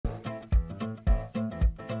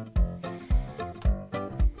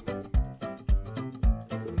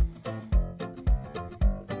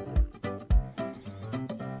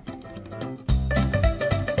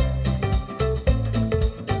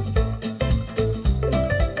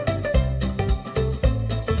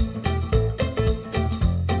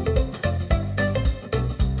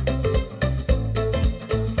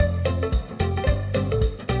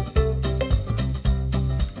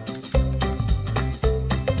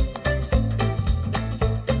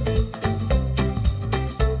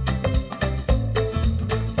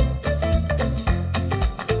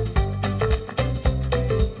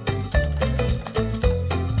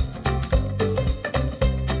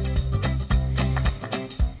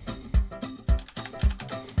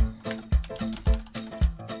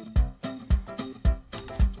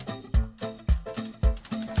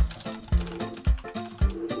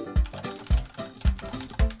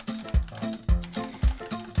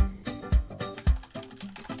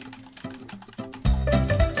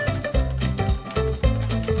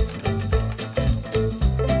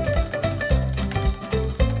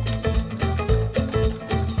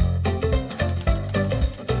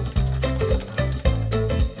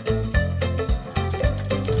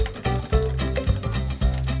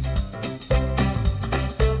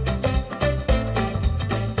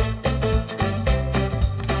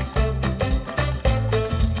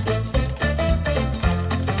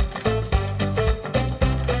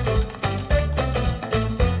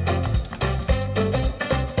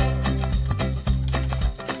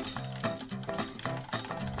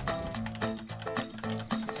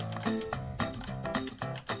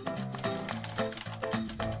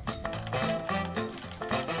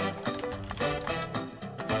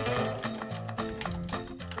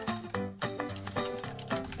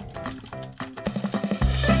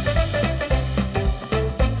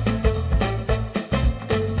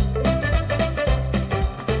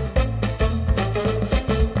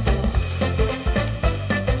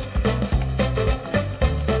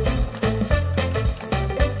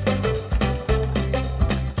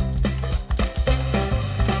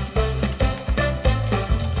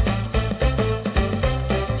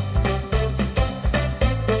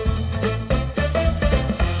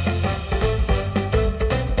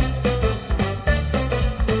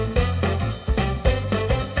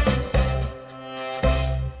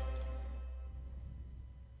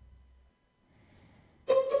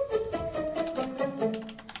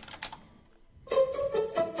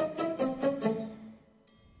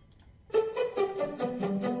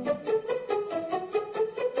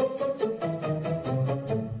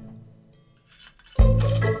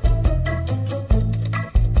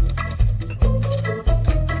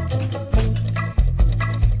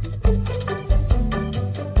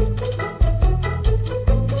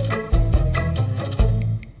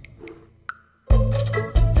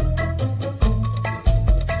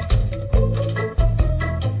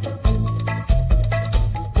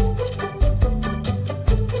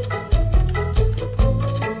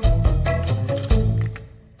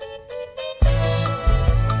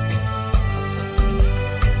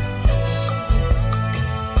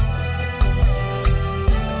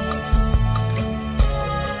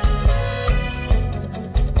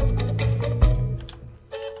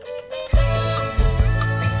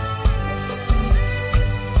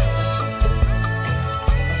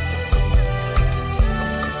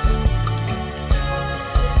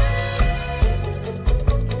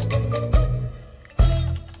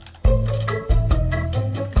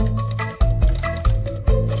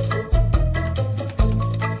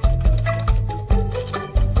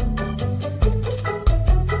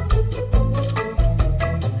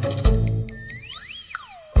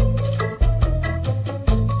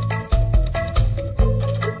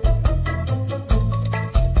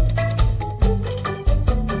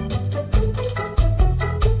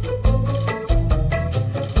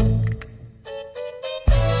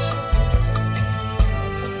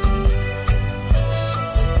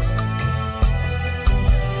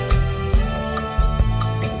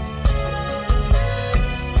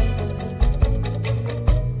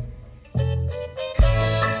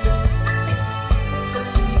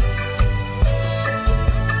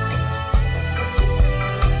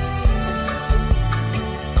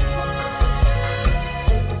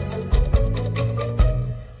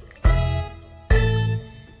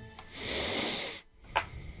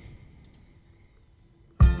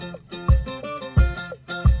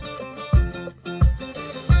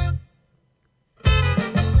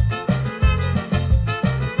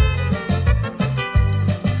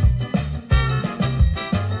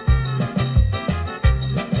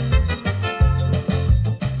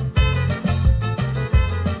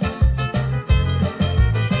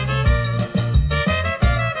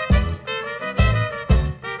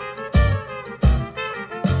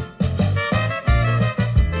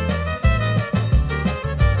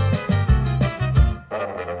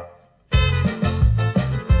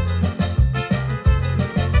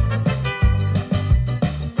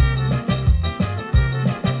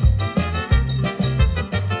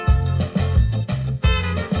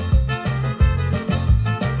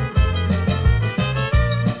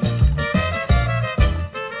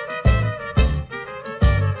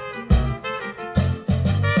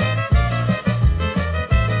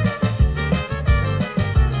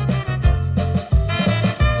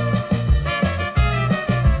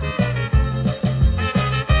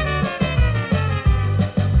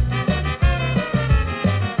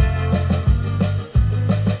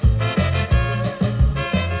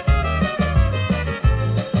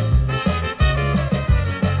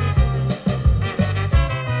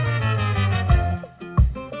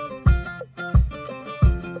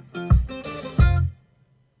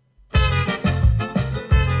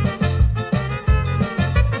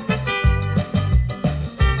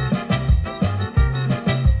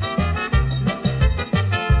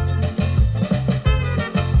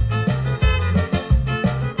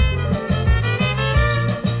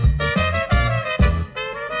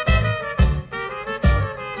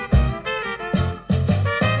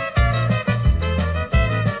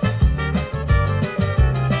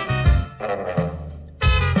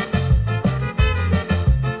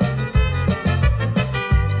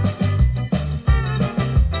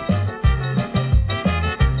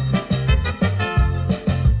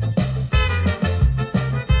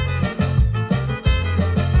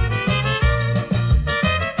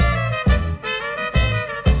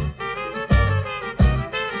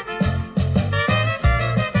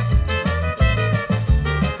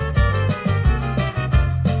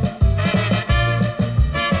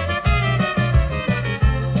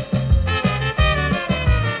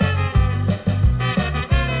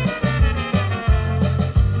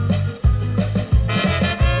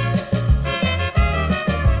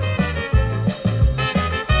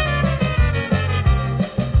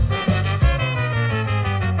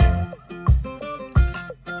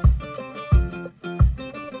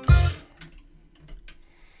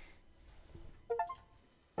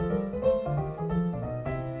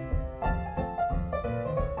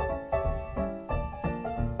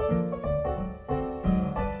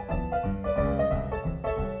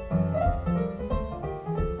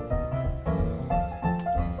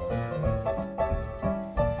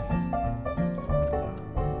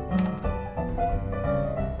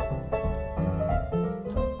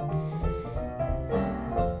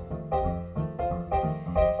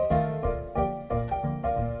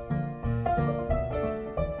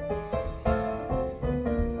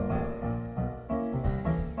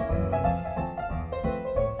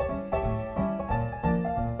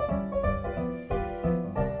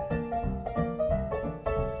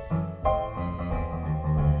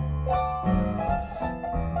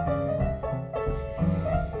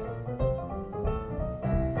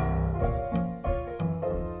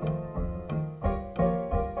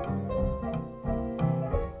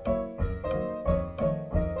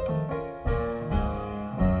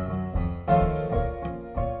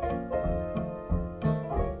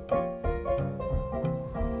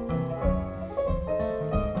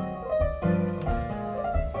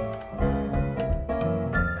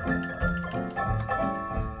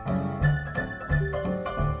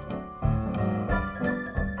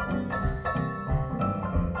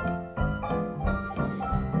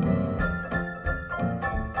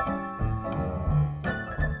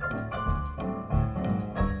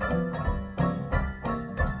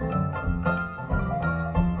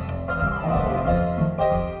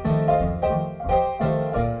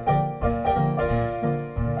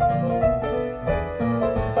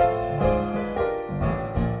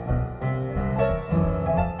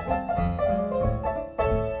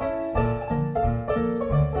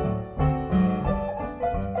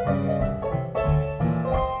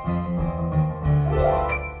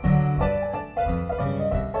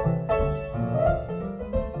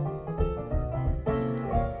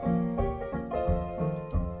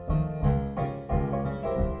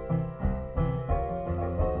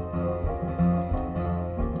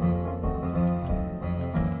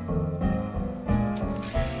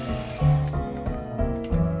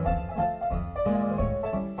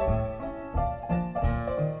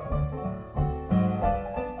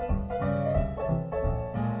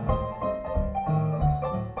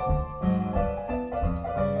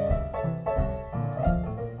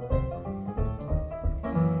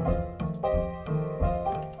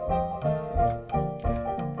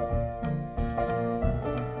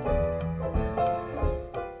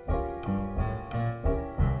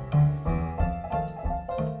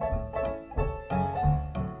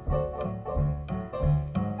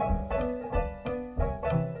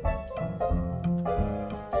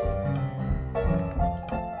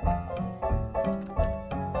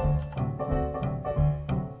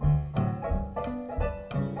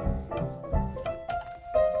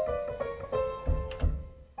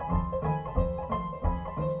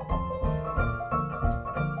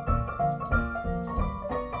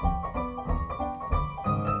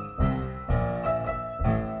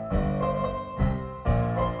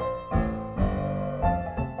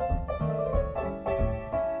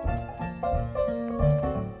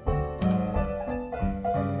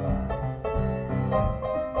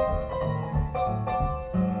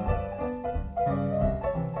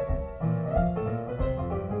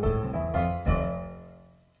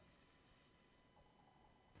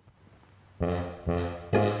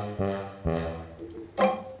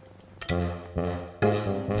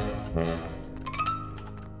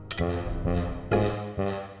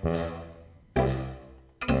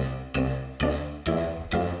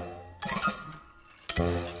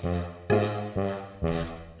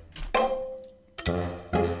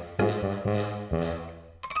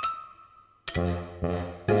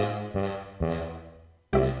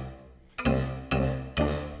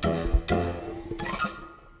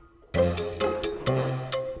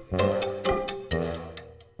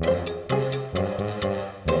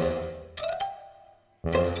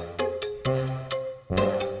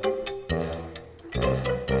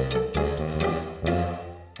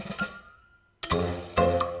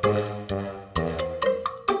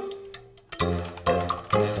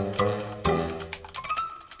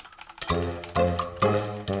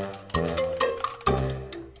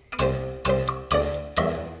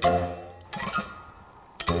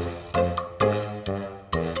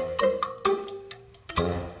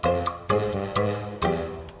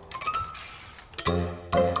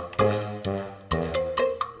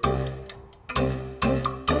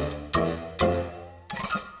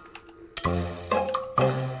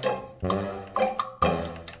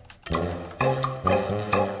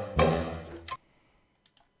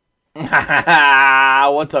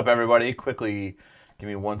What's up, everybody? Quickly, give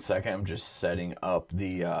me 1 second. I'm just setting up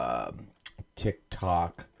the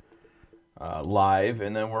TikTok live,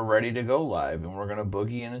 and then we're ready to go live, and we're going to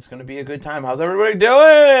boogie, and it's going to be a good time. How's everybody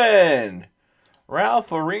doing?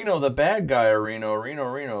 Ralph Reno, the bad guy, Reno,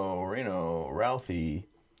 Ralphie.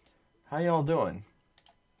 How y'all doing?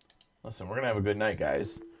 Listen, we're going to have a good night,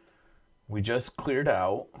 guys. We just cleared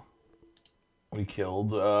out. We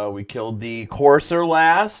killed the courser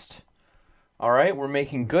last. All right, we're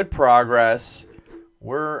making good progress.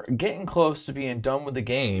 We're getting close to being done with the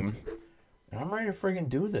game. And I'm ready to friggin'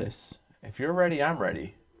 do this. If you're ready, I'm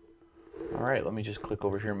ready. All right, let me just click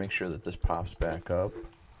over here and make sure that this pops back up.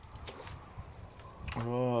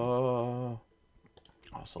 Also,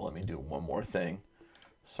 let me do one more thing.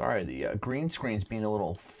 Sorry, the green screen's being a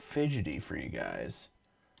little fidgety for you guys.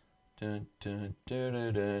 Dun, dun, dun,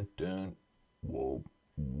 dun, dun, dun. Whoa,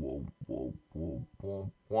 whoa, whoa, whoa,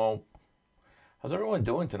 whoa, whoa. How's everyone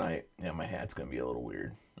doing tonight? Yeah, my hat's going to be a little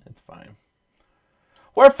weird. It's fine.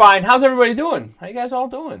 We're fine. How's everybody doing? How you guys all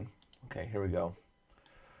doing? Okay, here we go.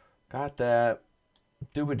 Got that.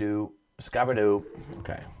 Doobadoo. Scabadoo.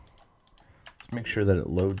 Okay. Let's make sure that it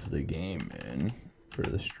loads the game in for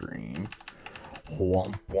the stream.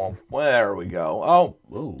 Whomp, whomp. There we go. Oh,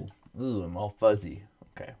 ooh, I'm all fuzzy.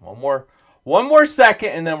 Okay, one more second,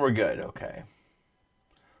 and then we're good. Okay.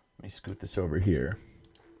 Let me scoot this over here.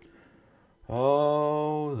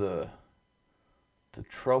 Oh, the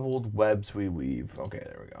troubled webs we weave. Okay,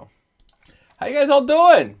 there we go. How you guys all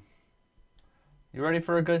doing? You ready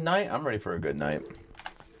for a good night? I'm ready for a good night.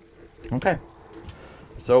 Okay.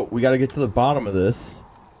 So we got to get to the bottom of this.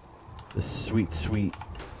 This sweet, sweet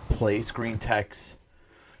place. Green text.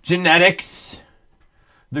 Genetics.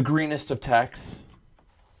 The greenest of texts.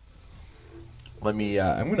 Let me,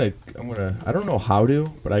 I'm gonna, I don't know how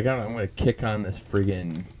to, but I'm gonna kick on this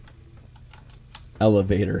friggin'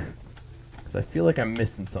 elevator. Because I feel like I'm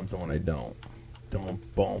missing something when I don't. Boom,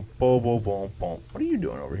 boom, boom, boom, boom, boom. What are you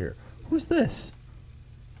doing over here? Who's this?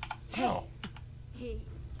 Oh.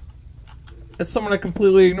 That's someone I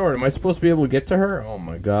completely ignored. Am I supposed to be able to get to her? Oh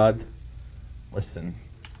my god. Listen,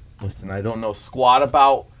 I don't know squat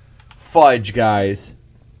about fudge, guys.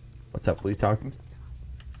 What's up? Will you talk to me?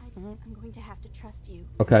 I'm going to have to trust you.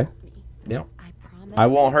 Okay. Yeah. I promise. I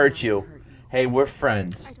won't hurt you. Hey, we're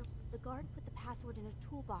friends. The guard put the password in a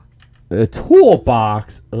toolbox. A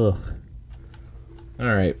toolbox? Ugh.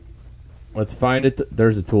 Alright. Let's find it.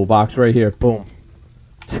 There's a toolbox right here. Boom.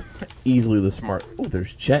 Easily the smart. Oh,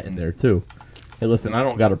 there's Chet in there too. Hey, listen, I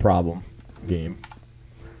don't got a problem. Game.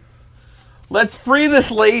 Let's free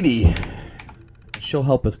this lady. She'll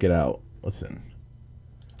help us get out. Listen.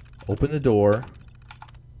 Open the door.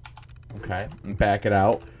 Okay. And back it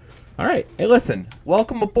out. Alright. Hey, listen.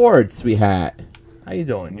 Welcome aboard, sweetheart. How you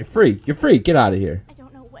doing? You're free. You're free. Get out of here. I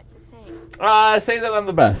don't know what to say. Say that I'm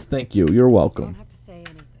the best. Thank you. You're welcome. Don't have to say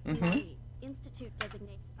anything. Institute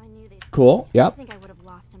designate. I knew this. Cool. Yep. I think I would have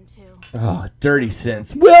lost him too. Oh, dirty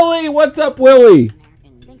sense. Willie! What's up, Willie?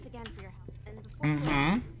 Thanks again for your help. And before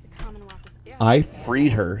the Commonwealth is I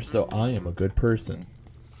freed her, so I am a good person.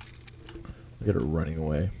 Look at her running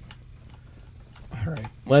away. Alright.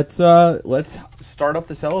 Let's start up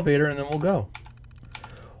this elevator and then we'll go.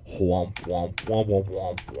 Whomp, whomp, whomp, whomp,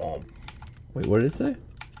 whomp, whomp. Wait, what did it say?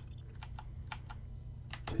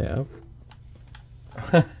 Tab.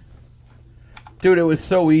 Dude, it was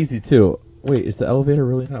so easy too. Wait, is the elevator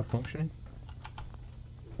really not functioning?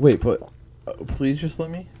 Wait, but please just let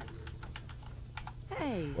me.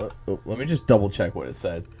 Hey. Let me just double check what it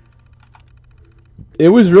said. It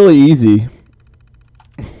was really easy.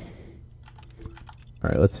 All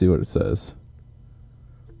right, let's see what it says.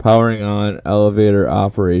 Powering on, elevator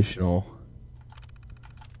operational.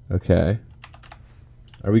 Okay.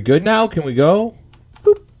 Are we good now? Can we go?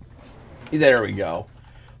 Boop. There we go.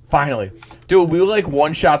 Finally. Dude, we like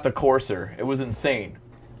one-shot the courser. It was insane.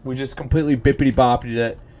 We just completely bippity-bopped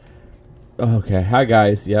it. Okay. Hi,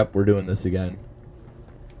 guys. Yep, we're doing this again.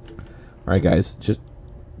 All right, guys. Just...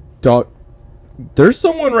 Dog... There's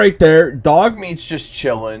someone right there. Dog meat's just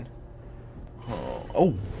chilling.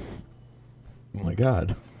 Oh my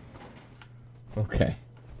god. Okay.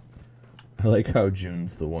 I like how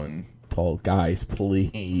June's the one tall. Guys,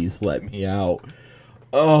 please let me out.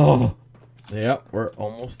 Oh. Yep, we're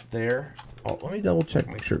almost there. Oh, let me double check,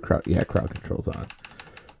 make sure crowd control's on.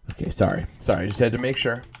 Okay, sorry. I just had to make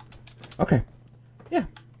sure. Okay. Yeah.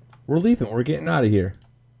 We're leaving. We're getting out of here.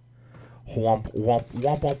 Womp, womp,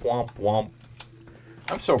 womp, womp, womp, womp.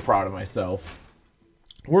 I'm so proud of myself.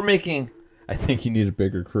 We're making... I think you need a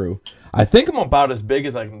bigger crew. I think I'm about as big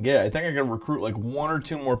as I can get. I think I can recruit like 1 or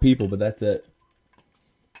 2 more people, but that's it.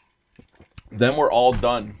 Then we're all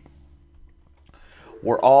done.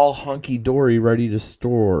 We're all hunky-dory, ready to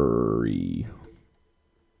story.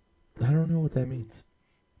 I don't know what that means.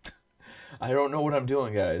 I don't know what I'm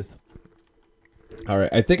doing, guys. All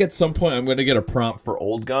right, I think at some point I'm going to get a prompt for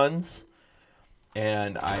old guns.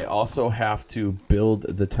 And I also have to build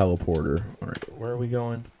the teleporter. All right, where are we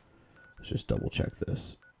going? Let's just double check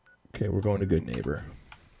this. Okay, we're going to Good Neighbor.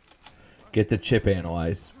 Get the chip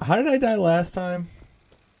analyzed. How did I die last time?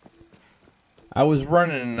 I was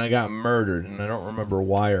running and I got murdered, and I don't remember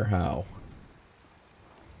why or how.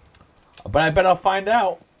 But I bet I'll find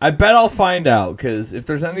out. I bet I'll find out, because if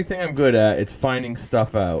there's anything I'm good at, it's finding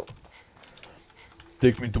stuff out.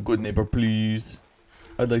 Take me to Good Neighbor, please.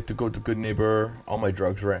 I'd like to go to Good Neighbor. All my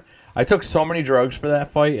drugs were... I took so many drugs for that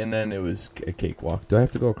fight, and then it was a cakewalk. Do I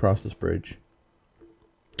have to go across this bridge?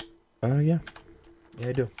 Yeah. Yeah,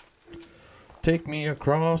 I do. Take me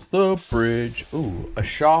across the bridge. Ooh, a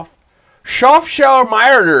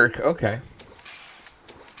Schafschauermeierdirk. Okay.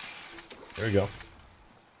 There we go.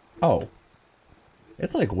 Oh.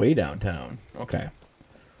 It's like way downtown. Okay.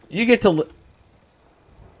 You get to...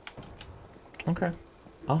 Okay.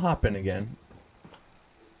 I'll hop in again.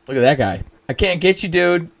 Look at that guy. I can't get you,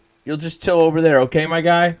 dude. You'll just chill over there, okay, my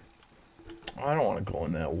guy? Oh, I don't want to go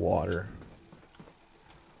in that water.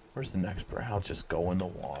 Where's the next bridge? I'll just go in the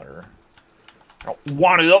water. I don't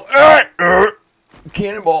want to go.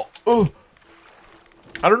 Cannonball. Ugh.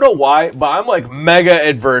 I don't know why, but I'm like mega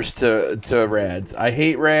adverse to rads. I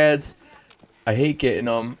hate rads. I hate getting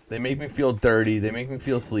them. They make me feel dirty. They make me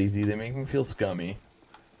feel sleazy. They make me feel scummy.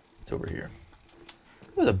 It's over here.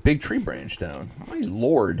 There's a big tree branch down. My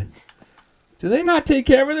lord. Do they not take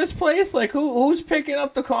care of this place? Like, who's picking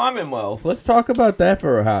up the Commonwealth? Let's talk about that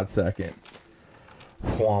for a hot second.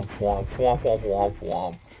 Whomp, whomp, whomp, whomp, whomp,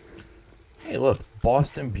 whomp. Hey, look.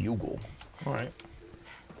 Boston Bugle. All right.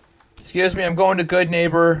 Excuse me, I'm going to Good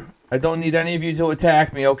Neighbor. I don't need any of you to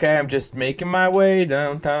attack me, okay? I'm just making my way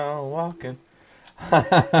downtown, walking.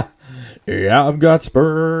 Yeah, I've got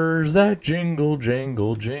spurs that jingle,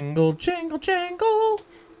 jingle, jingle, jingle, jingle.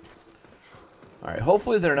 All right,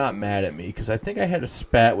 hopefully they're not mad at me, because I think I had a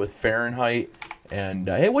spat with Fahrenheit. And,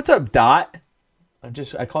 hey, what's up, Dot?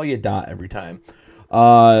 I call you Dot every time.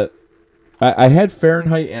 I had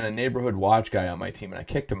Fahrenheit and a neighborhood watch guy on my team, and I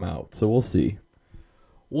kicked him out, so we'll see.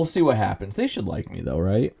 We'll see what happens. They should like me, though,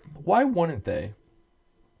 right? Why wouldn't they?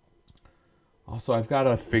 Also, I've got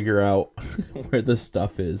to figure out where the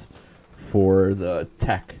stuff is for the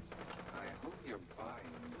tech.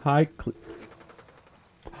 Hi,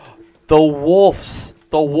 the wolves.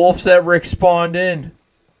 The wolves that Rick spawned in.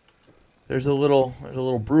 There's a little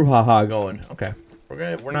brouhaha going. Okay,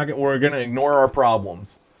 we're gonna ignore our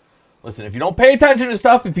problems. Listen, if you don't pay attention to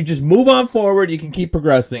stuff, if you just move on forward, you can keep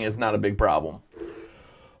progressing. It's not a big problem.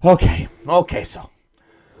 Okay, so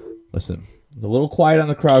listen, a little quiet on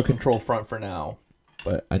the crowd control front for now,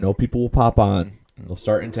 but I know people will pop on and they'll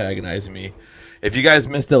start antagonizing me. If you guys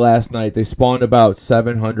missed it last night, they spawned about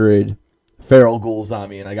 700 feral ghouls on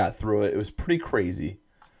me, and I got through it. It was pretty crazy.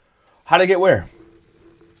 How'd I get where?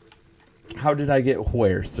 How did I get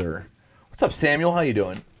where, sir? What's up, Samuel? How you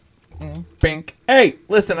doing? Bink. Hey,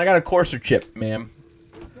 listen, I got a courser chip, ma'am.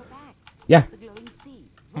 Yeah.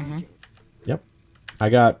 Yep. I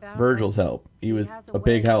got Virgil's help. He was a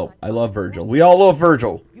big help. I love Virgil. We all love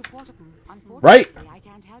Virgil. Right?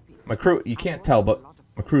 My crew, you can't tell, but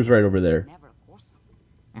My crew's right over there.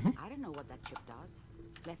 I don't know what that chip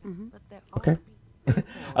does. But there Okay.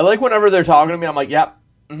 I like whenever they're talking to me, I'm like, yep.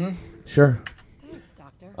 Sure. Thanks,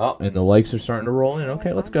 Doctor. Oh, and the likes are starting to roll in.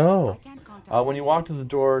 Okay, let's go. When you walk to the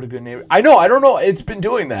door to good neighbor. I know, I don't know. It's been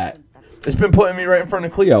doing that. It's been putting me right in front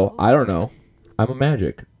of Cleo. I don't know. I'm a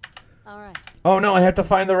magic. All right. Oh, no, I have to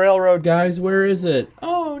find the railroad, guys. Where is it?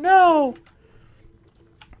 Oh, no.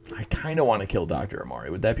 I kind of want to kill Dr.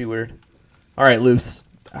 Amari. Would that be weird? All right, Luce.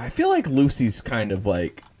 I feel like Lucy's kind of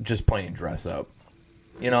like just playing dress up.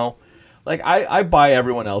 You know? Like, I buy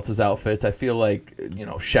everyone else's outfits. I feel like, you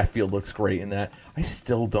know, Sheffield looks great in that. I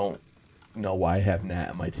still don't know why I have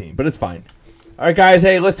Nat on my team, but it's fine. All right, guys.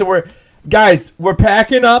 Hey, listen, we're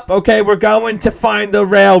packing up. Okay, we're going to find the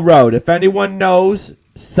railroad. If anyone knows,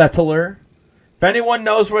 Settler. If anyone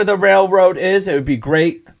knows where the railroad is, it would be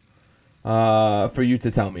great for you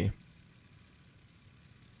to tell me.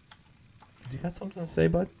 Do you got something to say,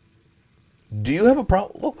 bud? Do you have a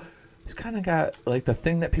problem? Look, he's kind of got like the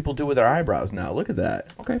thing that people do with their eyebrows now. Look at that.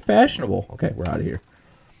 Okay, fashionable. Okay, we're out of here.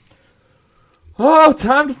 Oh,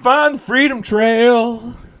 time to find the Freedom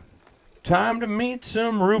Trail. Time to meet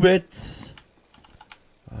some Rubits.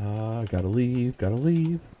 Gotta leave, gotta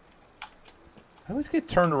leave. I always get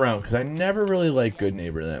turned around because I never really like Good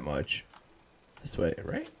Neighbor that much. It's this way,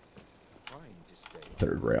 right?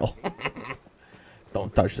 Third rail.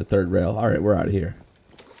 Don't touch the third rail. All right, we're out of here.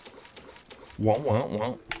 Won't.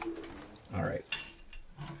 All right.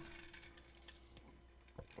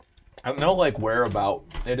 I don't know, like, where about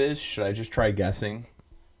it is. Should I just try guessing?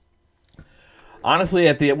 Honestly,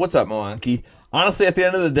 what's up, Moanki? Honestly, at the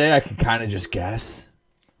end of the day, I can kind of just guess.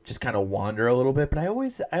 Just kind of wander a little bit, but I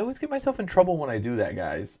always get myself in trouble when I do that,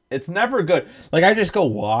 guys. It's never good. Like, I just go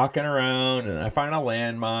walking around, and I find a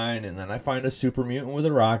landmine, and then I find a super mutant with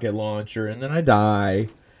a rocket launcher, and then I die.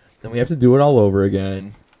 Then we have to do it all over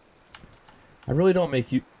again. I really don't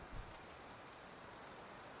make you...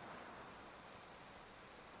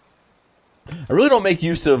 I really don't make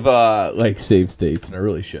use of, like, save states, and I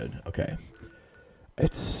really should. Okay.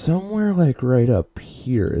 It's somewhere, like, right up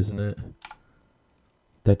here, isn't it?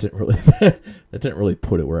 That didn't really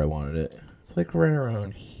put it where I wanted it. It's like right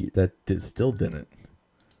around here. Still didn't.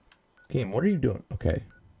 Game, what are you doing? Okay.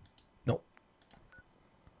 Nope.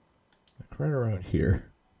 Like right around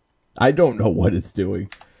here. I don't know what it's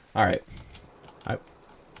doing. All right.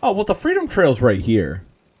 Oh, well, the Freedom Trail's right here.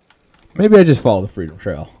 Maybe I just follow the Freedom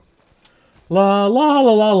Trail. La la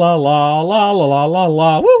la la la la la la la la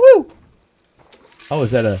la. Woo woo. Oh,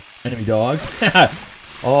 is that a enemy dog?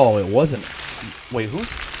 Oh, it wasn't. Wait,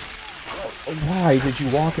 why did you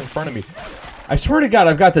walk in front of me? I swear to God,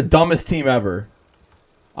 I've got the dumbest team ever.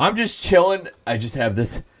 I'm just chilling. I just have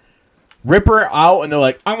this Ripper out, and they're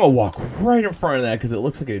like, I'm going to walk right in front of that because it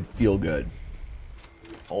looks like it'd feel good.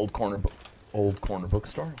 Old corner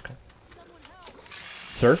bookstore? Okay.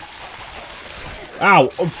 Sir? Ow!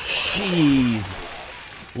 Oh, jeez.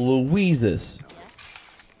 Louises.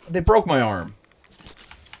 They broke my arm.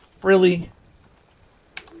 Really?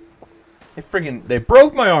 They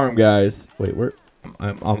broke my arm, guys. Wait,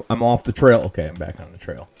 I'm off the trail. Okay, I'm back on the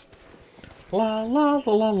trail. La la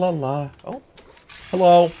la la la la. Oh,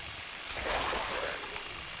 hello.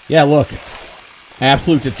 Yeah, look.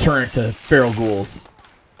 Absolute deterrent to feral ghouls.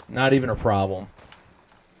 Not even a problem.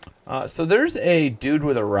 So there's a dude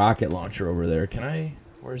with a rocket launcher over there. Can I?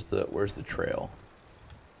 Where's the trail?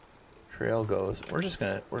 Trail goes. We're just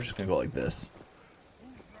gonna go like this.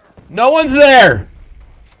 No one's there.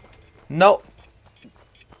 No.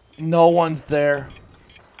 No one's there.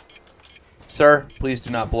 Sir, please do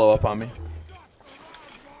not blow up on me.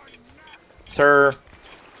 Sir.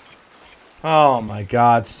 Oh my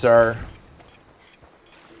God, sir.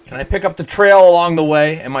 Can I pick up the trail along the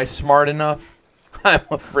way? Am I smart enough? I'm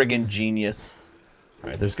a friggin' genius.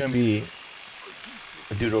 Alright, there's gonna be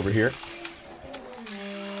a dude over here.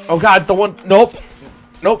 Oh God, the one... Nope.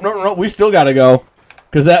 Nope. We still gotta go.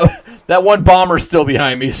 Because that one bomber's still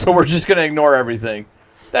behind me, so we're just going to ignore everything.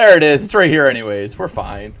 There it is. It's right here anyways. We're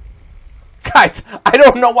fine. Guys, I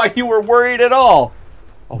don't know why you were worried at all.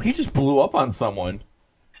 Oh, he just blew up on someone.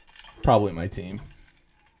 Probably my team.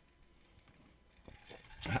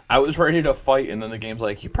 I was ready to fight, and then the game's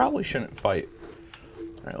like, you probably shouldn't fight.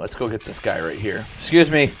 All right, let's go get this guy right here.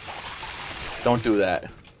 Excuse me. Don't do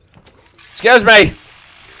that. Excuse me.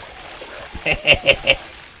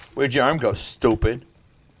 Where'd your arm go, stupid?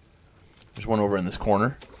 There's one over in this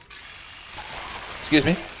corner. Excuse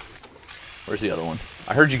me. Where's the other one?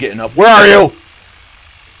 I heard you getting up. Where are you?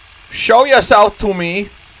 Show yourself to me.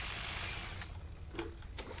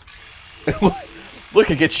 Look,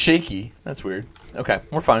 it gets shaky. That's weird. Okay,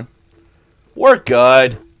 we're fine. We're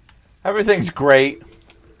good. Everything's great.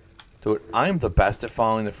 Dude, I'm the best at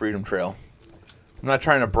following the Freedom Trail. I'm not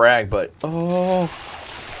trying to brag, but... Oh.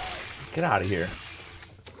 Get out of here.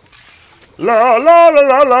 La la la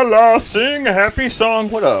la la la. Sing a happy song.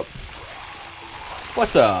 What up?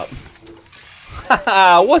 What's up?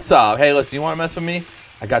 Haha, what's up? Hey, listen, you want to mess with me?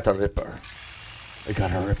 I got the Ripper. I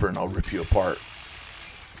got a Ripper and I'll rip you apart.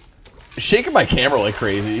 Shaking my camera like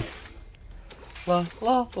crazy. La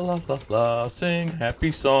la la la la. Sing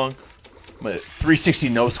happy song. My 360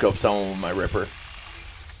 no scope someone with my Ripper.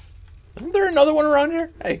 Isn't there another one around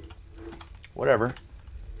here? Hey, whatever.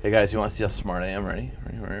 Hey guys, you want to see how smart I am? Ready?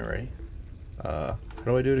 Ready? How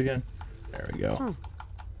do I do it again? There we go. Huh.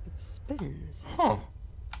 It spins. Huh.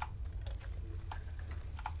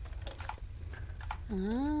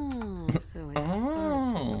 Oh, so it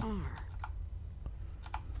starts with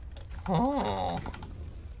R. Oh.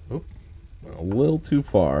 Oop. Went a little too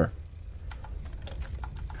far.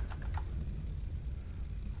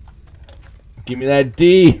 Give me that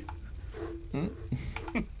D.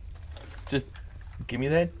 Just give me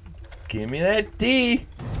that. Give me that D.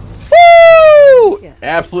 Woo! Yeah.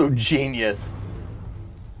 Absolute genius.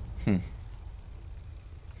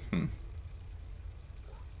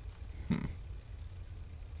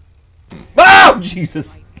 Oh,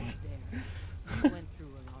 Jesus.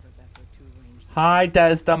 Hi,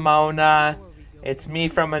 Desdemona. It's me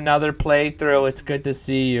from another playthrough. It's good to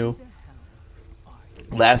see you.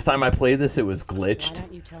 Last time I played this, it was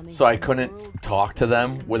glitched, so I couldn't talk to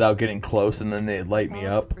them without getting close, and then they'd light me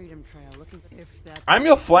up. I'm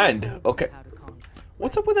your friend. Okay.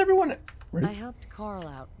 What's up with everyone? I helped Carl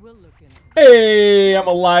out. Hey, I'm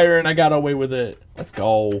a liar, and I got away with it. Let's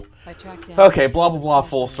go. I tracked down Okay, blah, blah, blah,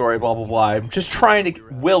 full story, blah, blah, blah. I'm just trying to...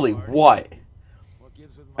 Willie, what?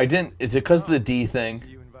 I didn't... Is it because of the D thing?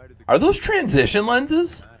 Are those transition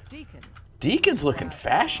lenses? Deacon's looking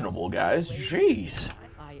fashionable, guys. Jeez.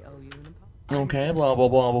 Okay, blah, blah,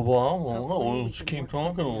 blah, blah, blah. Well, let's keep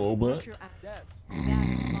talking a little bit.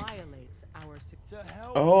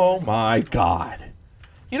 Oh, my God.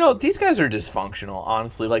 You know, these guys are dysfunctional,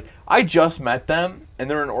 honestly. Like, I just met them, and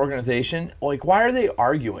they're an organization. Like, why are they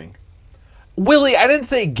arguing? Willie, I didn't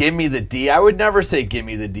say give me the D. I would never say give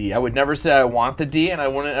me the D. I would never say I want the D, and I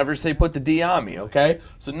wouldn't ever say put the D on me, okay?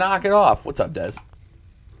 So knock it off. What's up, Des?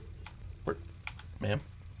 Where, ma'am?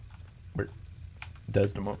 Where?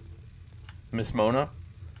 Desdemona? Miss Mona?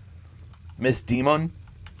 Miss Demon?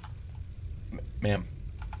 Ma'am?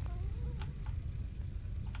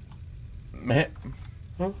 Ma'am?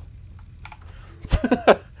 Huh?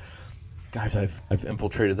 Guys, I've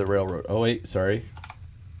infiltrated the railroad. Oh, wait, sorry.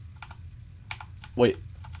 Wait.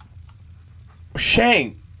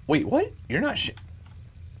 Shang! Wait, what? You're not Shang.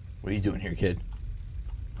 What are you doing here, kid?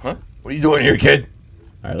 Huh? What are you doing here, kid?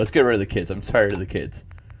 Alright, let's get rid of the kids. I'm tired of the kids.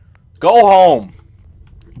 Go home!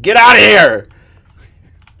 Get out of here!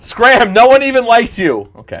 Scram! No one even likes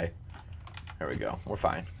you! Okay. There we go. We're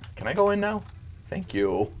fine. Can I go in now? Thank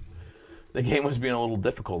you. The game was being a little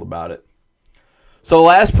difficult about it. So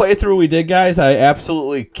last playthrough we did, guys, I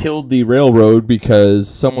absolutely killed the railroad because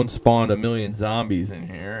someone spawned 1,000,000 zombies in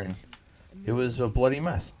here, and it was a bloody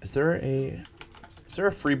mess. Is there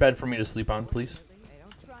a free bed for me to sleep on, please?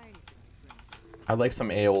 I'd like some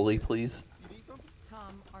aioli, please.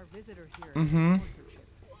 Mm-hmm.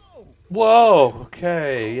 Whoa.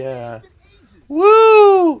 Okay. Yeah.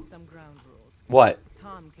 Woo. What?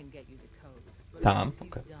 Tom.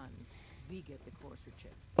 Okay.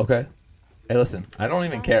 Okay. Hey, listen, I don't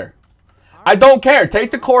even care. I don't care.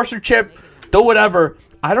 Take the courser chip. Do whatever.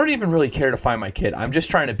 I don't even really care to find my kid. I'm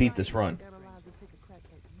just trying to beat this run.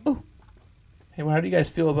 Ooh. Hey, well, how do you guys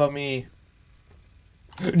feel about me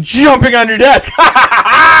jumping on your desk?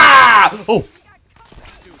 Oh.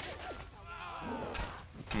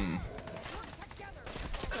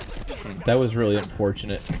 That was really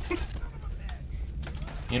unfortunate.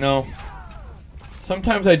 You know,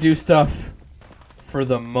 sometimes I do stuff for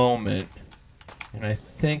the moment. And I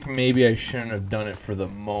think maybe I shouldn't have done it for the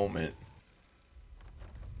moment.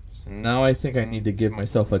 So now I think I need to give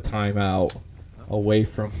myself a timeout away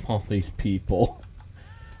from all these people.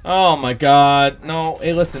 Oh my God. No.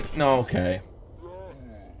 Hey, listen. No, okay.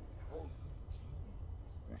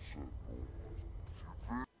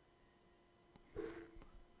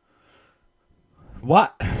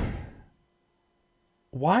 What?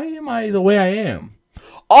 Why am I the way I am?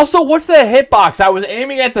 Also, what's the hitbox? I was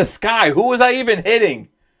aiming at the sky. Who was I even hitting?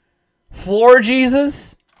 Floor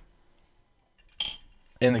Jesus?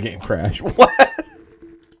 And the game crashed. What?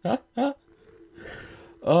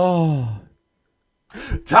 Oh.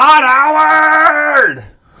 Todd Howard!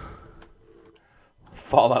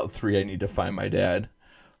 Fallout 3, I need to find my dad.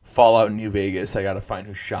 Fallout New Vegas, I gotta find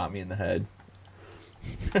who shot me in the head.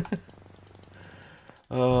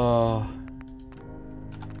 Oh.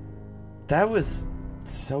 That was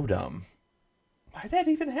so dumb. Why'd that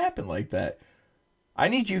even happen like that? I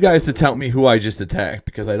need you guys to tell me who I just attacked,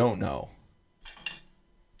 because I don't know.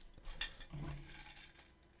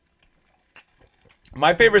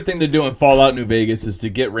 My favorite thing to do in Fallout New Vegas is to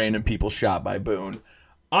get random people shot by Boone.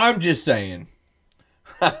 I'm just saying.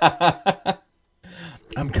 I'm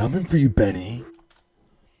coming for you, Benny.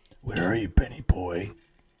 Where are you, Benny boy?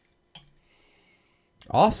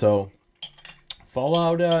 Also,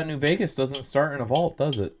 Fallout New Vegas doesn't start in a vault,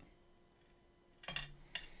 does it?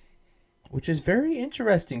 Which is very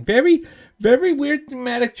interesting. Very, very weird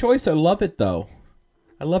thematic choice. I love it, though.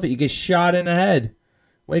 I love it. You get shot in the head.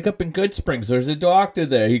 Wake up in Good Springs. There's a doctor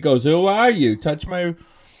there. He goes, who are you? Touch my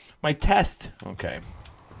test. Okay.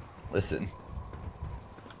 Listen.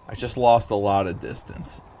 I just lost a lot of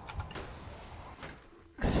distance.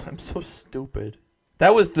 Because I'm so stupid.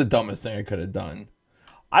 That was the dumbest thing I could have done.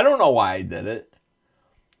 I don't know why I did it.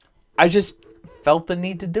 I just felt the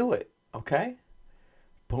need to do it. Okay?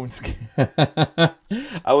 Boone's.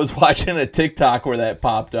 I was watching a TikTok where that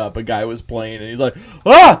popped up. A guy was playing and he's like,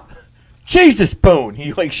 ah! Jesus, Boone!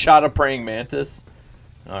 He like shot a praying mantis.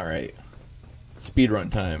 Alright.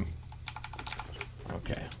 Speedrun time.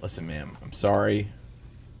 Okay. Listen, ma'am. I'm sorry.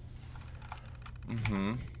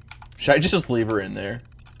 Should I just leave her in there?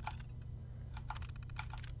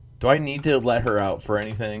 Do I need to let her out for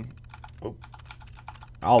anything? Oh,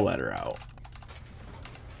 I'll let her out.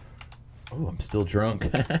 Oh, I'm still drunk.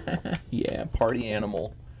 Yeah, party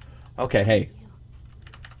animal. Okay, hey.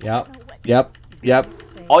 Yep.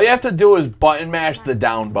 All you have to do is button mash the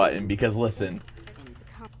down button because, listen,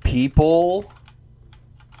 people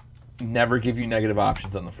never give you negative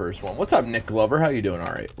options on the first one. What's up, Nick Glover? How you doing?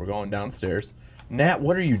 All right, we're going downstairs. Nat,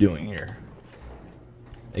 what are you doing here?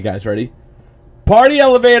 Hey, guys, ready? Party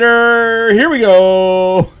elevator! Here we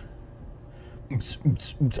go! Oops.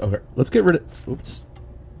 Okay, let's get rid of... Oops.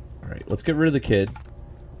 Alright, let's get rid of the kid.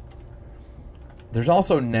 There's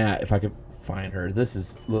also Nat, if I could find her. This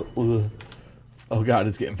is... Oh, God,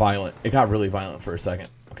 it's getting violent. It got really violent for a second.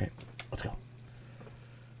 Okay, let's go.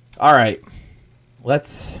 Alright.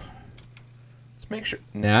 Let's make sure...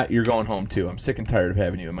 Nat, you're going home, too. I'm sick and tired of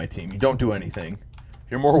having you in my team. You don't do anything.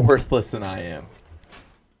 You're more worthless than I am.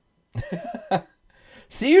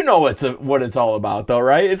 See, you know what it's all about, though,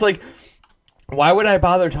 right? It's like, why would I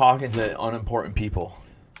bother talking to unimportant people?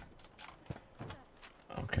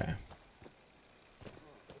 Okay.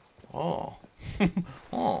 Oh.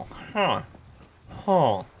 Huh.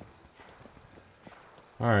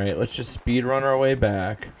 Alright, let's just speed run our way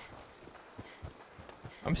back.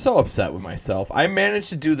 I'm so upset with myself. I manage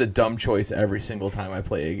to do the dumb choice every single time I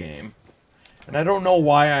play a game. And I don't know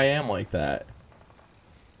why I am like that.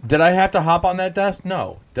 Did I have to hop on that desk?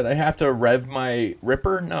 No. Did I have to rev my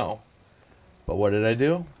Ripper? No. But what did I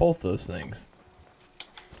do? Both those things.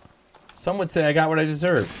 Some would say I got what I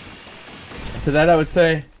deserved. And to that I would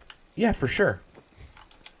say, yeah, for sure.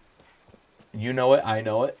 You know it, I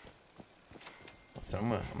know it. So I'm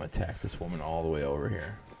gonna attack this woman all the way over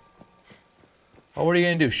here. Oh, what are you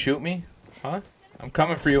gonna do? Shoot me? Huh? I'm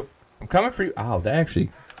coming for you. I'm coming for you. Ow, that actually...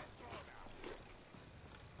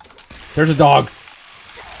 There's a dog.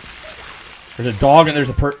 There's a dog and there's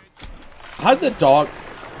a How'd the dog...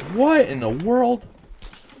 What in the world?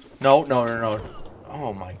 No.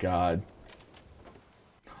 Oh my God.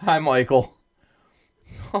 Hi, Michael.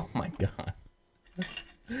 Oh my God.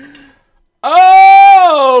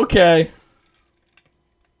 Oh, okay.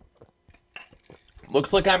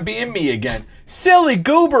 Looks like I'm being me again. Silly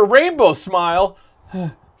goober rainbow smile.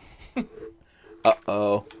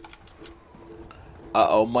 Uh-oh.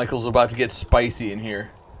 Uh-oh, Michael's about to get spicy in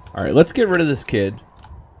here. Alright, let's get rid of this kid.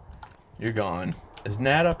 You're gone. Is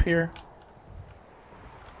Nat up here?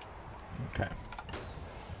 Okay.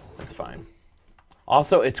 That's fine.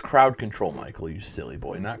 Also, it's crowd control, Michael, you silly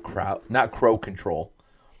boy. Not crow control.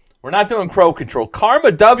 We're not doing crow control.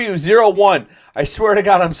 Karma W01. I swear to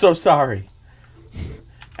God, I'm so sorry.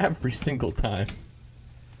 Every single time.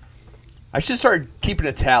 I should start keeping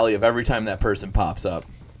a tally of every time that person pops up.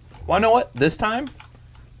 Well, you know what? This time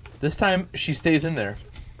she stays in there.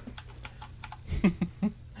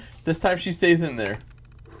 This time she stays in there.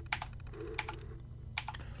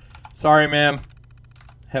 Sorry, ma'am.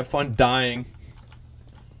 Have fun dying.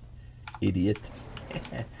 Idiot.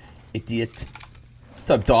 Idiot.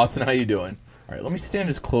 What's up, Dawson? How you doing? Alright, let me stand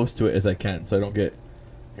as close to it as I can so I don't get...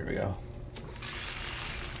 Here we go.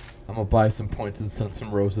 I'm gonna buy some points and send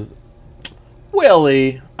some roses.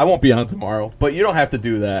 Willie. I won't be on tomorrow, but you don't have to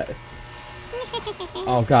do that.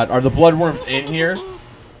 Oh God, are the bloodworms in here?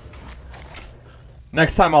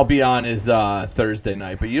 Next time I'll be on is Thursday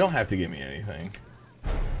night, but you don't have to give me anything.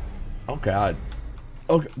 Oh God.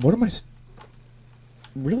 Okay, what am I?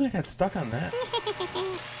 Really, I got stuck on that.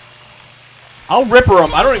 I'll ripper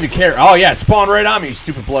them. I don't even care. Oh yeah, spawn right on me, you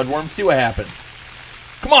stupid bloodworm. See what happens.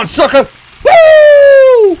 Come on, sucker!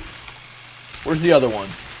 Woo! Where's the other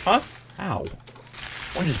ones? Huh? Ow.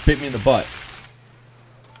 One just bit me in the butt.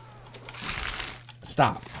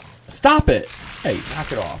 Stop. Stop it! Hey,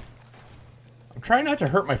 knock it off. I'm trying not to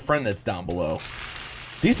hurt my friend that's down below.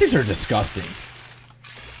 These things are disgusting.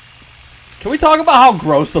 Can we talk about how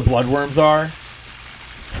gross the bloodworms are?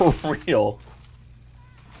 For real.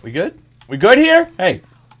 We good? We good here? Hey.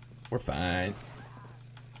 We're fine.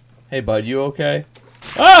 Hey, bud, you okay?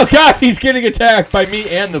 Oh, God, he's getting attacked by me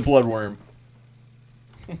and the bloodworm.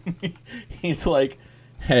 He's like,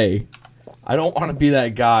 hey, I don't want to be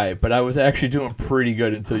that guy, but I was actually doing pretty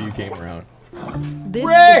good until you came around. This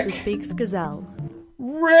Rick! is the Speaks Gazelle.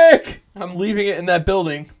 Rick! I'm leaving it in that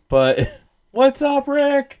building, but... What's up,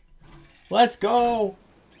 Rick? Let's go!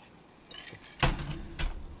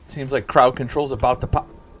 Seems like crowd control's about to pop.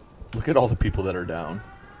 Look at all the people that are down.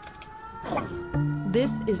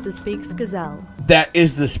 This is the Speaks Gazelle. That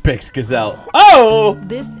is the Speaks Gazelle. Oh!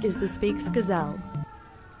 This is the Speaks Gazelle.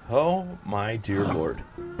 Oh, my dear Lord.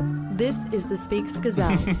 This is the Speaks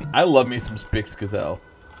Gazelle. I love me some Speaks Gazelle.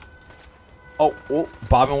 Oh, oh,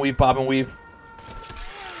 bob and weave, bob and weave.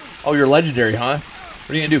 Oh, you're legendary, huh? What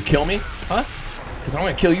are you gonna do, kill me? Huh? Because I'm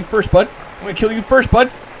gonna kill you first, bud. I'm gonna kill you first, bud.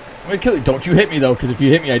 I'm gonna kill you. Don't you hit me, though, because if you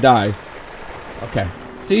hit me, I die. Okay.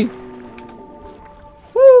 See?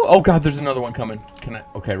 Woo! Oh, God, there's another one coming. Can I?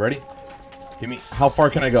 Okay, ready? Give me. How far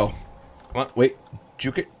can I go? Come on, wait.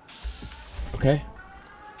 Juke it. Okay.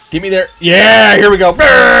 Give me there. Yeah, here we go.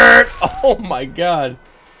 Burn! Oh, my God.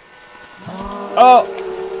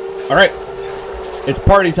 Oh. All right. It's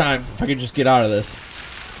party time. If I could just get out of this.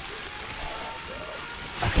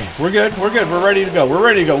 Okay, we're good. We're good. We're ready to go. We're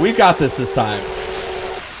ready to go. We got this time.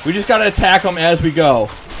 We just got to attack them as we go.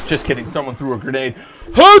 Just kidding. Someone threw a grenade.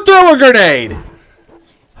 Who threw a grenade?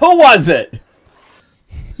 Who was it?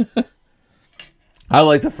 I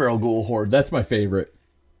like the Feral Ghoul Horde. That's my favorite.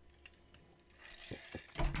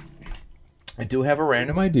 I do have a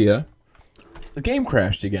random idea. The game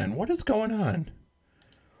crashed again. What is going on?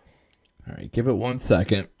 All right, give it 1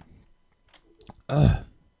 second.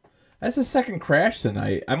 That's the second crash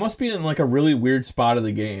tonight. I must be in like a really weird spot of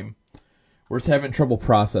the game. We're just having trouble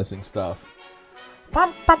processing stuff.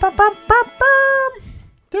 Get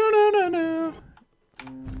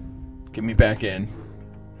me back in.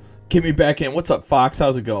 Get me back in. What's up, Fox?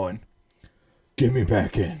 How's it going? Get me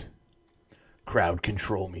back in. Crowd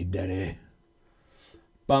control me, daddy.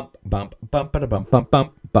 Bump, bump, bump, ba bump, bump,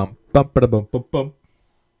 bump, bump, bump, ba bump, bump, bump.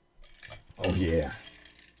 Oh, yeah.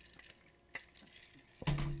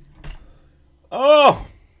 Oh!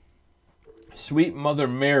 Sweet Mother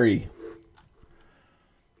Mary.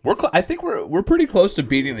 I think we're pretty close to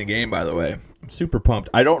beating the game, by the way. I'm super pumped.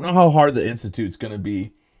 I don't know how hard the Institute's going to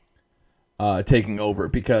be taking over,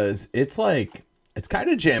 because it's like, it's kind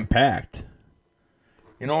of jam-packed.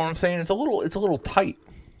 You know what I'm saying? It's a little tight.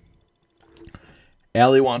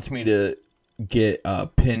 Allie wants me to get a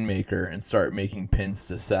pin maker and start making pins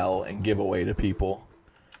to sell and give away to people.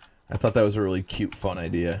 I thought that was a really cute, fun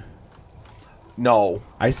idea. No,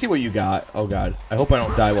 I see what you got. Oh God, I hope I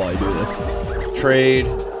don't die while I do this. Trade.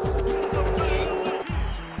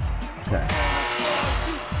 Okay.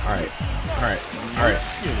 All right. All right. All right.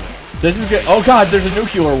 This is good. Oh God, there's a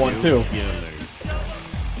nuclear one too.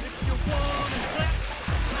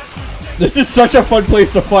 This is such a fun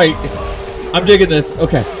place to fight. I'm digging this.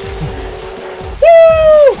 Okay.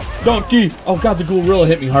 Woo! Donkey. Oh God, the gorilla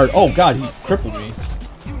hit me hard. Oh God, he crippled me.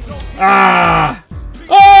 Ah!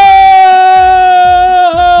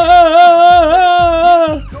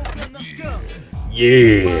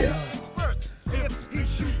 Yeah.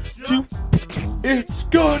 It's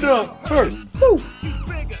gonna hurt. Woo.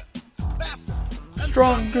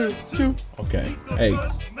 Stronger too. Okay. Hey.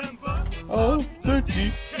 Of the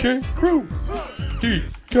DK crew.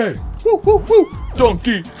 DK. Woo woo woo.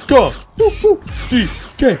 Donkey Kong. Woo woo.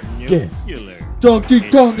 DK. Yeah.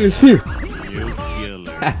 Donkey Kong is here.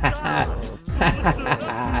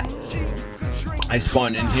 I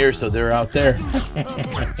spawned in here, so they're out there.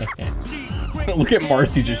 Look at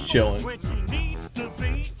Marcy just chilling.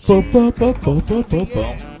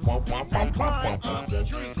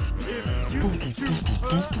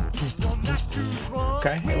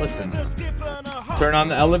 Okay, hey, listen. Turn on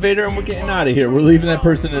the elevator and we're getting out of here. We're leaving that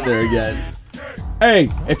person in there again. Hey,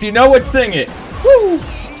 if you know it, sing it. Woo!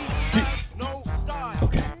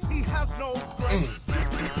 Okay.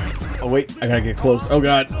 Oh, wait. I gotta get close. Oh,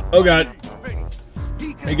 God. Oh, God.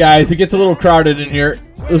 Hey, guys. It gets a little crowded in here.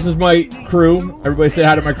 This is my crew. Everybody say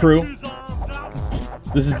hi to my crew.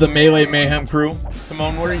 This is the Melee Mayhem crew.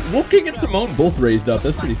 Simone, what are you? Wolfgang and Simone both raised up.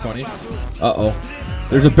 That's pretty funny. Uh-oh.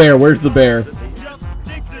 There's a bear. Where's the bear?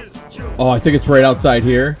 Oh, I think it's right outside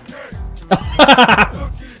here.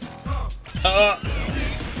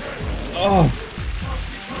 Oh.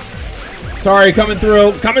 Sorry, coming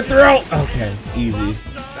through. Coming through. Okay, easy.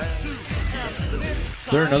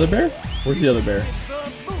 Is there another bear? Where's the other bear?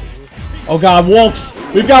 Oh, God, wolves.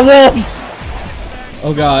 We've got wolves.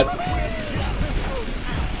 Oh, God.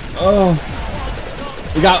 Oh.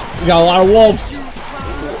 We got a lot of wolves.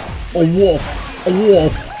 A wolf. A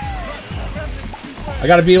wolf. I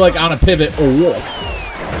gotta be like on a pivot. A wolf.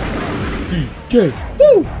 DK.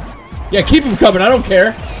 Woo! Yeah, keep them coming. I don't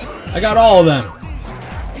care. I got all of them.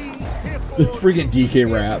 The freaking DK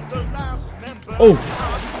rap. Oh.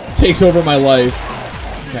 Takes over my life.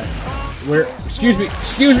 Okay. Where? Excuse me.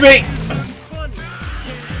 Excuse me.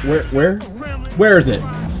 Where is it?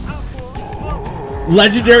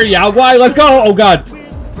 Legendary Yaogwai. Let's go. Oh, God.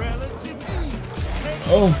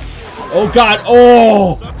 Oh. Oh, God.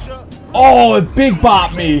 Oh. Oh, it big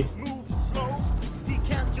bopped me.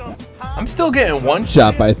 I'm still getting one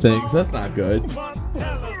shot by things. That's not good.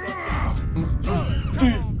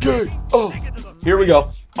 Oh, here we go.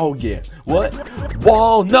 Oh, yeah. What?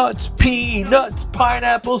 Walnuts, peanuts,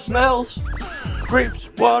 pineapple smells, grapes,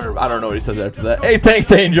 water. I don't know what he says after that. Hey,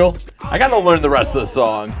 thanks, Angel. I got to learn the rest of the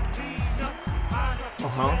song.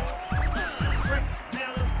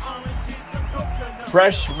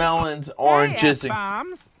 Fresh melons, oranges, and...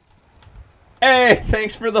 Hey,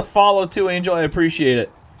 thanks for the follow too, Angel. I appreciate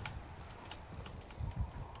it.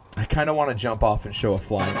 I kind of want to jump off and show a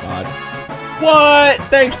flying mod. What?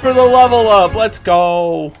 Thanks for the level up. Let's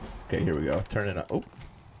go. Okay, here we go. Turn it up. Oh.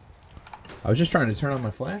 I was just trying to turn on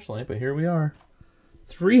my flashlight, but here we are.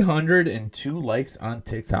 302 likes on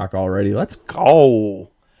TikTok already. Let's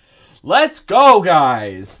go. Let's go,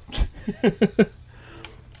 guys.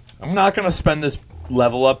 I'm not going to spend this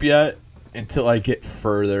level up yet until I get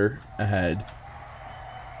further ahead.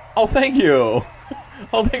 Oh, thank you.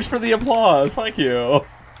 Oh, thanks for the applause. Thank you.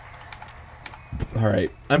 All right.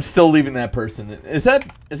 I'm still leaving that person. Is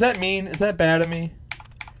that mean? Is that bad of me?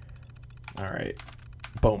 All right.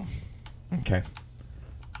 Boom. Okay.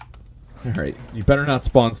 All right. You better not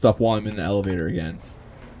spawn stuff while I'm in the elevator again.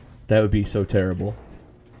 That would be so terrible.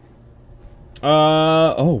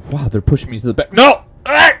 Oh, wow. They're pushing me to the back. No!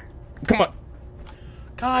 Ah! Come on.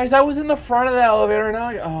 Guys, I was in the front of the elevator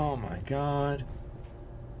now. Oh my God.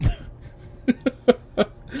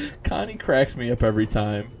 Connie cracks me up every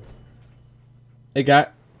time. Hey,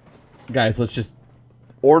 guys, let's just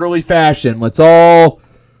orderly fashion. Let's all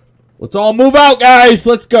move out, guys.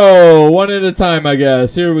 Let's go one at a time, I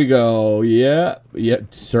guess. Here we go. Yeah,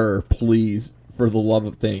 sir. Please, for the love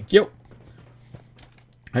of thank you.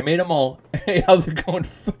 I made them all. Hey, how's it going?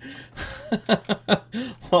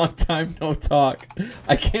 Long time no talk.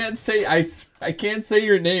 I can't say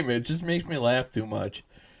your name. It just makes me laugh too much.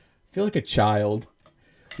 I feel like a child.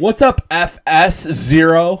 What's up,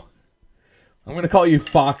 FS0? I'm gonna call you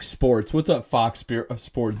Fox Sports. What's up, Fox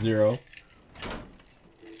Sports 0?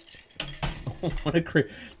 What a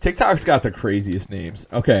TikTok's got the craziest names.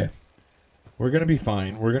 Okay, we're gonna be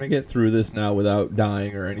fine. We're gonna get through this now without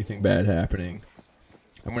dying or anything bad happening.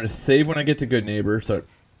 I'm gonna save when I get to Good Neighbor. So,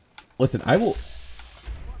 listen, I will.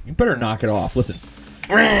 You better knock it off. Listen.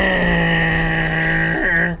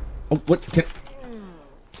 Oh, what?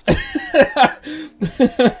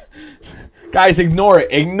 Guys, ignore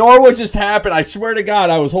it. Ignore what just happened. I swear to God,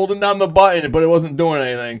 I was holding down the button, but it wasn't doing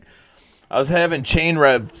anything. I was having chain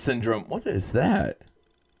rev syndrome. What is that?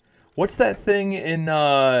 What's that thing in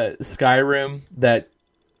Skyrim that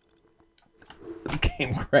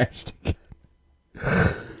game crashed again?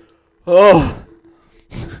 Oh,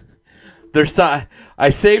 there's I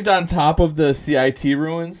saved on top of the CIT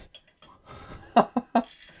ruins.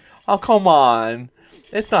 Oh, come on.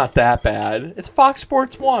 It's not that bad. It's Fox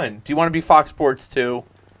Sports 1. Do you want to be Fox Sports 2?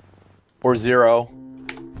 Or 0?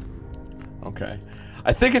 Okay.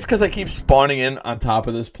 I think it's because I keep spawning in on top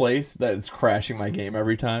of this place that it's crashing my game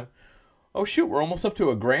every time. Oh, shoot. We're almost up to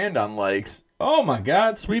 1,000 on likes. Oh, my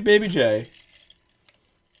God. Sweet baby J.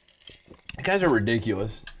 You guys are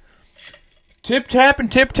ridiculous. Tip-tapping,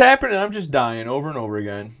 and I'm just dying over and over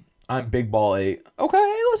again. I'm Big Ball 8. Okay,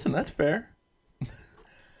 hey, listen, that's fair.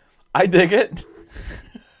 I dig it.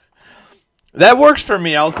 That works for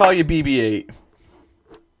me. I'll call you BB8.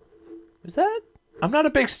 Is that? I'm not a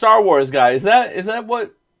big Star Wars guy. Is that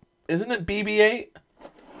what? Isn't it BB-8?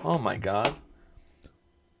 Oh my god.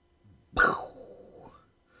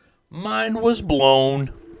 Mind was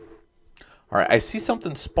blown. All right, I see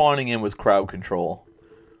something spawning in with crowd control.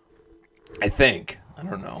 I think. I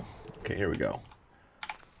don't know. Okay, here we go.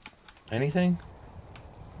 Anything?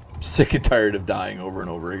 I'm sick and tired of dying over and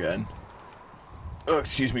over again. Oh,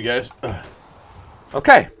 excuse me, guys. Ugh.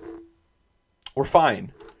 Okay. We're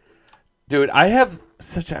fine. Dude, I have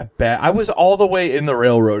such a bad... I was all the way in the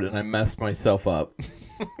railroad and I messed myself up.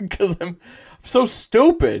 Because I'm so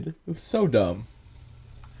stupid. It was so dumb.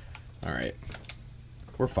 All right.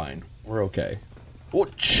 We're fine. We're okay. Oh,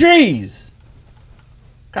 jeez!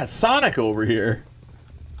 Got Sonic over here.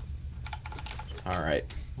 All right.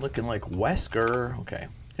 Looking like Wesker. Okay.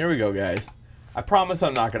 Here we go, guys. I promise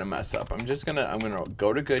I'm not going to mess up. I'm going to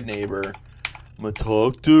go to Good Neighbor. I'm going to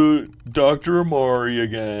talk to Dr. Amari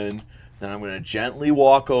again. Then I'm going to gently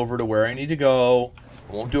walk over to where I need to go.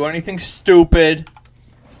 I won't do anything stupid.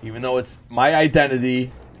 Even though it's my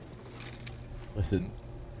identity. Listen.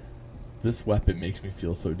 This weapon makes me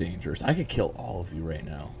feel so dangerous. I could kill all of you right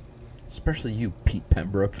now. Especially you, Pete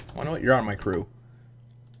Pembroke. Why not? You're on my crew.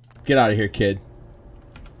 Get out of here, kid.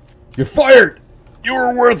 You're fired! You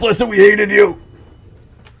were worthless and we hated you!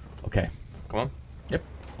 Okay. Come on. Yep.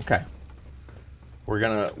 Okay. We're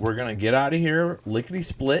gonna get out of here. Lickety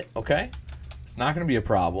split, okay? It's not gonna be a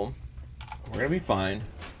problem. We're gonna be fine.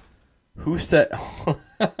 Who said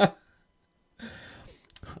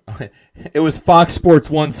it was Fox Sports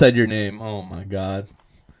 1 said your name. Oh my god.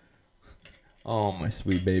 Oh my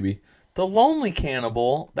sweet baby. The Lonely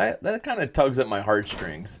Cannibal, that kind of tugs at my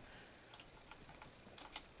heartstrings.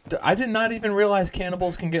 I did not even realize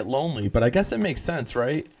cannibals can get lonely, but I guess it makes sense,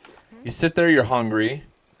 right? You sit there, you're hungry,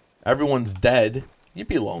 everyone's dead, you'd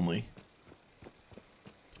be lonely.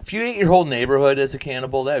 If you ate your whole neighborhood as a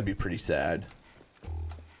cannibal, that would be pretty sad.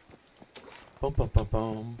 Boom, boom, boom,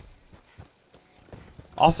 boom.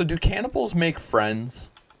 Also, do cannibals make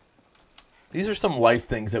friends? These are some life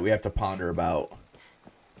things that we have to ponder about.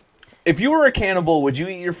 If you were a cannibal, would you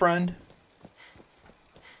eat your friend?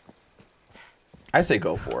 I say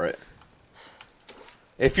go for it.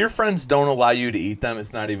 If your friends don't allow you to eat them,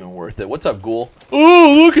 it's not even worth it. What's up, Ghoul?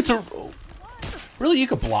 Oh, look, it's a... Oh. Really, you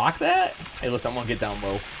could block that? Hey, listen, I'm gonna get down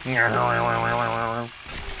low.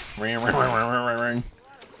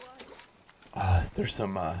 There's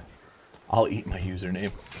some, I'll eat my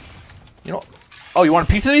username. You know... Oh, you want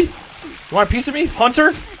a piece of me? You want a piece of me?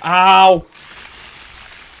 Hunter? Ow.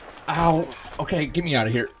 Ow. Okay, get me out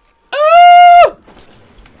of here. Ah!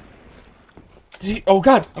 Oh,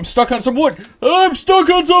 God. I'm stuck on some wood. I'm stuck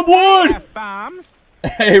on some wood. F-bombs.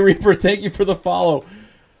 Hey, Reaper, thank you for the follow.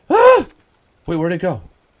 Ah! Wait, where'd it go?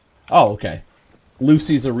 Oh, okay.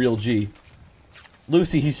 Lucy's a real G.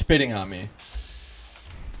 Lucy, he's spitting on me.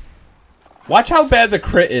 Watch how bad the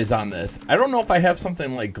crit is on this. I don't know if I have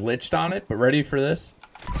something like glitched on it, but ready for this?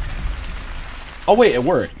 Oh wait, it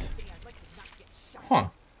worked. Huh.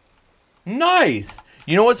 Nice!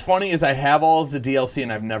 You know what's funny is I have all of the DLC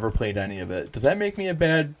and I've never played any of it. Does that make me a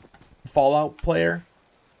bad Fallout player?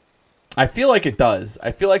 I feel like it does.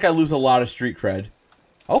 I feel like I lose a lot of street cred.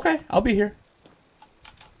 Okay, I'll be here.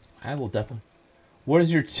 I will definitely. What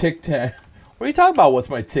is your TikTok? What are you talking about? What's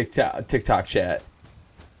my TikTok chat?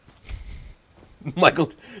 Michael,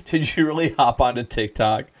 did you really hop onto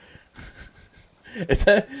TikTok? Is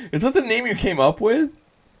that the name you came up with?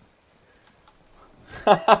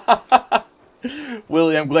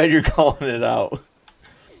 Willie, I'm glad you're calling it out.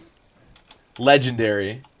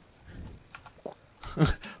 Legendary.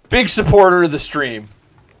 Big supporter of the stream.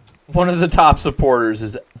 One of the top supporters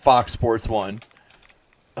is Fox Sports 1.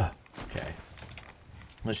 Okay.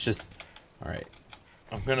 Let's just... Alright.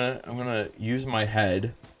 I'm gonna use my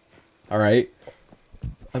head. Alright.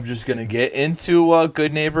 I'm just going to get into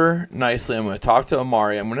Good Neighbor nicely. I'm going to talk to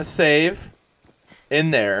Amari. I'm going to save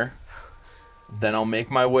in there. Then I'll make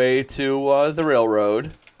my way to the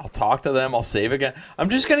railroad. I'll talk to them. I'll save again. I'm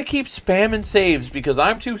just going to keep spamming saves because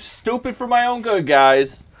I'm too stupid for my own good,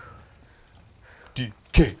 guys.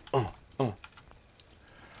 DK.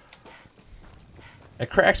 It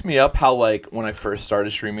cracks me up how, like, when I first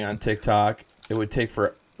started streaming on TikTok, it would take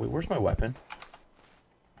for... Wait, where's my weapon?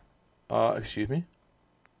 Excuse me?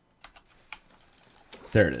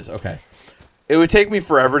 There it is. Okay. It would take me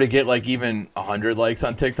forever to get, like, even 100 likes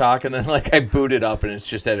on TikTok, and then, like, I boot it up, and it's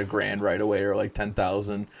just at 1,000 right away, or, like,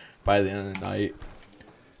 10,000 by the end of the night.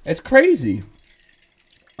 It's crazy.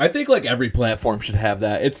 I think, like, every platform should have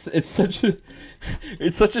that. It's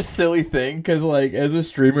such a silly thing, because, like, as a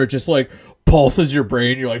streamer, it just, like, pulses your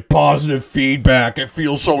brain. You're like, positive feedback. It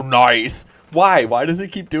feels so nice. Why? Why does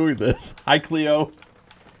it keep doing this? Hi, Cleo.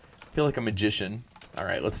 I feel like a magician. All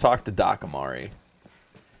right, let's talk to Doc Amari.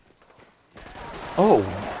 Oh.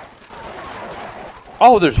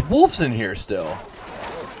 Oh, there's wolves in here still.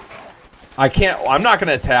 I'm not going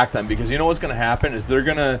to attack them because you know what's going to happen is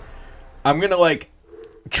I'm going to like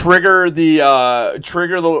trigger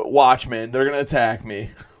the watchman. They're going to attack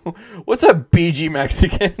me. What's up, BG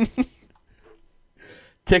Mexican?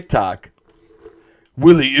 TikTok.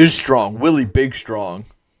 Willie is strong. Willie big strong.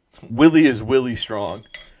 Willie is Willie strong.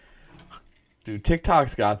 Dude,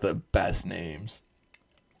 TikTok's got the best names.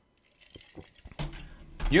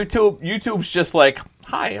 YouTube's just like,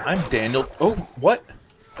 hi, I'm Daniel. Oh, what?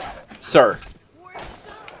 Sir.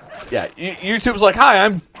 Yeah, YouTube's like, hi,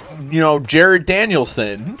 I'm, Jared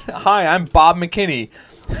Danielson. Hi, I'm Bob McKinney.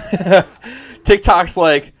 TikTok's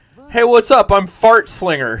like, hey, what's up? I'm Fart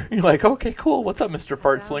Slinger. You're like, okay, cool. What's up, Mr.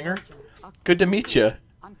 Fart Slinger? Good to meet you.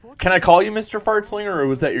 Can I call you Mr. Fart Slinger, or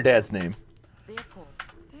was that your dad's name?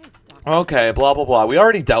 Okay, blah, blah, blah. We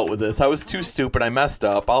already dealt with this. I was too stupid. I messed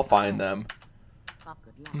up. I'll find them.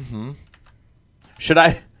 Should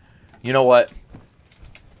I? You know what?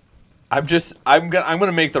 I'm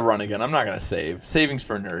gonna make the run again. I'm not gonna save. Savings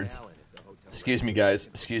for nerds. Excuse me, guys.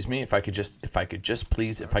 Excuse me. If I could just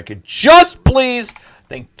please.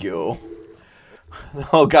 Thank you.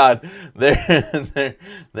 Oh God.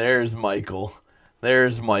 There's Michael.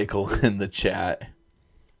 There's Michael in the chat.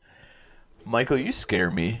 Michael, you scare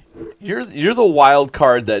me. You're the wild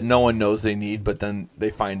card that no one knows they need, but then they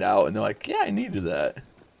find out and they're like, yeah, I needed that.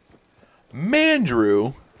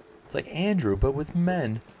 Mandrew. It's like Andrew, but with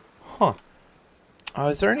men. Huh.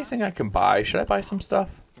 Is there anything I can buy? Should I buy some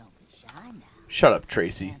stuff? Shut up,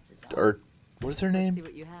 Tracy. Or what is her name? See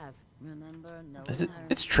what you have. Is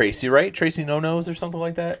it's Tracy, right? Tracy No Nos or something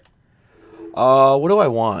like that? What do I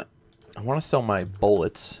want? I want to sell my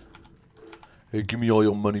bullets. Hey, give me all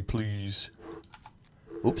your money, please.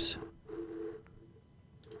 Oops.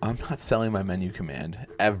 I'm not selling my menu command.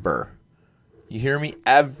 Ever. You hear me?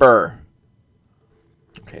 Ever.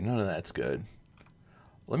 Okay, none of that's good.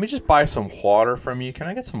 Let me just buy some water from you. Can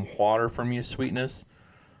I get some water from you, sweetness?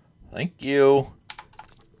 Thank you.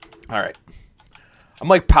 All right. I'm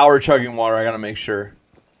like power chugging water. I got to make sure.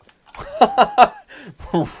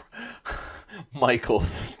 Michael,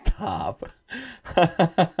 stop.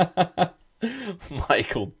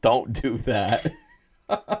 Michael, don't do that.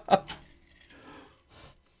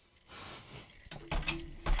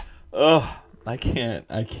 Ugh, I can't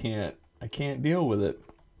deal with it.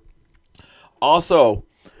 Also,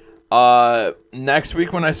 next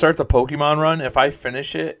week when I start the Pokemon run, if I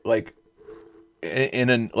finish it like in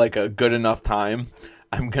a good enough time,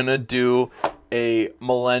 I'm gonna do a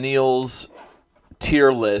millennials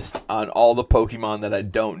tier list on all the Pokemon that I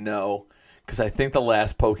don't know, because I think the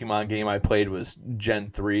last Pokemon game I played was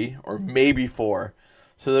Gen 3 or maybe 4.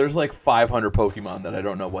 So there's like 500 Pokemon that I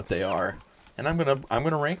don't know what they are, and I'm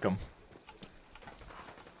gonna rank them.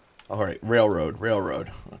 All right,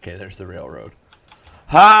 railroad. Okay, there's the railroad.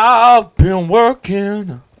 I've been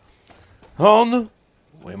working on the.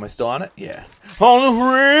 Wait, am I still on it? Yeah. On the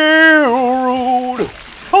railroad,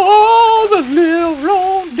 all the little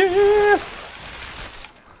long day.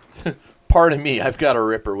 Pardon me, I've got a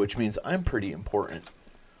ripper, which means I'm pretty important.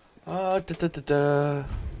 Did I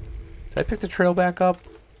pick the trail back up?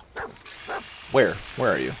 Where?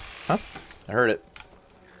 Where are you? Huh? I heard it.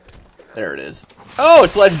 There it is. Oh,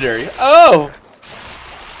 it's legendary. Oh!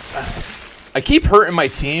 I keep hurting my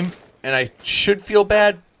team, and I should feel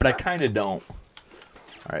bad, but I kind of don't.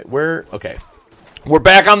 All right, okay. We're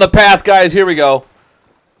back on the path, guys. Here we go.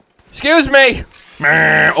 Excuse me.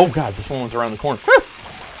 Oh, God, this one was around the corner.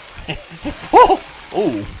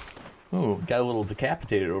 Oh, got a little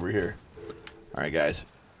decapitated over here. All right, guys.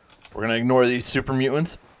 We're going to ignore these super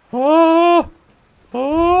mutants. We're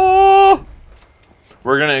going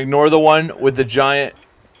to ignore the one with the giant.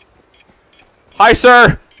 Hi,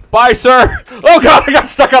 sir. Bye, sir. Oh, God, I got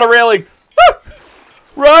stuck on a railing.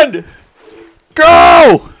 Run.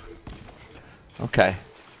 Go. Okay.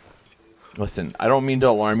 Listen, I don't mean to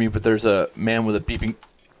alarm you, but there's a man with a beeping.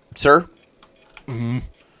 Sir?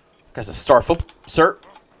 Guy's a star flip. Sir?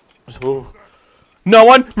 No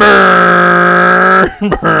one? Burn.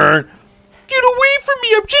 Get away from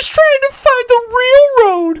me. I'm just trying to find the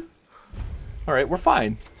railroad. All right, we're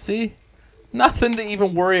fine. See? Nothing to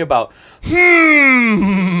even worry about.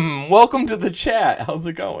 Welcome to the chat. How's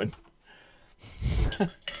it going?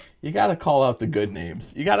 You got to call out the good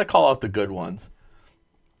names. You got to call out the good ones.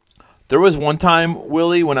 There was one time,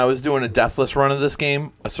 Willie, when I was doing a deathless run of this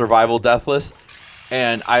game, a survival deathless,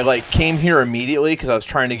 and I like came here immediately because I was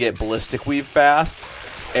trying to get ballistic weave fast,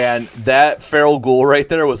 And that feral ghoul right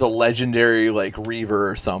there was a legendary, like, Reaver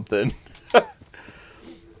or something.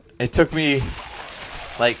 It took me,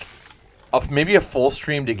 like, maybe a full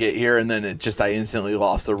stream to get here, and then I instantly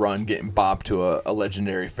lost the run getting bopped to a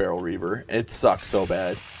legendary feral Reaver. It sucks so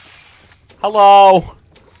bad. Hello?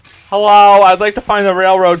 Hello? I'd like to find the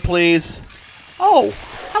railroad, please. Oh,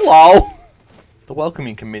 hello. The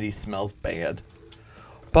welcoming committee smells bad.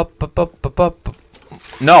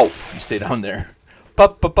 No, you stay down there.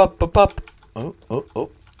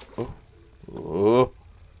 Oh.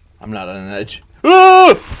 I'm not on an edge.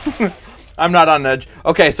 I'm not on an edge.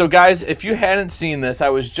 Okay, so guys, if you hadn't seen this, I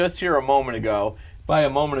was just here a moment ago. By a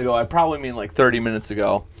moment ago, I probably mean like 30 minutes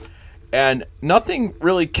ago. And nothing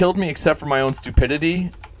really killed me except for my own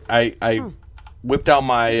stupidity. I whipped out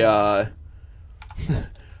my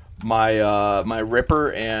my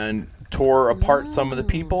Ripper and tore apart some of the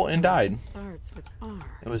people and died.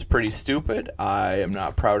 It was pretty stupid. I am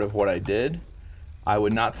not proud of what I did. I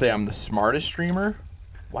would not say I'm the smartest streamer.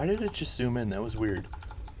 Why did it just zoom in? That was weird.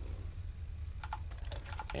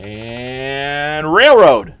 And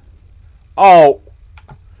railroad. Oh,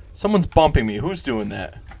 someone's bumping me. Who's doing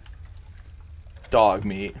that? Dog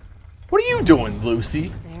meat. What are you doing,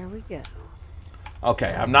 Lucy? There we go.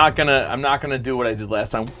 Okay, I'm not gonna do what I did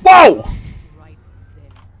last time. Whoa! Right there.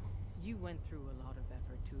 You went through a lot of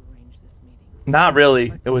effort to arrange this meeting. Not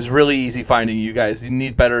really. It was really easy finding you guys. You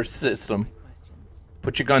need better system. Questions.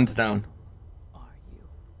 Put your guns down. Are you?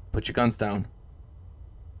 Put your guns down.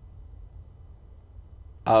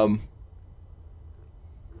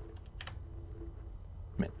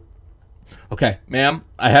 Okay, ma'am,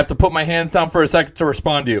 I have to put my hands down for a second to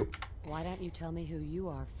respond to you. Why don't you tell me who you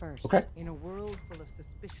are first? Okay. In a world full of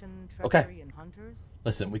suspicion, Okay. treachery, and hunters,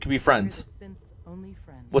 Listen, we can be we're friends. the synth's only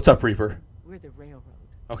friend. What's up, Reaper? We're the railroad.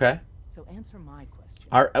 Okay. So answer my question.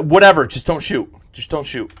 All right, whatever. Just don't shoot. Just don't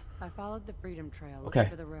shoot. I followed the Freedom Trail looking Okay.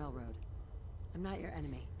 for the railroad. I'm not your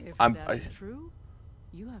enemy. If I'm- that's true,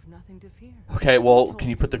 you have nothing to fear. Okay, well, can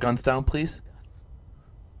you put the guns down, please?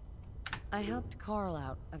 I helped Carl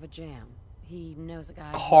out of a jam. He knows a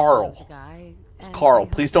guy. who Carl. knows a guy, and Carl, we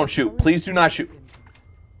please helped don't him shoot. pull Please it. do not shoot.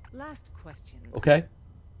 Last question. Okay.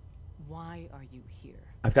 Why are you here?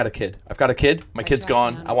 I've got a kid. I've got a kid. My I kid's tracked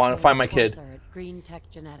gone. down I want a to find my kid. courser at Green Tech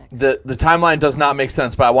Genetics. The timeline does not make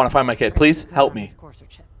sense, but I want to find my kid. Please Cut help on me. his courser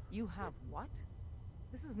chip. You have what?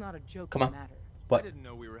 This is not a joke Come on. matter. What? I didn't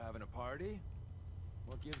know we were having a party.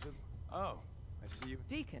 What gives it? Oh, I see you.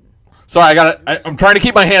 Deacon, Sorry, I'm trying to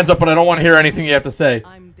keep my hands up, but I don't want to hear anything you have to say.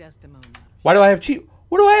 I'm Desdemona. Why do I have cheat?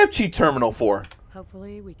 What do I have cheat terminal for?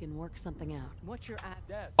 Hopefully, we can work something out. What's your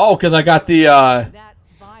at? Oh, because I got the That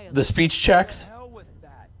violence. the speech checks. Hell with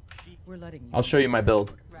that. We're letting you. I'll show you my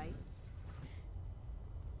build. Right?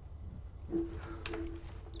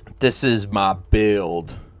 This is my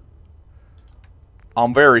build.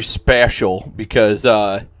 I'm very special because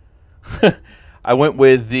I went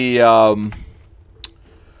with the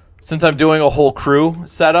since I'm doing a whole crew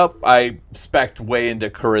setup, I spec'd way into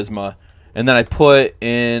charisma, and then I put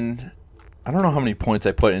in, I don't know how many points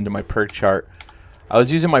I put into my perk chart. I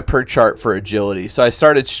was using my perk chart for agility, so I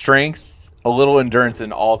started strength, a little endurance,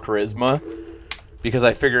 and all charisma because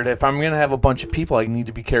I figured if I'm gonna have a bunch of people, I need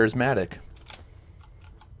to be charismatic.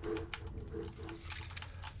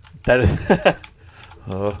 That is.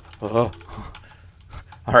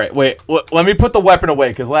 All right, wait. Let me put the weapon away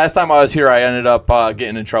because last time I was here, I ended up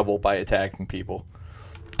getting in trouble by attacking people.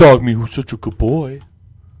 Dog me, who's such a good boy.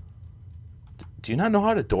 Do you not know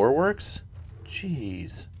how the door works?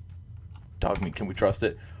 Jeez. Dog me, can we trust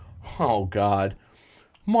it? Oh God,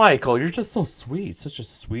 Michael, you're just so sweet, such a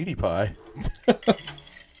sweetie pie.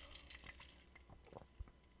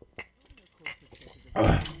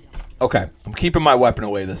 Okay, I'm keeping my weapon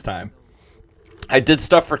away this time. I did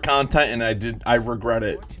stuff for content and I regret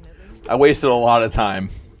it. I wasted a lot of time.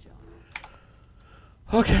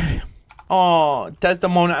 Okay. Oh,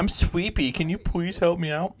 Desdemona, I'm sleepy. Can you please help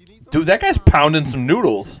me out? Dude, that guy's pounding some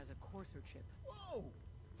noodles. Whoa,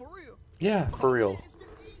 for real. Yeah, for real.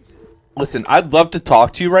 Listen, I'd love to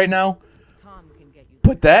talk to you right now, Tom can get you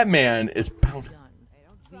but that man is pounding. done.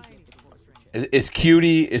 We get the courser chip. Is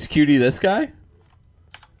Cutie this guy?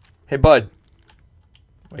 Hey, bud.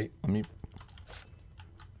 Wait, let me...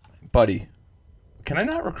 Buddy. Can I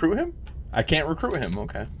not recruit him? I can't recruit him,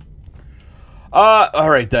 okay.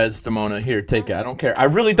 Alright, Desdemona. Here, take it. I don't care. I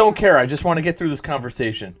really don't care. I just want to get through this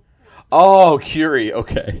conversation. Oh, Curie.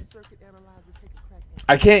 Okay.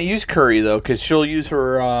 I can't use Curry, though, because she'll use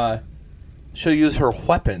her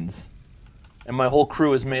weapons. And my whole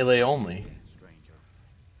crew is melee only.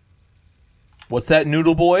 What's that,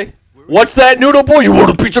 noodle boy? What's that, noodle boy? You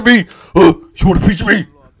want a piece of me? You want a piece of me?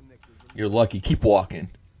 You're lucky. Keep walking.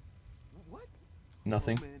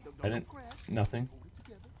 Nothing. I didn't. Nothing.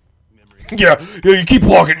 Yeah, you keep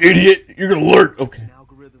walking, idiot. You're gonna learn. Okay.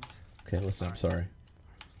 Okay, listen. I'm sorry.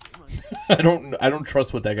 I don't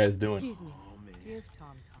trust what that guy's doing. Excuse me. Give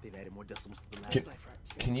Tom time.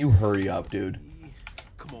 Can you hurry up, dude?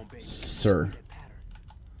 Sir.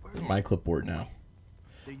 My clipboard now.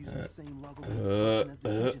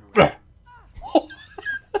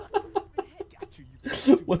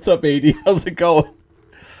 What's up, AD? How's it going?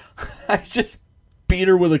 I just beat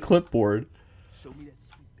her with a clipboard.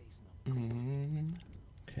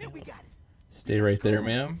 Okay. Stay right there,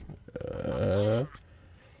 ma'am. Good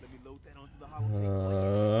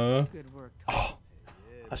work. I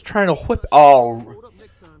was trying to whip.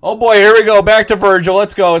 Oh boy, here we go. Back to Virgil.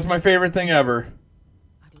 Let's go. It's my favorite thing ever.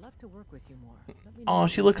 I'd love to work with you more. Let me Oh, know.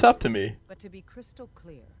 she looks up to me. But to be crystal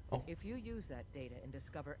clear, if you use that data and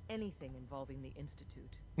discover anything involving the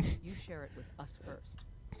Institute, you share it with us first.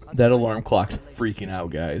 That alarm clock's freaking out,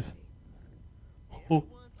 guys. Oh.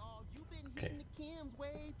 Okay.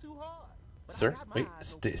 Sir, wait.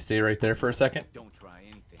 Stay right there for a second. Don't try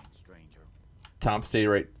anything, stranger. Tom, stay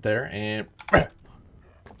right there. And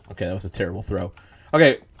okay, that was a terrible throw.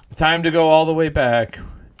 Okay, time to go all the way back.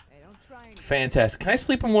 Fantastic. Can I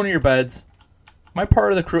sleep in one of your beds? My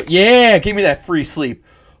part of the crew. Yeah, give me that free sleep.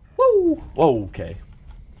 Woo. Whoa. Okay.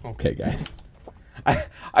 Okay, guys.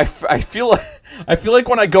 I feel like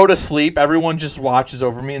when I go to sleep, everyone just watches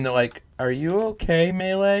over me and they're like, "Are you okay,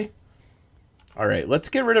 Melee?" All right, let's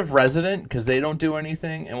get rid of Resident because they don't do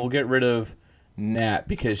anything, and we'll get rid of Nat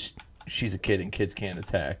because she's a kid and kids can't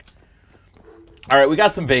attack. All right, we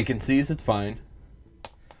got some vacancies. It's fine.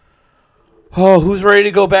 Oh, who's ready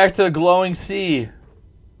to go back to the glowing sea?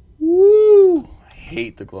 Woo! I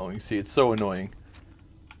hate the glowing sea. It's so annoying.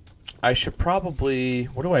 I should probably...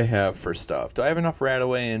 What do I have for stuff? Do I have enough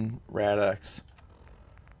Radaway and Radex?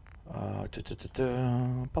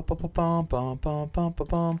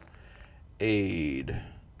 Aid.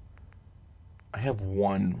 I have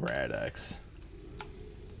one Radex. Do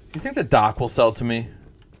you think the doc will sell to me?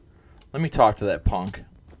 Let me talk to that punk.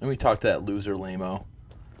 Let me talk to that loser lame-o.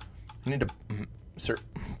 I need to... Sir,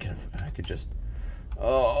 I could just...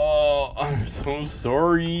 Oh, I'm so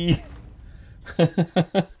sorry.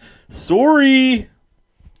 Sorry.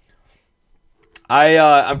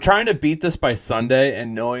 I'm trying to beat this by Sunday,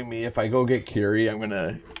 and knowing me, if I go get Curie, I'm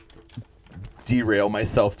gonna derail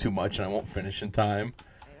myself too much, and I won't finish in time.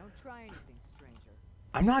 I don't try anything, stranger.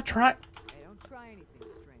 I'm not trying. I don't try anything,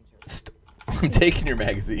 stranger. I'm taking your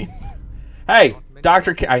magazine. Hey,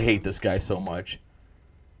 Dr. I hate this guy so much.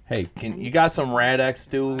 Hey, you got some Radex,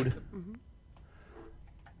 dude?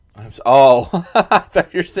 Oh, I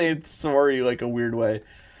thought you were saying sorry like a weird way.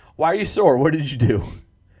 Why are you sore? What did you do?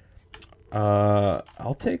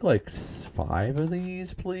 I'll take like 5 of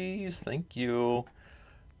these, please. Thank you.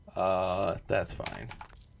 That's fine.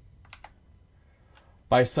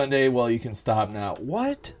 By Sunday, well, you can stop now.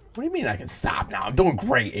 What? What do you mean I can stop now? I'm doing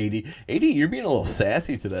great, 80. 80, you're being a little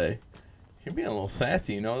sassy today. You're being a little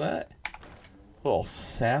sassy, you know that? Little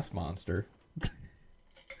sass monster.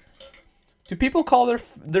 Do people call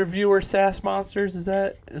their viewers sass monsters? Is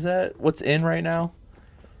that what's in right now?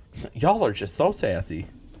 Y'all are just so sassy.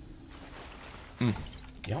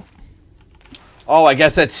 Yep. Oh, I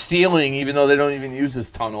guess that's stealing, even though they don't even use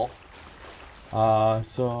this tunnel.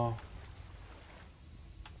 So.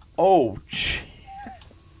 Oh, gee.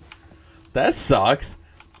 That sucks.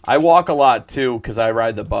 I walk a lot too because I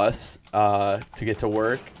ride the bus to get to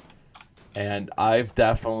work. And I've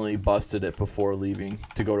definitely busted it before leaving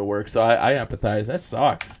to go to work. So I empathize. That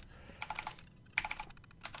sucks.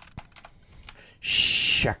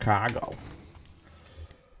 Chicago.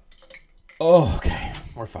 Oh, okay.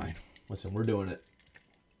 We're fine. Listen, we're doing it.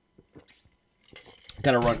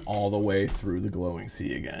 Gotta run all the way through the glowing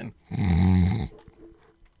sea again.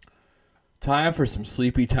 Time for some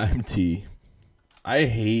sleepy time tea. I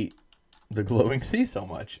hate the glowing sea so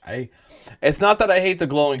much. It's not that I hate the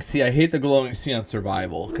glowing sea. I hate the glowing sea on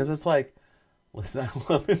survival because it's like, listen, I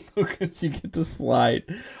love it because you get to slide.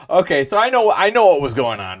 Okay, so I know what was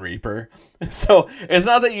going on, Reaper. So it's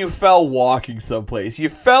not that you fell walking someplace. You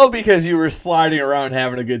fell because you were sliding around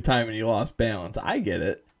having a good time and you lost balance. I get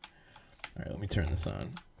it. All right, let me turn this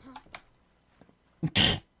on.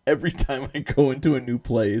 Every time I go into a new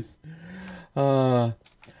place. Yeah.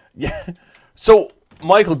 So,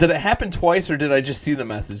 Michael, did it happen twice or did I just see the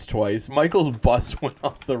message twice? Michael's bus went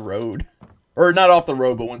off the road. Or not off the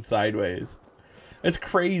road, but went sideways. It's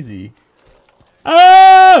crazy.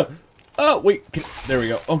 Ah! Oh, wait. There we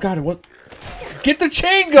go. Oh, God. What? Get the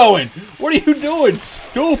chain going. What are you doing,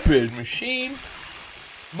 stupid machine?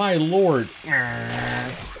 My lord.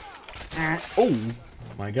 Oh,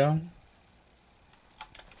 my God.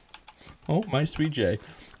 Oh, my sweet Jay.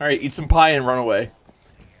 All right, eat some pie and run away.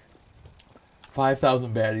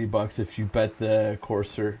 5,000 baddie bucks if you bet the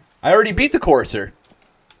courser. I already beat the courser.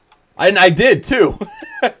 And I did, too.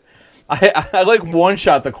 I like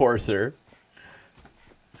one-shot the courser.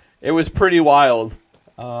 It was pretty wild.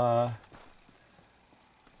 I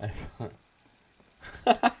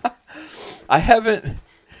have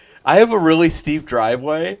a really steep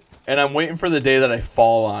driveway, and I'm waiting for the day that I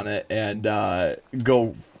fall on it and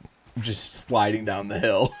go just sliding down the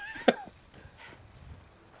hill.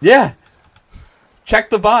 Yeah. Check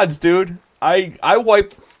the VODs, dude. I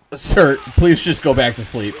wipe. Sir, please just go back to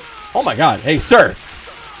sleep. Oh my God. Hey, sir.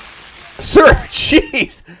 Sir,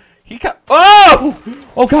 jeez. He got. Oh!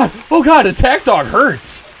 Oh God. Oh God. Attack dog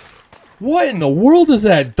hurts. What in the world is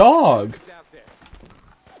that dog?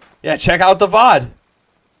 Yeah, check out the VOD.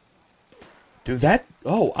 Dude, that.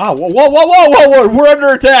 Oh, ah, whoa, whoa, whoa, whoa, whoa, whoa. We're under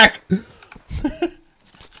attack.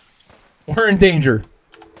 We're in danger.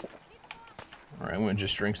 All right, I'm going to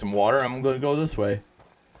just drink some water. I'm going to go this way.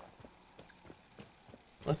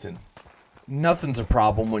 Listen, nothing's a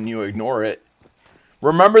problem when you ignore it.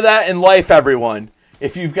 Remember that in life, everyone.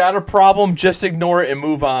 If you've got a problem, just ignore it and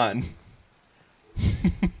move on.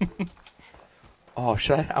 Oh,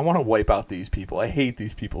 I want to wipe out these people. I hate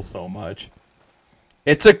these people so much.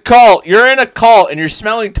 It's a cult. You're in a cult and you're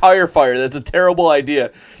smelling tire fire. That's a terrible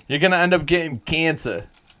idea. You're going to end up getting cancer.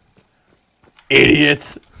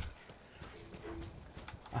 Idiots.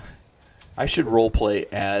 I should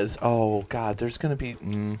roleplay as... Oh, God. There's going to be...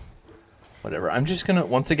 whatever. I'm just going to...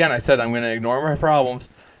 Once again, I said I'm going to ignore my problems.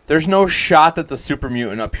 There's no shot that the super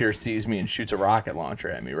mutant up here sees me and shoots a rocket launcher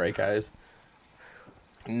at me. Right, guys?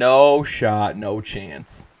 No shot. No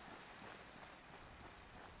chance.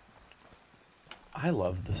 I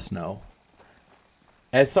love the snow.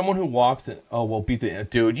 As someone who walks in... Oh, well, beat the...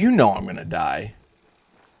 Dude, you know I'm going to die.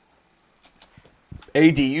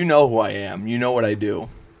 AD, you know who I am. You know what I do.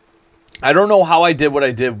 I don't know how I did what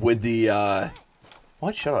I did with the...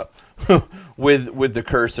 What? Shut up. with the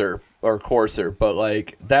cursor or courser. But,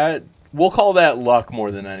 like, that... We'll call that luck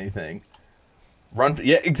more than anything. Run...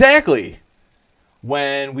 Yeah, exactly.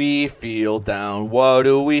 When we feel down, what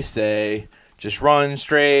do we say? Just run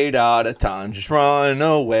straight out of town. Just run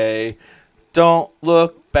away. Don't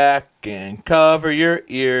look back and cover your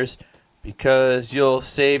ears, because you'll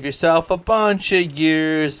save yourself a bunch of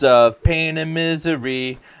years of pain and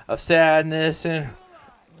misery, of sadness and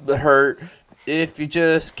hurt, if you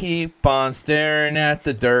just keep on staring at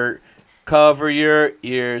the dirt. Cover your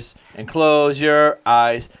ears and close your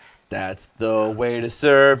eyes. That's the way to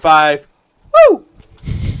survive. Woo!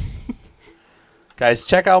 Guys,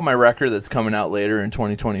 check out my record that's coming out later in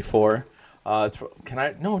 2024. Can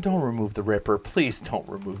I? No, don't remove the Ripper. Please don't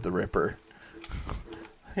remove the Ripper.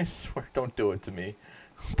 I swear, don't do it to me.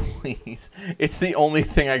 Please. It's the only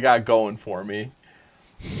thing I got going for me.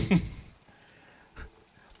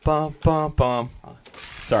 Bum, bum, bum.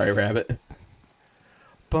 Sorry, Rabbit.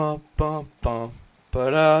 Bum, bum, bum.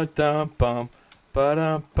 Ba-da-dum, bum.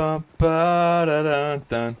 Ba-dum, bum,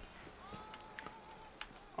 ba-da-dun-dun.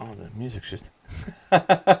 Oh, the music's just...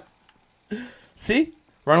 See?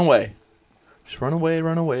 Run away. Just run away,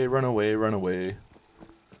 run away, run away, run away.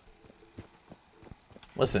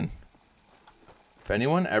 Listen. If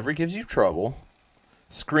anyone ever gives you trouble,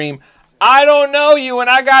 scream, I don't know you and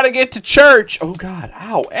I gotta get to church. Oh, God.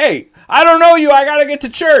 Ow. Hey, I don't know you. I gotta get to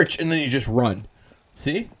church. And then you just run.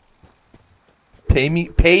 See?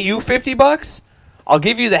 Pay you 50 bucks? I'll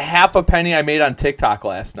give you the half a penny I made on TikTok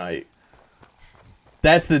last night.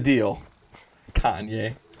 That's the deal.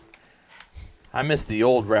 Kanye. I miss the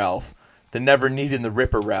old Ralph. The never needing the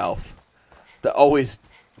Ripper Ralph. The always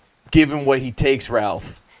giving what he takes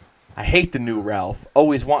Ralph. I hate the new Ralph.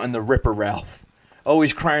 Always wanting the Ripper Ralph.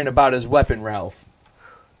 Always crying about his weapon Ralph.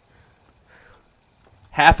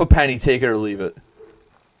 Half a penny, take it or leave it.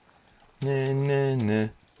 Na na na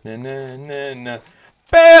na na na na.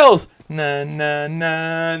 Fails! Na na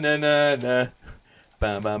na na na na.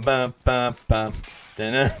 Bum bum bum bum bum.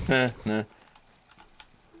 Da na na na.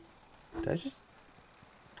 Did I just...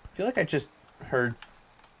 I feel like I just heard...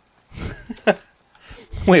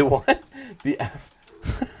 Wait, what? The F...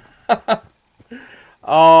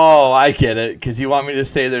 Oh, I get it. Because you want me to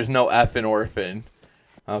say there's no F in orphan.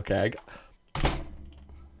 Okay.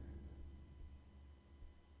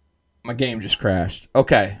 My game just crashed.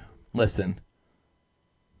 Okay. Listen.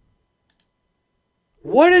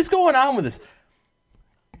 What is going on with this?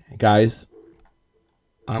 Guys,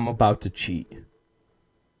 I'm about to cheat.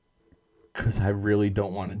 Because I really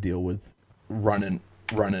don't want to deal with running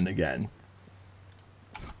running again.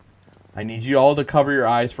 I need you all to cover your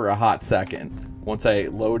eyes for a hot second. Once I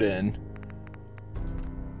load in.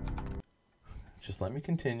 Just let me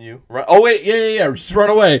continue. Run. Oh, wait. Yeah. Just run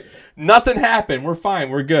away. Nothing happened. We're fine.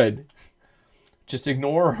 We're good. Just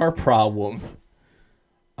ignore our problems.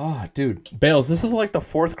 Ah, oh, dude. Bales, this is like the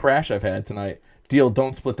 4th crash I've had tonight. Deal,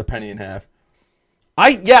 don't split the penny in half.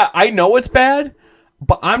 I know it's bad,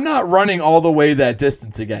 but I'm not running all the way that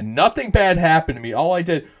distance again. Nothing bad happened to me. All I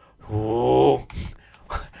did... Oh...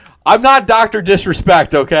 I'm not Dr.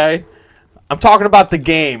 Disrespect, okay? I'm talking about the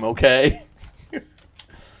game, okay?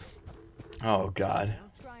 Oh, God.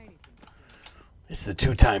 It's the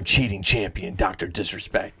 2-time cheating champion, Dr.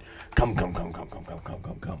 Disrespect. Come.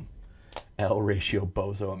 L ratio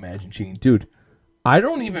bozo, imagine cheating. Dude, I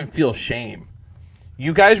don't even feel shame.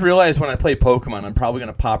 You guys realize when I play Pokemon, I'm probably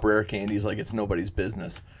going to pop rare candies like it's nobody's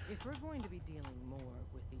business. If we're going to be dealing more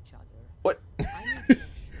with each other... What?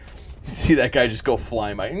 You see that guy just go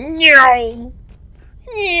flying by. Meow!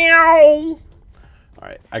 Meow!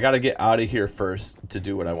 Alright, I gotta get out of here first to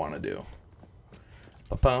do what I want to do.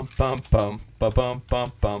 But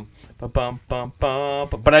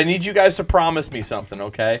I need you guys to promise me something,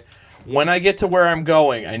 okay? When I get to where I'm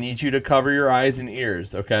going, I need you to cover your eyes and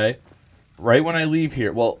ears, okay? Right when I leave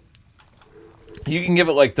here. Well, you can give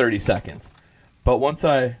it like 30 seconds. But once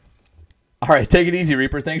I... Alright, take it easy,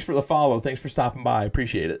 Reaper. Thanks for the follow. Thanks for stopping by. I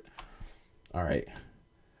appreciate it. Alright.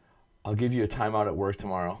 I'll give you a timeout at work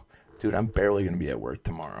tomorrow. Dude, I'm barely going to be at work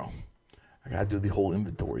tomorrow. I got to do the whole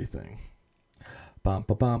inventory thing. Bum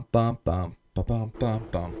ba bum bum bum ba bum bum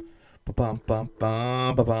bum ba bum bum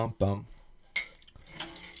bum ba bum bum.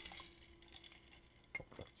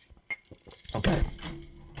 Okay.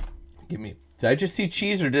 Give me. Did I just see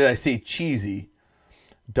cheese or did I say cheesy?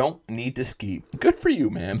 Don't need to ski. Good for you,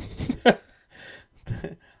 man.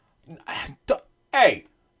 Hey,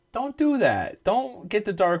 don't do that. Don't get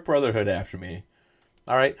the Dark Brotherhood after me.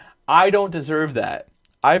 All right? I don't deserve that.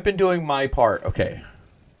 I've been doing my part. Okay.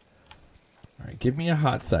 All right, give me a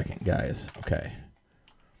hot second, guys. Okay.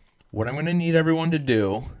 What I'm going to need everyone to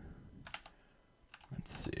do...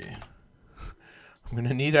 Let's see. I'm going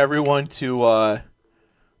to need everyone to...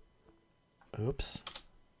 Oops.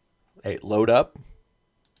 Hey, load up.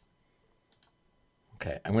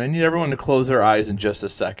 Okay, I'm going to need everyone to close their eyes in just a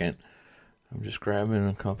second. I'm just grabbing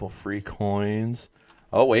a couple free coins.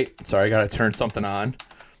 Oh, wait. Sorry, I got to turn something on.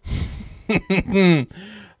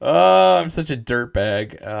 Oh, I'm such a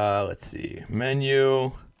dirtbag. Let's see.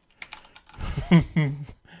 Menu.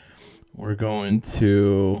 We're going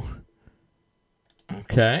to...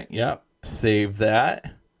 Okay, yep. Save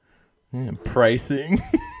that. And pricing.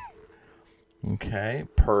 Okay,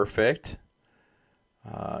 perfect.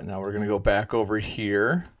 Now we're going to go back over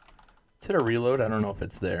here. Let's hit a reload. I don't know if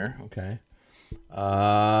it's there. Okay.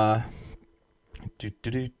 Where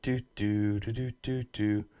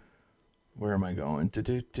am I going? There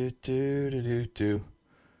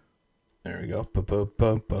we go.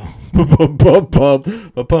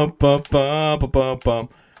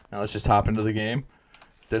 Now let's just hop into the game.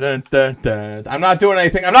 I'm not doing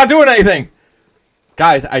anything. I'm not doing anything.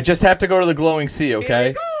 Guys, I just have to go to the glowing sea,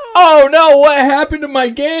 okay? Oh no, what happened to my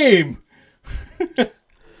game?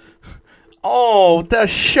 Oh, the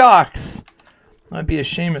shucks. I'd be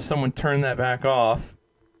ashamed if someone turned that back off.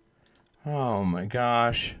 Oh my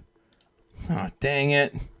gosh. Oh, dang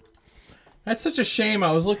it. That's such a shame.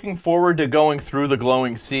 I was looking forward to going through the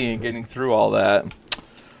glowing sea and getting through all that.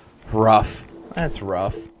 Rough. That's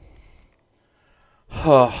rough.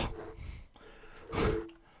 Oh.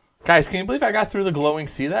 Guys, can you believe I got through the glowing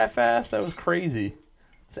sea that fast? That was crazy.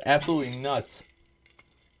 It's absolutely nuts.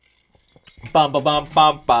 Bum ba bum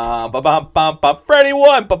bum bum ba bum bum bum. Freddy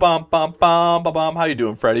won. Ba bum bum bum ba bum. How you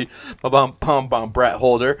doing, Freddy? Ba bum bum bum. Brett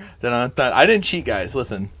Holder. I didn't cheat, guys.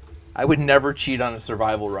 Listen, I would never cheat on a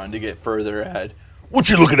survival run to get further ahead. What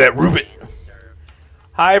you looking at, Ruben?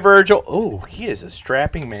 Hi, Virgil. Oh, he is a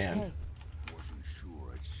strapping man.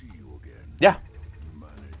 Yeah.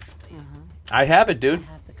 I have it, dude.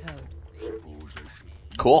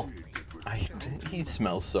 Cool. He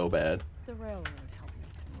smells so bad.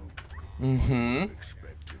 Mm-hmm.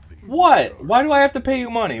 What? Why do I have to pay you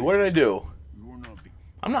money? What did I do?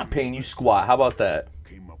 I'm not paying you squat. How about that?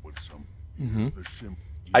 Mm-hmm.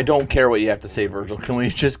 I don't care what you have to say, Virgil. Can we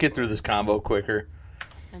just get through this combo quicker?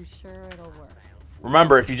 I'm sure it'll work.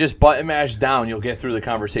 Remember, if you just button mash down, you'll get through the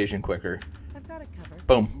conversation quicker. I've got it covered.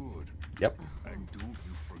 Boom. Yep.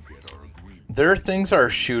 Their things are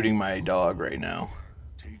shooting my dog right now.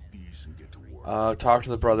 Talk to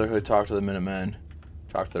the Brotherhood, talk to the Minutemen,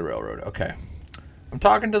 talk to the Railroad. Okay. I'm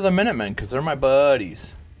talking to the Minutemen because they're my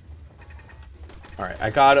buddies. Alright,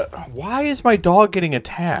 I got it. Why is my dog getting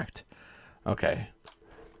attacked? Okay.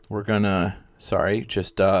 We're gonna... Sorry,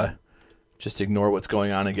 just ignore what's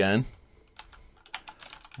going on again.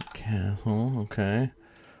 Castle, okay.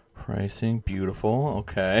 Pricing, beautiful,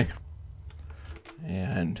 okay.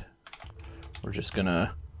 And we're just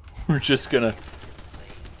gonna...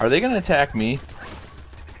 Are they gonna attack me?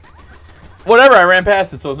 Whatever, I ran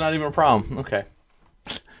past it, so it's not even a problem. Okay.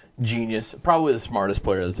 Genius. Probably the smartest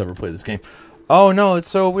player that's ever played this game. Oh no, it's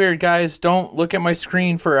so weird, guys. Don't look at my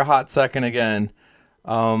screen for a hot second again.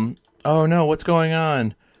 Oh no, what's going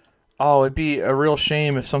on? Oh, it'd be a real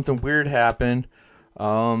shame if something weird happened.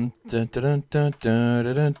 Don't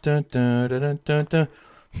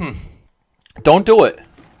do it.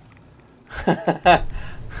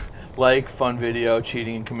 Like, fun video,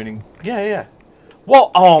 cheating and committing. Yeah.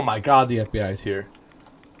 Well, oh my god, the FBI is here.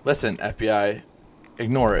 Listen, FBI,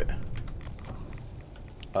 ignore it.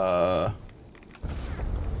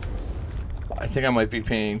 I think I might be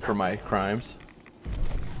paying for my crimes.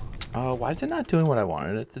 Why is it not doing what I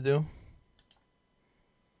wanted it to do?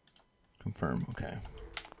 Confirm, okay.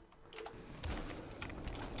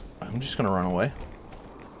 I'm just gonna run away.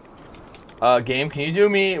 Game, can you do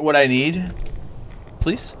me what I need?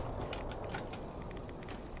 Please?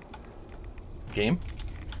 Game?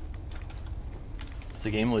 Is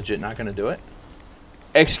the game legit not gonna do it?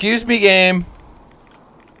 Excuse me, game!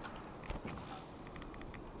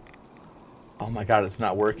 Oh my god, it's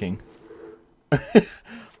not working.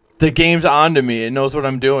 The game's on to me. It knows what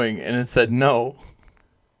I'm doing, and it said no.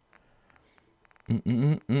 Okay,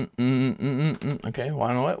 well,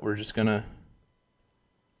 you know what? We're just gonna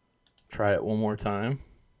try it one more time.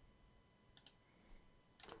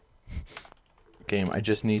 Game, I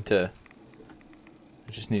just need to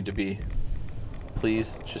be...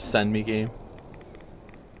 Please, just send me game.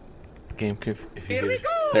 Game, if you Here we could...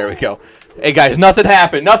 go! There we go. Hey, guys, nothing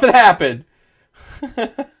happened. Nothing happened.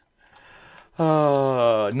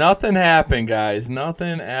 Nothing happened, guys.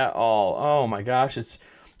 Nothing at all. Oh my gosh,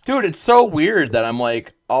 dude, it's so weird that I'm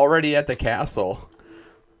like already at the castle.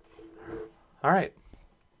 All right.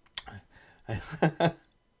 Wait,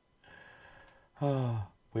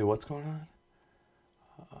 what's going on?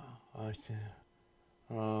 I see.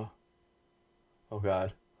 Oh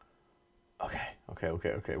god. Okay.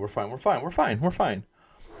 We're fine.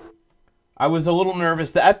 I was a little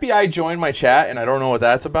nervous. The FBI joined my chat, and I don't know what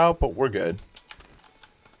that's about, but we're good.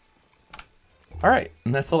 Alright,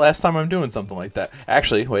 and that's the last time I'm doing something like that.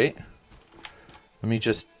 Actually, wait. Let me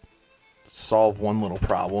just solve one little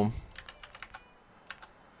problem.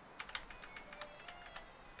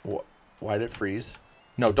 Why did it freeze?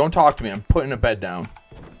 No, don't talk to me. I'm putting a bed down.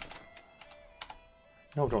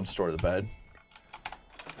 No, don't store the bed.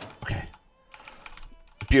 Okay.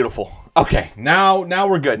 Beautiful. Okay, now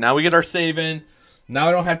we're good. Now we get our save in. Now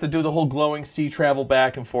I don't have to do the whole glowing sea travel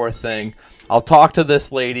back and forth thing. I'll talk to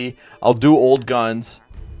this lady. I'll do old guns.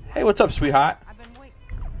 Hey, what's up, sweetheart?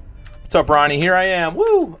 What's up, Ronnie? Here I am.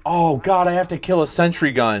 Woo! Oh, God, I have to kill a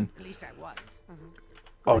sentry gun. At least I was.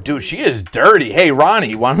 Oh, dude, she is dirty. Hey,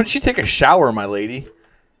 Ronnie, why don't you take a shower, my lady?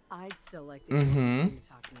 I'd still like to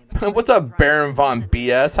talk to me about What's up, Baron Von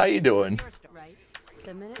BS? How you doing? right?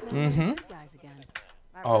 The minute guys again.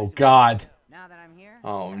 Oh, God. Now that I'm here,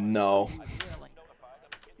 Oh, no.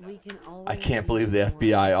 We can I can't believe the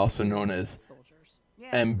FBI, also known as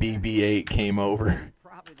MBB8, came over.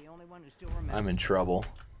 probably the only one who still remembers. I'm in trouble.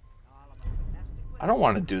 I don't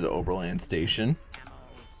want to do the Oberland station. Ammo,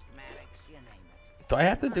 schematics, you name it. Do I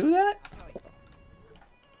have to do that?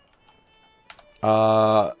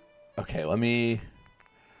 Okay, let me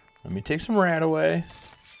take some rat away.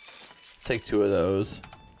 Take 2 of those.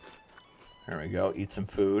 There we go. Eat some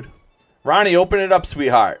food. Ronnie, open it up,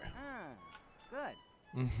 sweetheart. Good.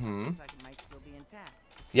 Looks like it might still be intact.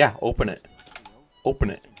 Yeah, open it.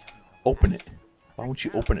 Open it. Open it. Why won't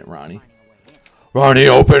you open it, Ronnie? Ronnie,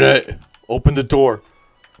 open it. Open the door.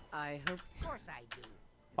 I hope. Of course I do.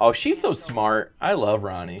 Oh, she's so smart. I love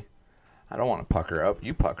Ronnie. I don't want to puck her up.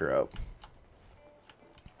 You puck her up.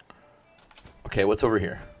 Okay, what's over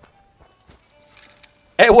here?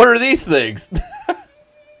 Hey, what are these things?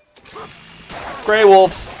 Gray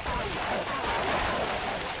wolves.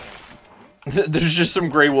 There's just some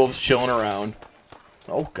gray wolves chilling around.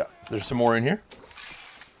 Oh, God. There's some more in here.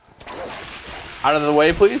 Out of the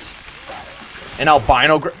way, please. An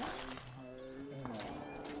albino gray...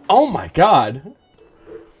 Oh, my God.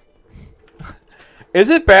 Is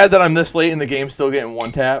it bad that I'm this late in the game still getting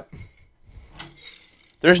 1 tap?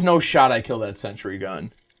 There's no shot I kill that sentry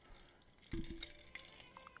gun.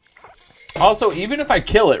 Also, even if I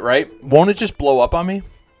kill it, right? Won't it just blow up on me?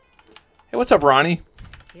 Hey, what's up, Ronnie?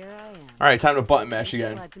 Here I am. All right, time to button mash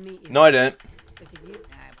again. Glad to meet you. No, I didn't. Look at you.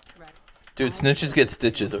 Right. Dude, snitches get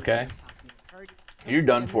stitches, okay? You're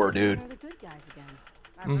done for, dude. Are the good guys again?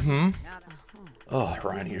 Mm-hmm. Oh,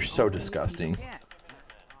 Ronnie, you're so disgusting.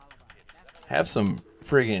 Have some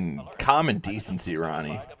friggin' common decency,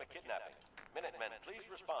 Ronnie.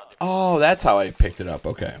 Oh, that's how I picked it up.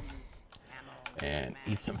 Okay. And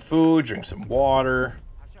eat some food, drink some water.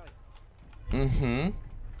 Mm-hmm.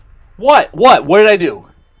 What? What? What did I do?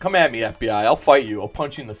 Come at me, FBI. I'll fight you. I'll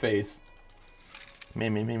punch you in the face. I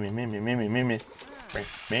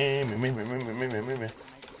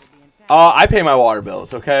pay my water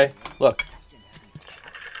bills, okay? Look.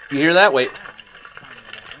 You hear that? Wait.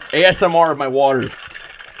 ASMR of my water.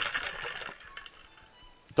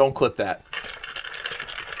 Don't clip that.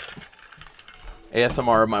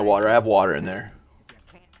 ASMR of my water. I have water in there.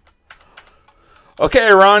 Okay,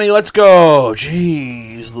 Ronnie, let's go.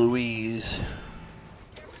 Jeez Louise.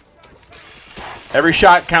 Every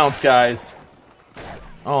shot counts, guys.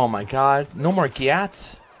 Oh, my God. No more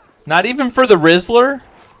Gheos? Not even for the Rizzler?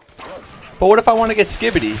 But what if I want to get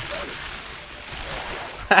Skibbity?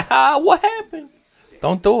 What happened?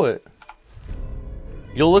 Don't do it.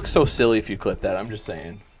 You'll look so silly if you clip that. I'm just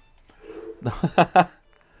saying. I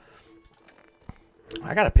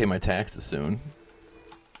gotta pay my taxes soon.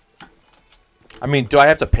 I mean, do I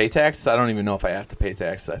have to pay taxes? I don't even know if I have to pay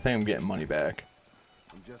taxes. I think I'm getting money back.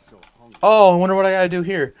 Oh, I wonder what I gotta do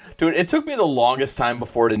here. Dude, it took me the longest time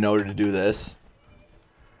before to know to do this.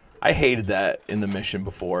 I hated that in the mission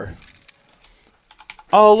before.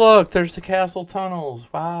 Oh, look, there's the castle tunnels.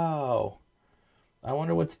 Wow. I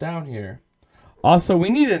wonder what's down here. Also, we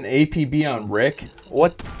need an APB on Rick.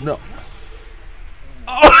 What? No.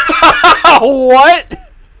 What?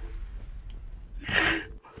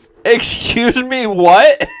 Excuse me,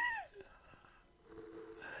 what?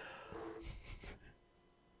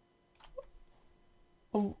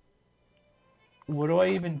 What do I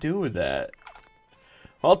even do with that?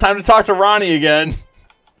 Well, time to talk to Ronnie again.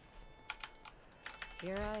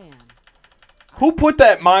 Here I am. Who put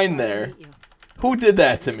that mine there? Who did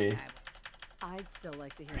that to me? I'd still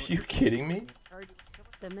like to hear. Are you kidding me?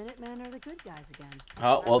 The Minutemen are the good guys again.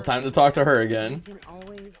 Oh, well, time to talk to her again. You can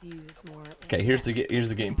always use more. Okay, here's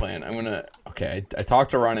the game plan. I'm gonna. Okay, I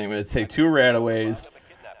talked to Ronnie. I'm gonna say 2 rataways,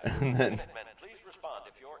 and then.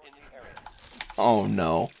 Oh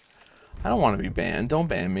no, I don't want to be banned. Don't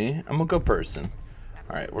ban me. I'm a good person.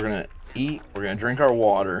 All right, we're gonna eat. We're gonna drink our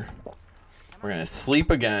water. We're gonna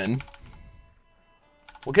sleep again.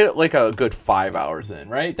 We'll get like a good 5 hours in,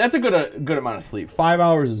 right? That's a good amount of sleep. 5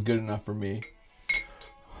 hours is good enough for me.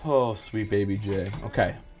 Oh, sweet baby Jay.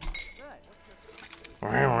 Okay.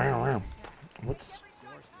 What's...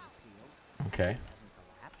 Okay.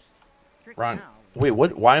 Ron, wait,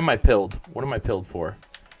 what? Why am I pilled? What am I pilled for?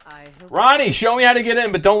 Ronnie, show me how to get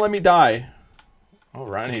in, but don't let me die. Oh,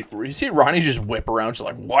 Ronnie. You see Ronnie just whip around. She's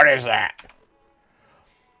like, what is that?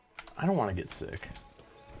 I don't want to get sick.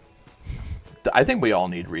 I think we all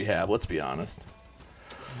need rehab, let's be honest.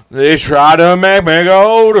 They try to make me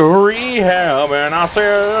go to rehab, and I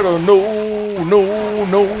said, oh, no, no,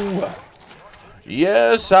 no.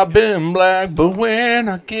 Yes, I've been black, but when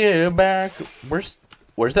I get back... Where's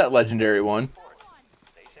that legendary one?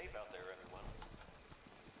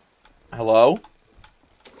 Hello?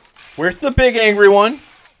 Where's the big angry one?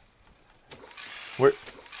 Where?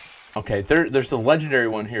 Okay, there's the legendary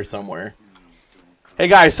one here somewhere. Hey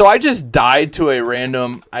guys, so I just died to a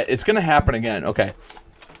random... it's gonna happen again. Okay.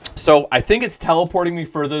 So I think it's teleporting me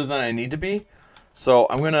further than I need to be. So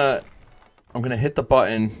I'm gonna hit the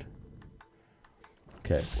button.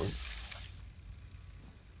 Okay.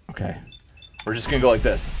 Okay. We're just gonna go like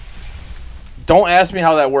this. Don't ask me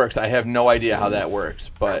how that works. I have no idea how that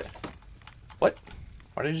works. But what?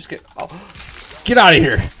 Why did I just get? Oh, get out of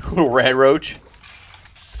here, little rat roach.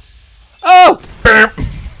 Oh!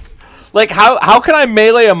 Like how can I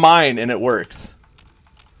melee a mine and it works?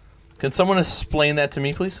 Can someone explain that to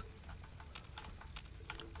me, please?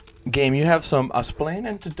 Game, you have some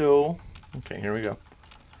explaining to do. Okay, here we go.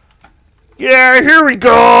 Yeah, here we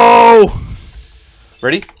go.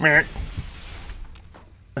 Ready?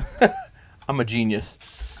 I'm a genius.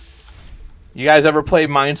 You guys ever play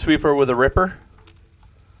Minesweeper with a Ripper?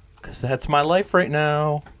 Because that's my life right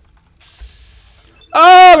now.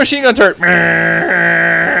 Oh, machine gun turret.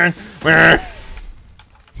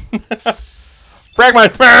 Frag mine.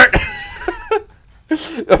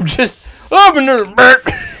 I'm just... Oh,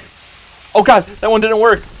 God. That one didn't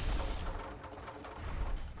work.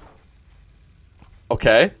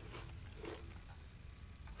 Okay.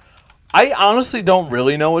 I honestly don't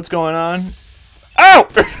really know what's going on. Oh!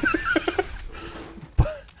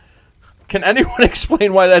 Can anyone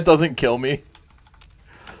explain why that doesn't kill me?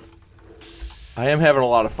 I am having a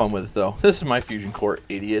lot of fun with it, though. This is my fusion core,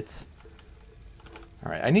 idiots.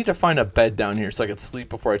 Alright, I need to find a bed down here so I can sleep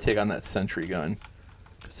before I take on that sentry gun.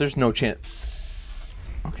 Because there's no chance...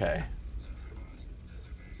 Okay.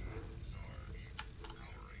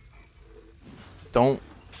 Don't...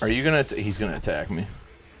 Are you gonna... He's gonna attack me.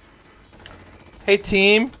 Hey,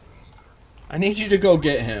 team! I need you to go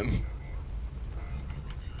get him.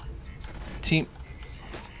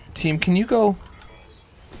 Team, can you go...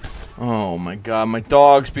 Oh my god, my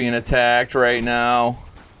dog's being attacked right now.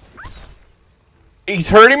 He's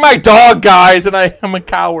hurting my dog, guys, and I'm a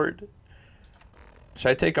coward. Should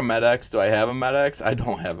I take a Med-X? Do I have a Med-X? I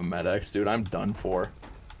don't have a Med-X, dude. I'm done for.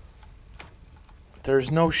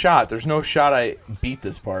 There's no shot. There's no shot I beat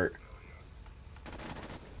this part.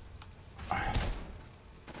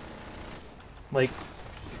 Like...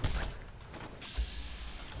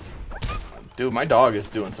 Dude, my dog is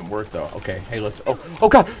doing some work, though. Okay, hey, listen. Oh,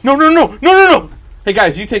 God. No, no, no. No, no, no. Hey,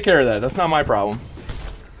 guys, you take care of that. That's not my problem.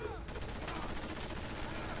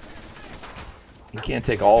 You can't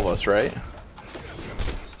take all of us, right?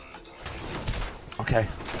 Okay.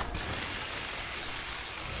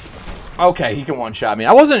 Okay, he can one-shot me.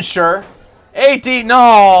 I wasn't sure. 80,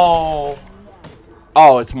 no.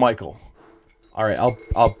 Oh, it's Michael. All right,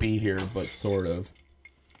 I'll be here, but sort of.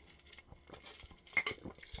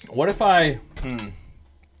 What if I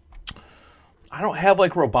don't have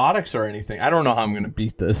like robotics or anything. I don't know how I'm gonna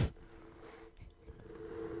beat this.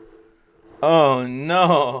 Oh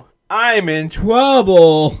no, I'm in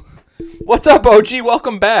trouble. What's up, OG?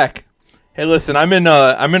 Welcome back. Hey, listen, I'm in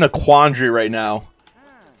a quandary right now.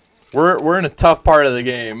 We're in a tough part of the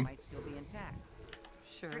game.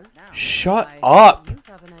 Sure. Shut up,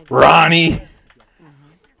 Ronnie.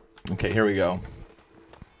 Okay, here we go.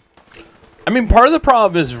 I mean, part of the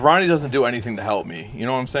problem is Ronnie doesn't do anything to help me. You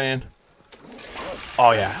know what I'm saying?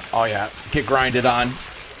 Oh, yeah. Oh, yeah. Get grinded on.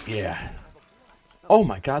 Yeah. Oh,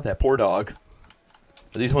 my God, that poor dog.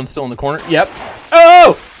 Are these ones still in the corner? Yep.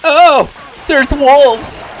 Oh! Oh! There's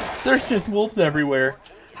wolves! There's just wolves everywhere.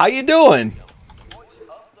 How you doing?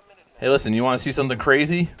 Hey, listen, you want to see something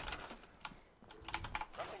crazy?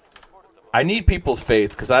 I need people's faith,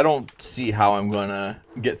 because I don't see how I'm going to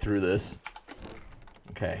get through this.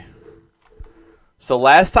 Okay. So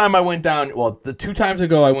last time I went down, well, the 2 times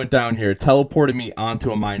ago I went down here, it teleported me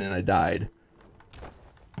onto a mine and I died.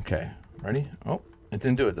 Okay, ready? Oh, it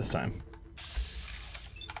didn't do it this time.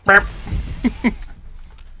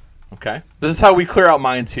 Okay, this is how we clear out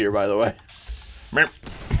mines here, by the way.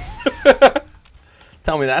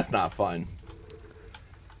 Tell me that's not fun.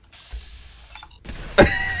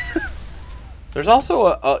 There's also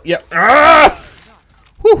a yeah. Ah!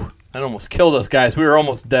 Whew, that almost killed us, guys. We were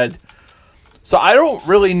almost dead. So I don't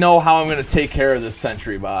really know how I'm going to take care of this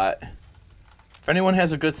sentry bot. If anyone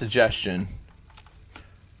has a good suggestion.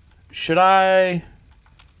 Should I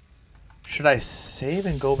save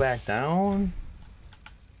and go back down?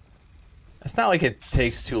 It's not like it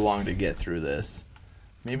takes too long to get through this.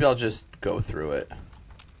 Maybe I'll just go through it.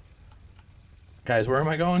 Guys, where am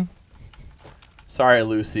I going? Sorry,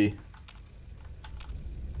 Lucy.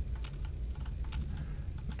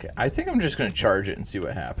 Okay, I think I'm just going to charge it and see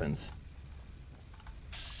what happens.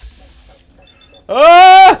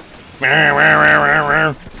 Ah!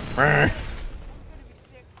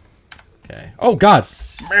 Okay. Oh, God.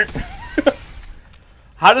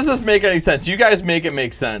 How does this make any sense? You guys make it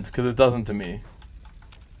make sense, because it doesn't to me.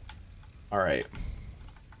 All right.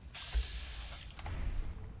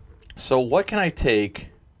 So what can I take?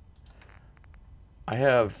 I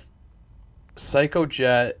have Psycho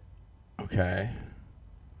Jet. Okay.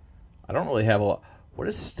 I don't really have a lot. What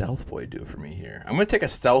does Stealth Boy do for me here? I'm going to take a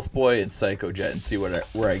Stealth Boy and Psycho Jet and see where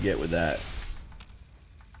I get with that.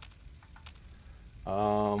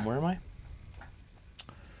 Where am I?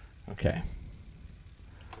 Okay.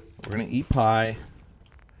 We're going to eat pie.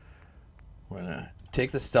 We're going to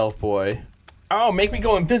take the Stealth Boy. Oh, make me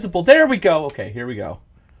go invisible. There we go. Okay, here we go.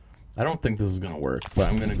 I don't think this is going to work, but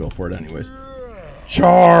I'm going to go for it anyways.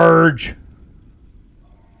 Charge!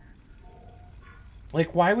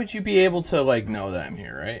 Like, why would you be able to, like, know that I'm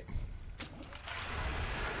here, right?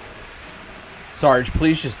 Sarge,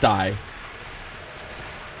 please just die.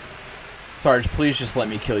 Sarge, please just let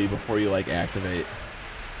me kill you before you, like, activate.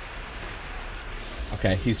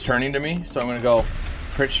 Okay, he's turning to me, so I'm gonna go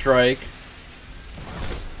crit strike.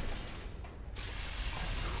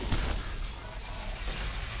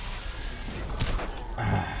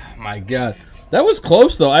 My God. That was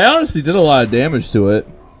close, though. I honestly did a lot of damage to it.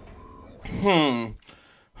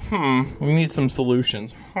 We need some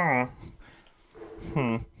solutions.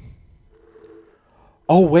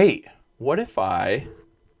 Oh, wait. What if I...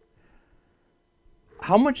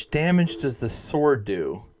 How much damage does the sword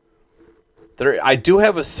do? I do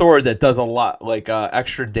have a sword that does a lot, like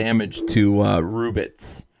extra damage to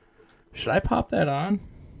Rubits. Should I pop that on?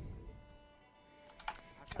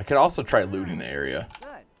 I could also try looting the area. Good.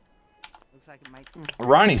 Looks like it might.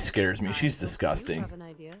 Ronnie scares me. She's disgusting. Have an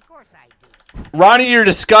idea? Of course I do. Ronnie, you're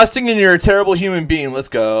disgusting and you're a terrible human being. Let's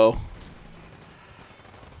go.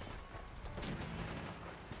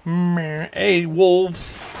 Hey,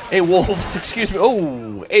 wolves. Hey, wolves. Excuse me.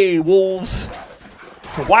 Oh, hey, wolves.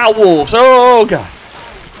 Wild wolves. Oh, God.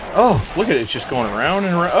 Oh, look at it. It's just going around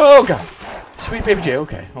and around. Oh, God. Sweet baby J.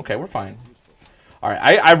 Okay. Okay, we're fine. All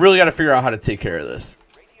right. I really got to figure out how to take care of this.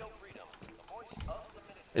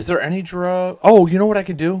 Is there any drug? Oh, you know what I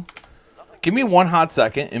could do? Give me 1 hot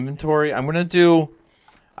second. Inventory. I'm going to do...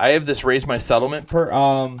 I have this raise my settlement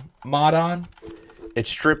mod on. It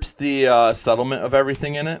strips the settlement of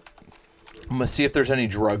everything in it. I'm going to see if there's any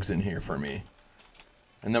drugs in here for me.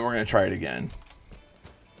 And then we're going to try it again.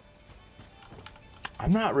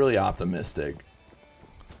 I'm not really optimistic.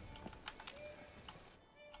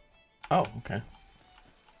 Oh, okay.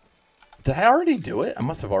 Did I already do it? I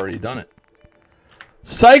must have already done it.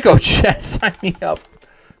 Psycho Chess, sign me up.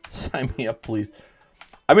 Sign me up, please.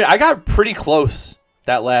 I mean, I got pretty close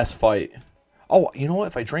that last fight. Oh, you know what?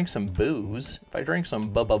 If I drank some booze, if I drank some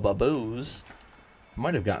booze, I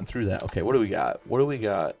might have gotten through that. Okay, what do we got? What do we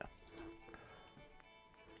got?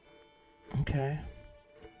 Okay.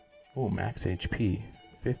 Oh, max HP,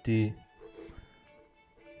 50.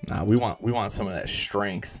 Nah, we want some of that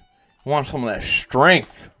strength. We want some of that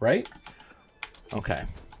strength, right? Okay.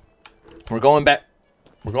 We're going back.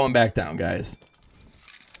 We're going back down, guys.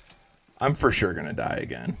 I'm for sure gonna die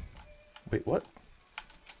again. Wait, what?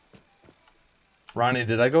 Ronnie,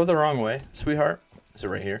 did I go the wrong way, sweetheart? Is it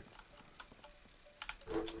right here?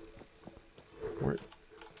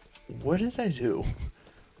 What did I do?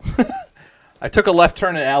 I took a left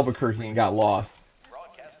turn at Albuquerque and got lost.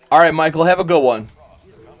 All right, Michael, have a good one.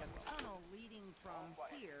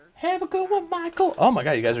 Have a good one, Michael. Oh my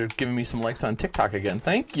God, you guys are giving me some likes on TikTok again.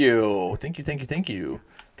 Thank you. Thank you, thank you, thank you.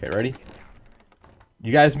 Okay, ready?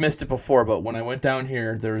 You guys missed it before, but when I went down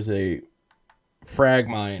here, there was a frag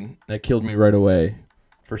mine that killed me right away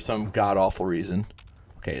for some god-awful reason.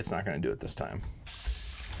 Okay, it's not going to do it this time.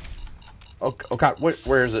 Oh God,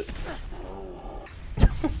 where is it?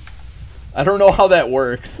 I don't know how that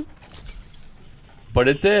works, but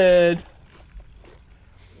it did.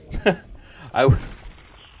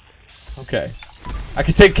 Okay, I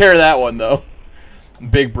could take care of that one though.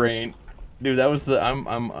 Big brain, dude. That was the. I'm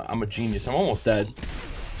a genius. I'm almost dead.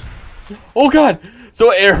 Oh God!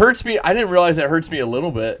 So it hurts me. I didn't realize it hurts me a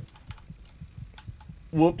little bit.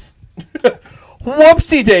 Whoops.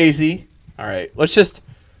 Whoopsie daisy. All right, we'll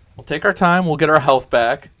take our time. We'll get our health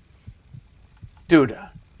back, dude.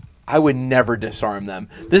 I would never disarm them.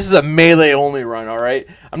 This is a melee only run. All right.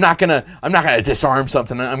 I'm not gonna disarm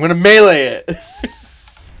something. I'm gonna melee it.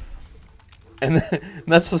 And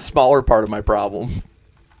that's the smaller part of my problem.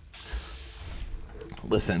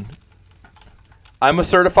 Listen, I'm a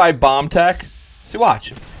certified bomb tech. See,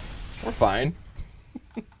 watch. We're fine.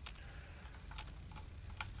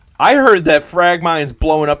 I heard that frag mines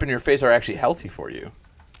blowing up in your face are actually healthy for you.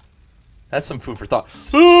 That's some food for thought.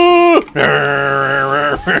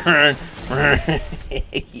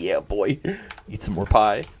 Yeah, boy. Eat some more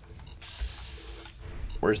pie.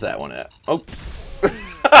 Where's that one at? Oh.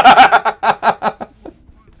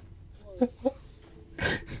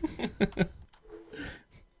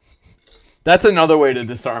 That's another way to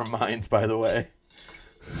disarm mines, by the way.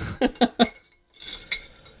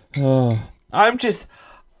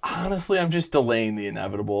 Honestly, I'm just delaying the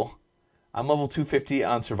inevitable. I'm level 250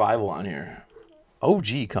 on survival on here. Oh,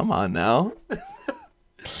 gee, come on now.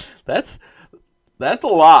 That's a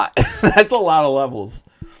lot. That's a lot of levels.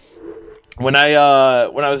 When I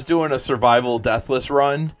was doing a survival deathless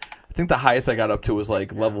run, I think the highest I got up to was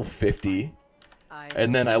like level 50,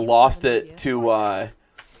 and then I lost it to.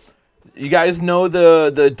 You guys know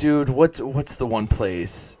the dude? What's the one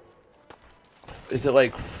place? Is it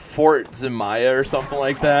like Fort Zemaya or something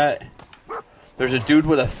like that? There's a dude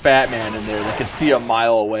with a fat man in there that could see a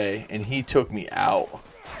mile away, and he took me out.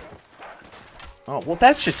 Oh, well,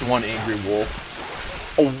 that's just one angry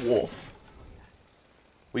wolf. A wolf.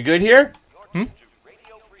 We good here? Hmm?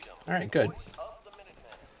 All right, good.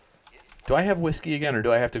 Do I have whiskey again, or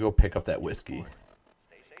do I have to go pick up that whiskey?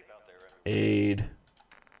 Aid.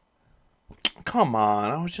 Come on,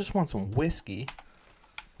 I just want some whiskey.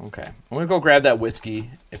 Okay, I'm going to go grab that whiskey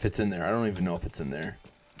if it's in there. I don't even know if it's in there.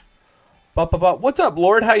 What's up,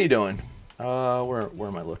 Lord? How you doing? Where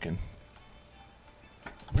am I looking?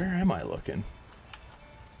 Where am I looking?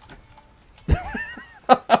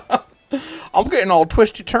 I'm getting all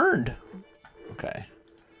twisty turned. Okay.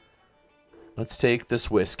 Let's take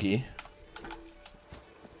this whiskey.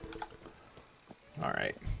 All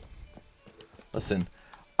right. Listen,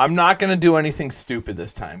 I'm not going to do anything stupid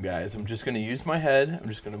this time, guys. I'm just going to use my head. I'm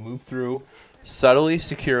just going to move through subtly,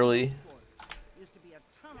 securely.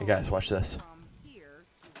 Hey, guys, watch this.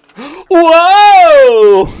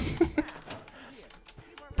 Whoa!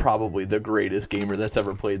 Probably the greatest gamer that's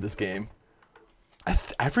ever played this game.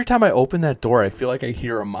 Every time I open that door, I feel like I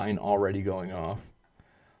hear a mine already going off.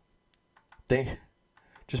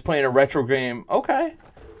 Just playing a retro game. Okay.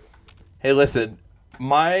 Hey, listen.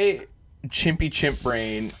 My chimpy chimp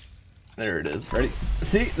brain. There it is. Ready?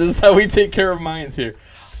 See? This is how we take care of mines here.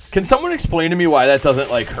 Can someone explain to me why that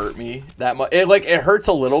doesn't, like, hurt me that much? It hurts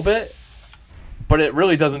a little bit, but it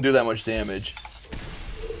really doesn't do that much damage.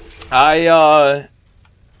 I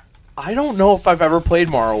don't know if I've ever played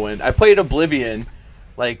Morrowind. I played Oblivion,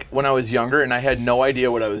 like, when I was younger, and I had no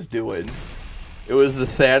idea what I was doing. It was the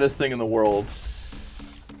saddest thing in the world.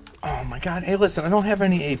 Oh, my God. Hey, listen, I don't have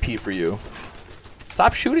any AP for you.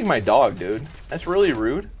 Stop shooting my dog, dude. That's really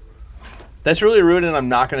rude. That's really rude, and I'm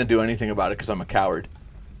not going to do anything about it because I'm a coward.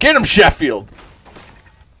 Get him, Sheffield!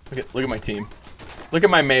 Look at my team. Look at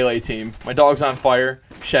my melee team. My dog's on fire.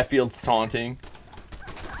 Sheffield's taunting.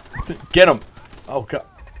 Get him! Oh, God.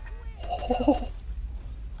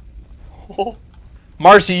 Oh.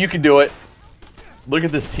 Marcy, you can do it. Look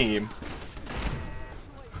at this team.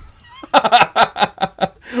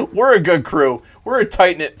 We're a good crew. We're a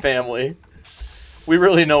tight-knit family. We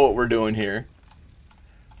really know what we're doing here.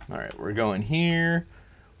 Alright, we're going here.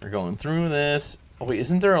 We're going through this. Oh, wait,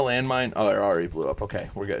 isn't there a landmine? Oh, it already blew up. Okay,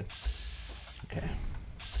 we're good. Okay.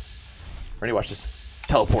 Ready? Watch this.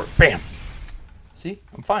 Teleport. Bam! See?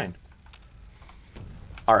 I'm fine.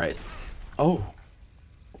 Alright. Oh.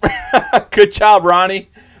 Good job, Ronnie.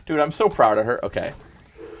 Dude, I'm so proud of her. Okay.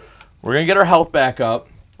 We're going to get our health back up.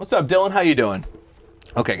 What's up, Dylan? How you doing?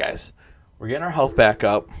 Okay, guys. We're getting our health back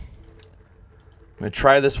up. I'm going to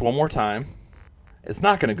try this one more time. It's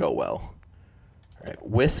not going to go well. All right.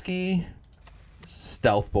 Whiskey.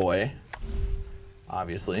 Stealth boy.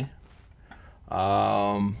 Obviously.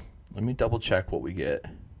 Let me double check what we get.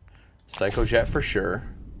 Psychojet for sure.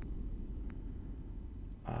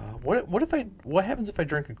 What happens if I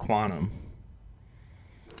drink a quantum?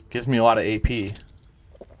 Gives me a lot of AP.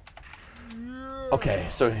 Okay,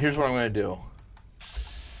 so here's what I'm gonna do.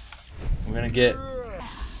 I'm gonna get.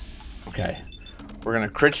 Okay, we're gonna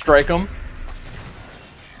crit strike them.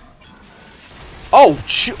 Oh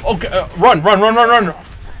shoot! Okay, run!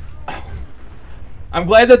 I'm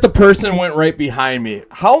glad that the person went right behind me.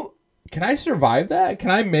 How can I survive that?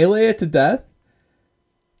 Can I melee it to death?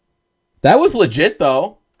 That was legit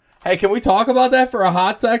though. Hey, can we talk about that for a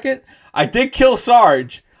hot second? I did kill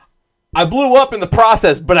Sarge. I blew up in the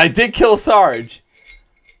process, but I did kill Sarge.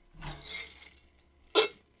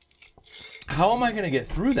 How am I going to get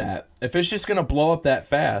through that if it's just going to blow up that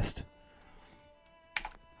fast?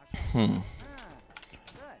 I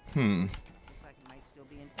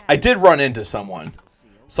did run into someone,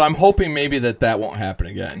 so I'm hoping maybe that won't happen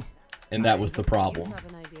again, and that was the problem.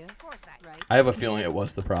 I have a feeling it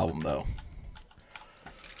was the problem, though.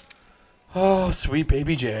 Oh, sweet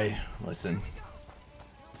baby J. Listen.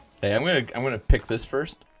 Hey, I'm gonna pick this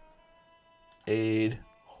first. Aid,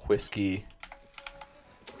 whiskey.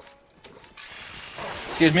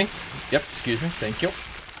 Excuse me. Yep, excuse me. Thank you.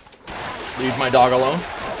 Leave my dog alone.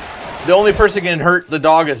 The only person getting hurt the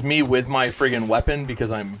dog is me with my friggin' weapon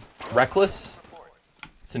because I'm reckless.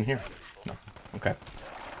 What's in here? Nothing. Okay.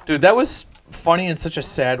 Dude, that was funny in such a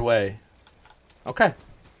sad way. Okay.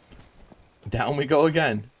 Down we go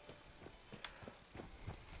again.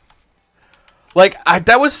 Like,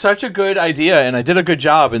 that was such a good idea, and I did a good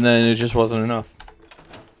job, and then it just wasn't enough.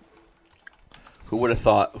 Who would have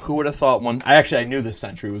thought? Who would have thought one... I knew the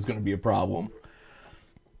sentry was going to be a problem.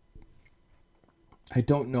 I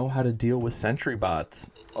don't know how to deal with sentry bots.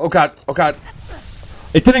 Oh, God. Oh, God.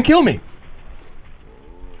 It didn't kill me.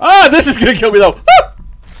 Ah, this is going to kill me, though. Ah!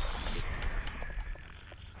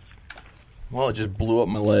 Well, it just blew up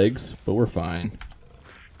my legs, but we're fine.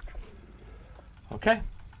 Okay.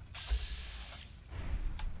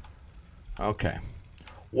 Okay.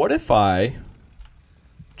 What if I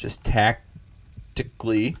just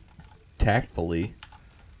tactfully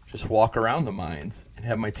just walk around the mines and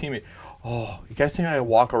have my teammate... Oh, you guys think I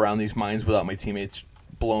walk around these mines without my teammates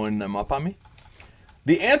blowing them up on me?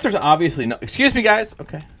 The answer's obviously no. Excuse me, guys.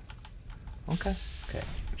 Okay. Okay. Okay.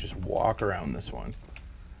 Just walk around this one.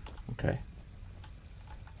 Okay.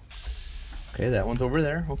 Okay, that one's over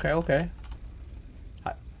there. Okay, okay.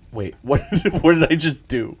 Wait, what? What did I just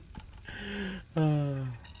do?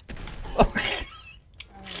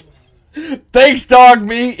 Thanks, dog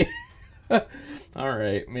meat. All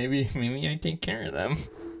right, maybe I take care of them.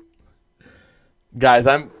 Guys,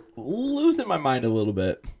 I'm losing my mind a little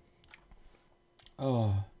bit.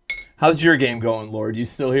 Oh, how's your game going, Lord? You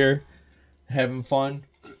still here? Having fun?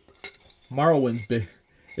 Morrowind's big.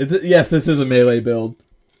 Is it? Yes, this is a melee build.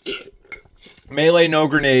 Melee, no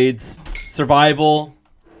grenades. Survival.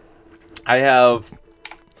 I have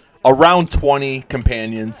around 20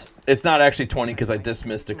 companions. It's not actually 20 because I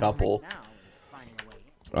dismissed a couple.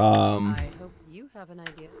 I hope you have an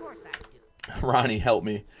idea. Of course I do. Ronnie, help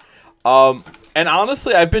me. And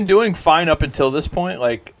honestly, I've been doing fine up until this point.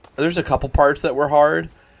 Like, there's a couple parts that were hard,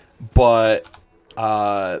 but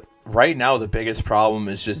right now the biggest problem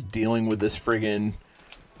is just dealing with this friggin'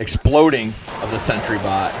 exploding of the sentry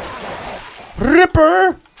bot.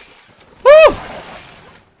 Ripper! Woo!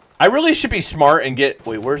 I really should be smart and get...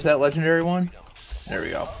 Wait, where's that legendary one? There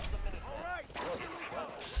we go.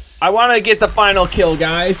 I want to get the final kill,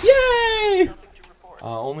 guys. Yay!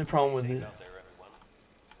 Only problem with it...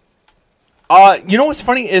 you know what's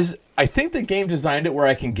funny is I think the game designed it where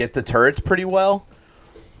I can get the turrets pretty well.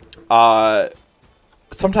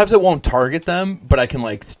 Sometimes it won't target them, but I can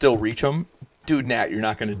like still reach them. Dude, Nat, you're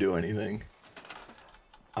not going to do anything.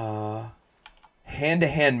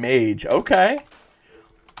 Hand-to-hand mage. Okay.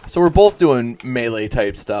 So we're both doing melee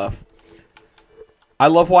type stuff. I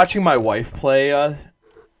love watching my wife play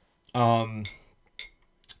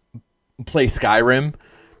Skyrim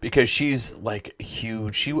because she's like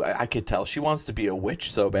huge. I could tell she wants to be a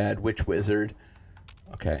witch so bad, witch wizard.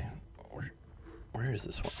 Okay. Where is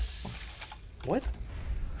this one? What?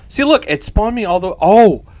 See, look, it spawned me all the...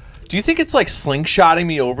 Oh, do you think it's like slingshotting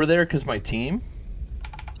me over there because my team?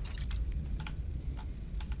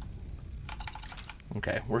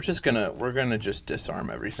 Okay, we're gonna just disarm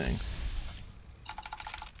everything.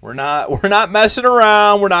 We're not messing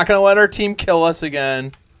around. We're not gonna let our team kill us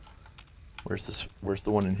again. Where's this? Where's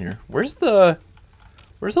the one in here? Where's the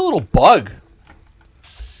little bug?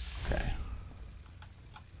 Okay.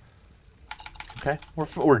 Okay,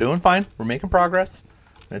 we're doing fine. We're making progress.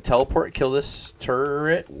 I'm gonna teleport, kill this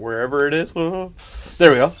turret wherever it is. Oh,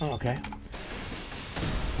 there we go. Oh, okay.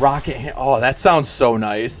 Rocket hand. Oh, that sounds so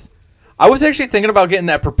nice. I was actually thinking about getting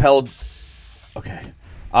that propelled... Okay.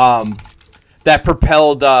 That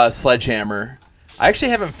propelled sledgehammer. I actually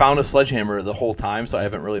haven't found a sledgehammer the whole time, so I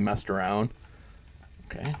haven't really messed around.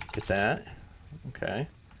 Okay, get that. Okay.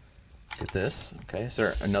 Get this. Okay, is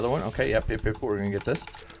there another one? Okay, yep, we're going to get this.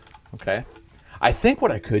 Okay. I think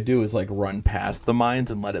what I could do is, like, run past the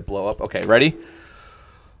mines and let it blow up. Okay, ready?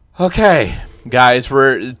 Okay, guys,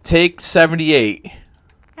 we're... Take 78.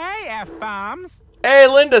 Hey, F-bombs. Hey,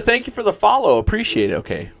 Linda, thank you for the follow. Appreciate it.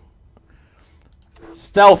 Okay.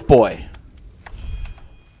 Stealth boy.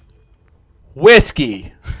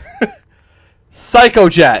 Whiskey.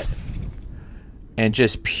 Psychojet. And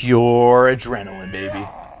just pure adrenaline, baby.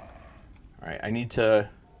 All right, I need to...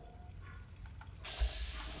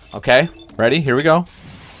 Okay, ready? Here we go.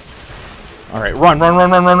 All right, run.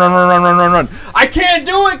 I can't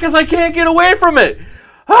do it because I can't get away from it.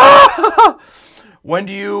 When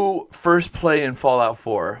do you first play in Fallout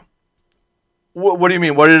 4? What do you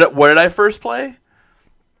mean? What did I first play?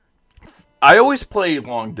 I always play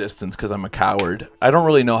long distance because I'm a coward. I don't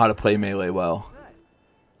really know how to play melee well.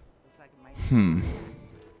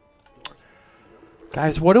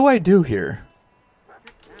 Guys, what do I do here?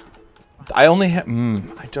 I only have...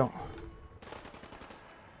 I don't...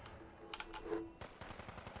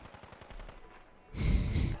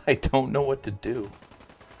 I don't know what to do.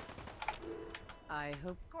 I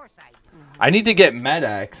hope. Of course I do. I need to get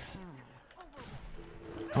Med-X.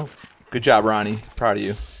 Oh, good job, Ronnie. Proud of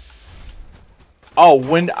you. Oh,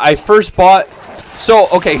 when I first bought... So,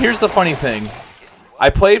 okay, here's the funny thing. I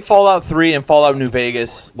played Fallout 3 and Fallout New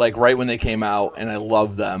Vegas, like, right when they came out, and I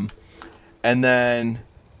loved them. And then...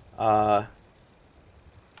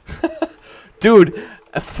 Dude,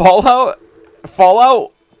 Fallout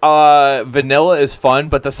vanilla is fun,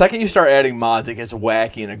 but the second you start adding mods, it gets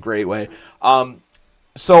wacky in a great way.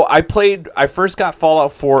 So I first got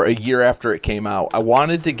Fallout 4 a year after it came out. I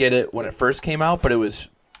wanted to get it when it first came out, but it was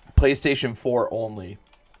PlayStation 4 only.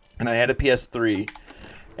 And I had a PS3.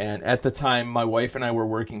 And at the time, my wife and I were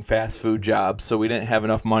working fast food jobs, so we didn't have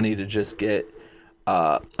enough money to just get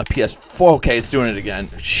a PS4. Okay, it's doing it again.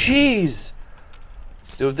 Jeez!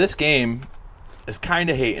 Dude, this game is kind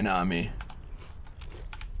of hating on me.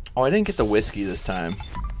 Oh, I didn't get the whiskey this time.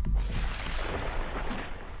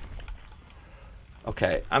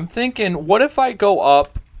 Okay, I'm thinking, what if I go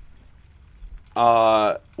up?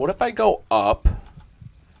 What if I go up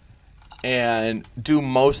and do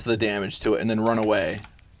most of the damage to it and then run away?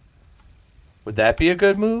 Would that be a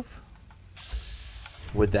good move?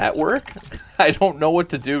 Would that work? I don't know what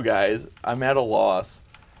to do, guys. I'm at a loss.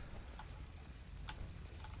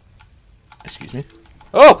 Excuse me.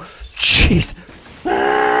 Oh, jeez.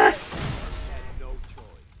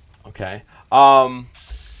 Okay.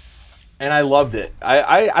 And I loved it.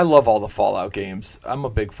 I love all the Fallout games. I'm a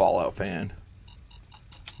big Fallout fan.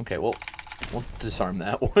 Okay, well, we'll disarm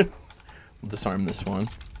that one. We'll disarm this one.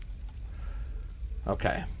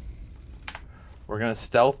 Okay. We're gonna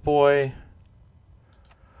Stealth Boy.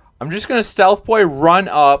 I'm just gonna Stealth Boy, run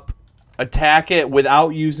up, attack it without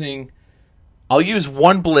using... I'll use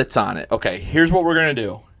one blitz on it. Okay, here's what we're gonna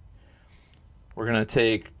do. We're gonna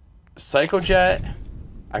take Psycho Jet.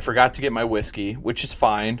 I forgot to get my whiskey, which is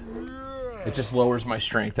fine. It just lowers my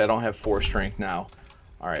strength. I don't have 4 strength now.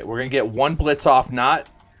 All right, we're gonna get one blitz off, not...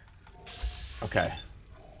 Okay.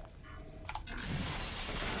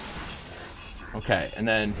 Okay, and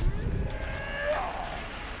then...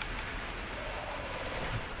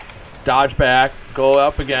 Dodge back, go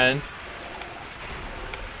up again.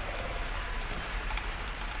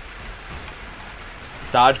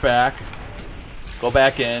 Dodge back. Go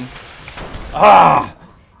back in. Ah!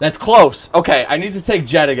 That's close. Okay, I need to take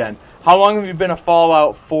Jet again. How long have you been a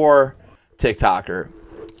Fallout 4 TikToker?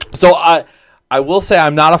 So I will say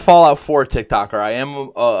I'm not a Fallout 4 TikToker. I am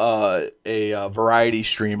a variety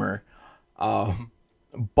streamer.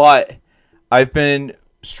 But I've been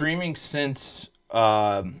streaming since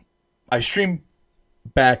I streamed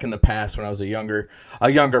back in the past when I was a younger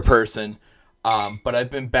person. But I've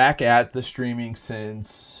been back at the streaming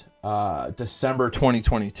since December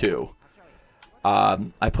 2022.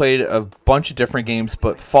 I played a bunch of different games,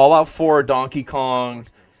 but Fallout 4, Donkey Kong,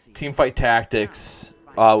 Teamfight Tactics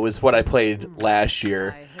was what I played last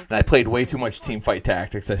year. And I played way too much Teamfight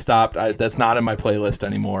Tactics. I stopped. That's not in my playlist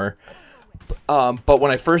anymore. But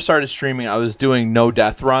when I first started streaming, I was doing no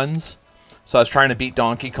death runs. So I was trying to beat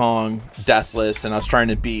Donkey Kong deathless, and I was trying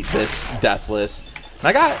to beat this deathless. And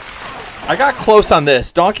I got close on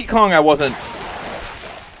this. Donkey Kong, I wasn't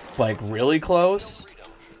like really close.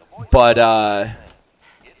 But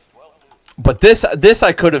this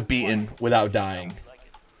I could have beaten without dying.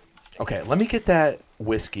 Okay, let me get that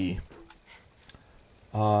whiskey.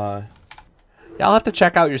 Yeah, I'll have to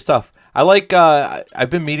check out your stuff. I like I've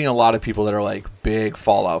been meeting a lot of people that are like big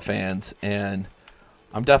Fallout fans, and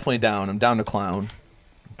I'm definitely down. I'm down to clown.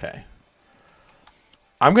 Okay.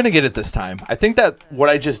 I'm going to get it this time. I think that what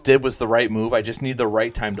I just did was the right move. I just need the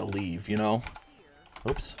right time to leave, you know?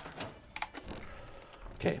 Oops.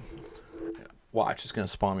 Okay. Watch, it's going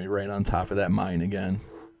to spawn me right on top of that mine again.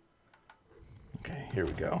 Okay, here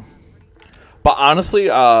we go. But honestly,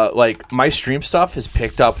 like, my stream stuff has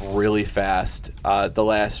picked up really fast the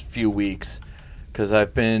last few weeks. Because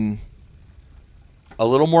I've been a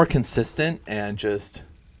little more consistent and just...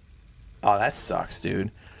 Oh, that sucks,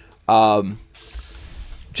 dude.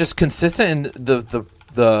 Just consistent, and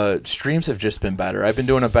the streams have just been better. I've been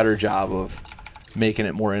doing a better job of making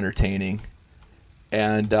it more entertaining.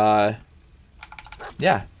 And,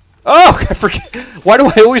 yeah. Oh, I forget. Why do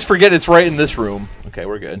I always forget it's right in this room? Okay,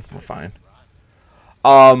 we're good. We're fine.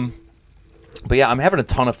 But yeah, I'm having a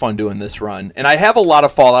ton of fun doing this run. And I have a lot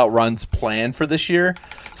of Fallout runs planned for this year.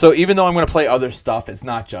 So even though I'm going to play other stuff, it's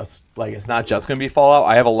not just going to be Fallout.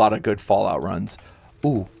 I have a lot of good Fallout runs.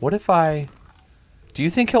 Ooh, what if I... Do you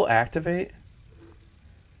think he'll activate?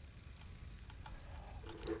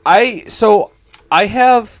 So I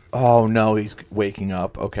have... Oh, no, he's waking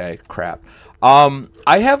up. Okay, crap. I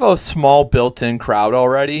have a small built-in crowd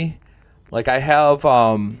already. Like, I have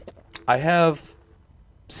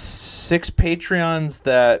 6 Patreons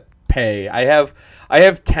that pay. I have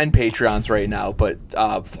 10 Patreons right now, but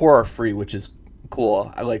 4 are free, which is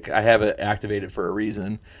cool. I have it activated for a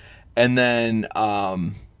reason. And then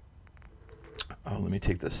oh, let me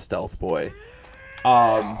take this Stealth Boy.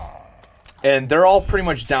 And they're all pretty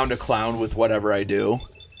much down to clown with whatever I do,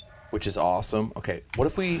 which is awesome. Okay, what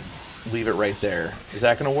if we leave it right there? Is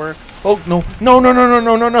that gonna work? Oh no. No, no, no, no,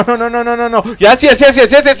 no, no, no, no, no, no, no, no, no. Yes, yes, yes,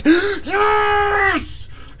 yes, yes, yes. Yes!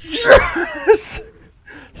 Yes!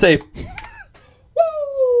 Safe.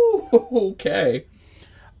 Woo! Okay.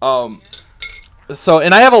 So,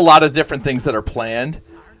 and I have a lot of different things that are planned.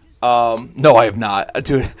 No, I have not.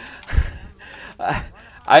 Dude,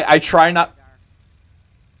 I try not...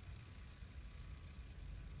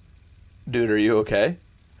 Dude, are you okay?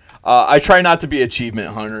 I try not to be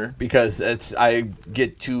achievement hunter because I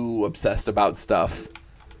get too obsessed about stuff.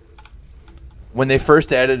 when they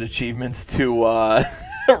first added achievements to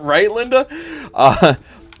right, Linda?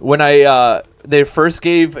 When they first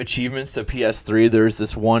gave achievements to PS3, there's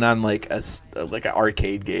this one on like an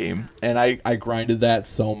arcade game, and I grinded that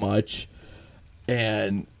so much,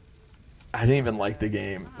 and I didn't even like the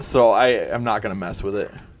game, so I'm not gonna mess with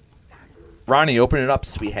it. Ronnie, open it up,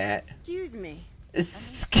 sweet hat. Excuse me.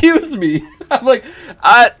 Excuse me. I'm like,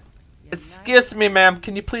 excuse me, ma'am.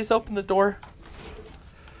 Can you please open the door?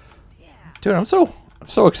 Dude, I'm so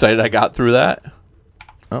excited I got through that.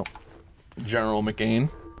 Oh, General McCain.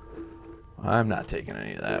 I'm not taking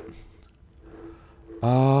any of that.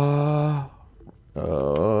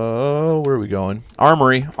 Where are we going?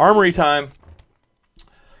 Armory time.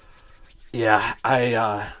 Yeah,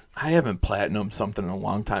 I haven't platinumed something in a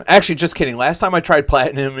long time. Actually, just kidding. Last time I tried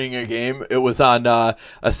platinuming a game, it was on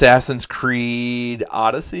Assassin's Creed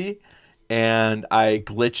Odyssey, and I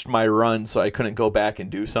glitched my run so I couldn't go back and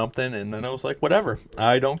do something, and then I was like, whatever.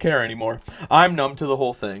 I don't care anymore. I'm numb to the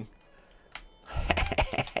whole thing.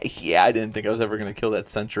 Yeah, I didn't think I was ever going to kill that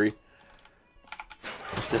sentry.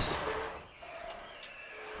 What's this?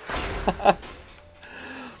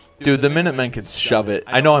 Dude, the Minutemen could shove it.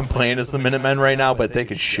 I know I'm playing as the Minutemen right now, but they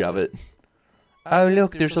could shove it. Oh,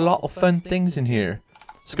 look, there's a lot of fun things in here.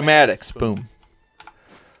 Schematics, boom.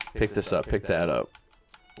 Pick this up, pick that up.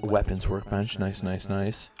 Weapons workbench, nice, nice,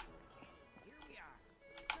 nice.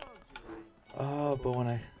 Oh, but when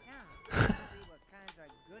I...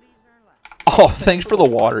 Oh, thanks for the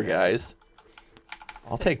water, guys.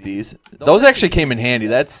 I'll take these. Those actually came in handy.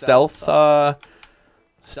 That stealth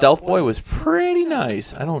boy was pretty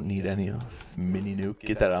nice. I don't need any mini nuke.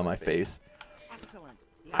 Get that out of my face.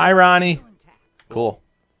 Hi, Ronnie. Cool.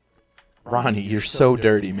 Ronnie, you're so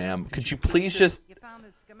dirty, ma'am. Could you please just...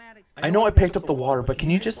 I know I picked up the water, but can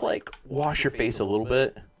you just, like, wash your face a little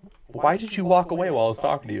bit? Why did you walk away while I was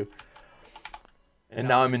talking to you? And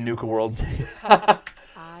now I'm in Nuka World.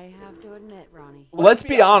 I have to admit, Ronnie. Let's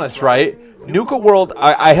be honest, right? Nuka World,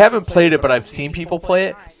 I haven't played it, but I've seen people play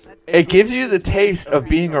it. It gives you the taste of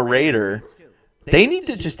being a raider. They need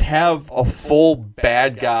to just have a full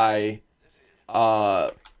bad guy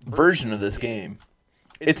version of this game.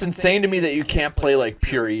 It's insane to me that you can't play like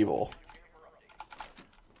pure evil.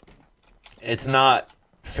 It's not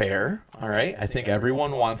fair, all right? I think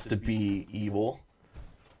everyone wants to be evil.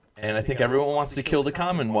 And I think everyone wants to kill the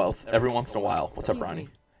Commonwealth every once in a while. What's up, Ronnie?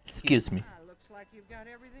 Excuse me.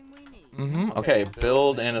 Okay,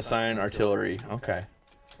 build and assign artillery. Okay.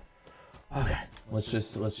 Okay. Let's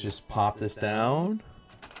just pop this down.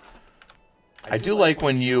 I do like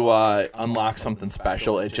when you unlock something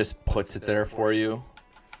special, it just puts it there for you.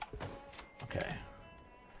 Okay.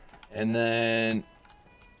 And then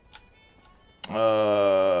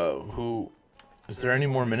who is there any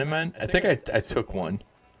more Minutemen? I think I took one.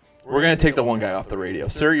 We're gonna take the one guy off the radio.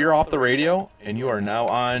 Sir, you're off the radio and you are now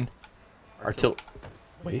on artillery.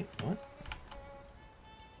 Wait, what?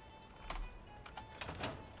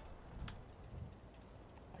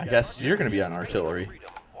 I guess you're going to be on artillery.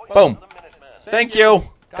 Boom. Thank you.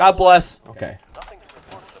 God bless. Okay.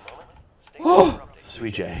 Oh,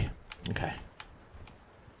 sweet J. Okay.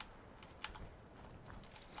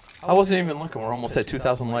 I wasn't even looking. We're almost at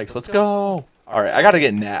 2,000 likes. Let's go. All right, I got to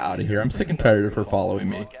get Nat out of here. I'm sick and tired of her following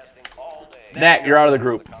me. Nat, you're out of the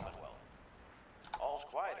group. All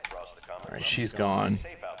right, she's gone.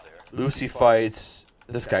 Lucy fights.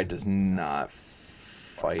 This guy does not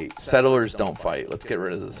fight. Settlers don't fight. Let's get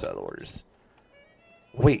rid of the settlers.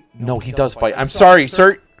 Wait, no, he does fight. I'm sorry,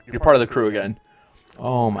 sir. You're part of the crew again.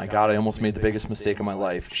 Oh my god, I almost made the biggest mistake of my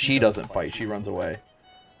life. She doesn't fight. She runs away.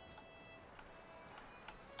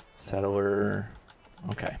 Settler.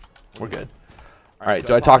 Okay, we're good. All right,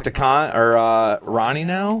 do I talk to Ronnie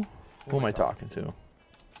now? Who am I talking to?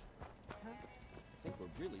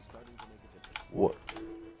 What?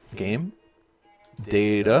 Game?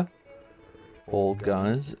 Data? Old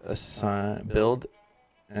guns? Assign? Build?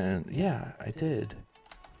 And yeah, I did.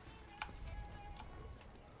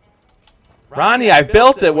 Ronnie, I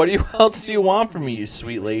built it. What else do you want from me, you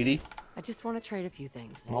sweet lady? I just want to trade a few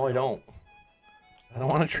things. No, I don't. I don't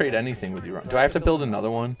want to trade anything with you. Do I have to build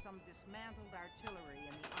another one?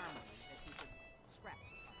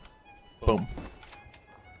 Boom.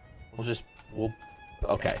 We'll,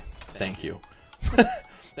 okay. Thank you.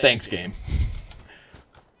 Thanks, game.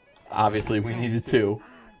 Obviously, we needed two.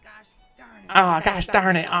 Oh, gosh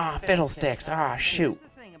darn it. Ah, fiddlesticks. Ah, shoot.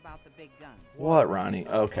 What, Ronnie?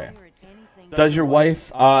 Okay. Does your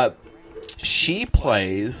wife, she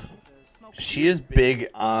plays, she is big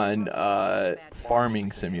on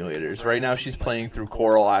farming simulators. Right now, she's playing through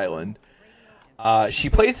Coral Island. She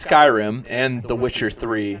played Skyrim and The Witcher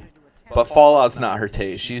 3. But Fallout's not her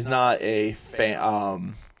taste. She's not a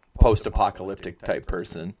post-apocalyptic type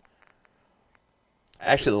person.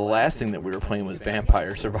 Actually, the last thing that we were playing was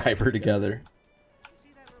Vampire Survivor together.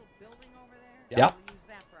 Yeah.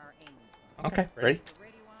 Okay, ready?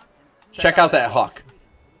 Check out that hawk.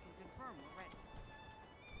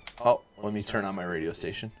 Oh, let me turn on my radio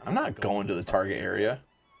station. I'm not going to the target area.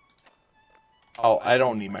 Oh, I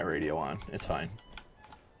don't need my radio on. It's fine.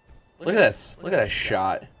 Look at this. Look at that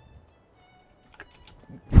shot.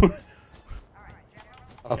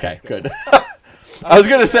 Okay, good. I was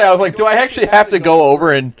going to say, I was like, do I actually have to go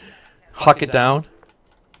over and huck it down?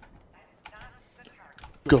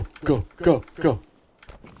 Go, go, go, go.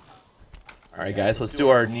 Alright, guys, let's do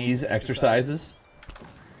our knees exercises.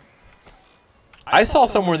 I saw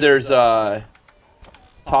somewhere there's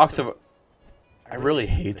talks of... I really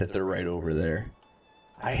hate that they're right over there.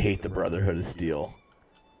 I hate the Brotherhood of Steel.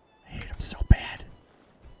 I hate them so bad.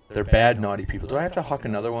 They're bad, naughty people. Do I have to huck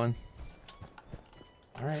another one?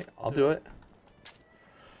 Alright, I'll do it.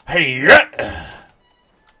 Hey, yeah!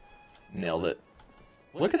 Nailed it.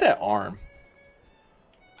 Look at that arm.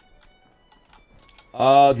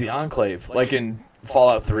 The Enclave, like in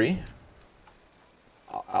Fallout 3.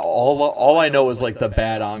 All I know is like the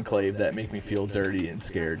bad Enclave that make me feel dirty and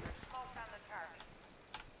scared.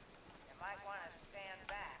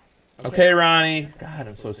 Okay, Ronnie. God,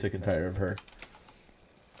 I'm so sick and tired of her.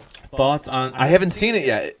 Thoughts on... I haven't seen it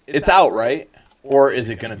yet. It's out, right? Or is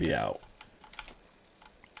it going to be out?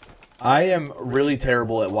 I am really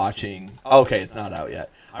terrible at watching... Okay, it's not out yet.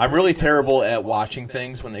 I'm really terrible at watching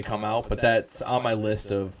things when they come out, but that's on my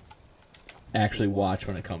list of actually watch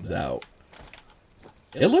when it comes out.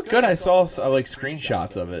 It looked good. I saw like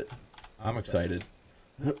screenshots of it. I'm excited.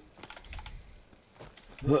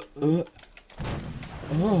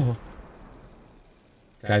 Oh.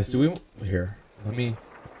 Guys, do we... Here. Let me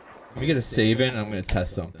get a save in. I'm going to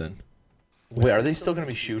test something. Wait, are they still going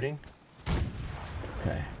to be shooting?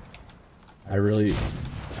 Okay. I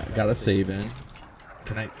got a save in.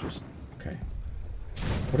 Can I just... Okay.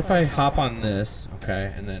 What if I hop on this,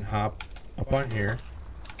 okay, and then hop up on here,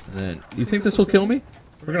 and then... You think this will kill me?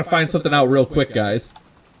 We're going to find something out real quick, guys.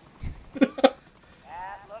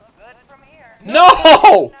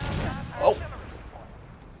 No! Oh.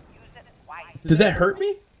 Did that hurt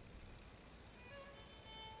me?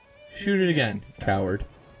 Shoot it again, coward.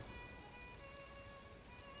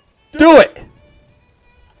 Do it!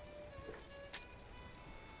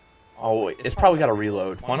 Oh, wait. It's probably got to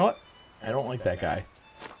reload. Why not? I don't like that guy.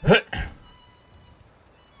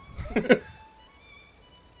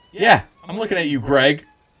 Yeah, I'm looking at you, Greg.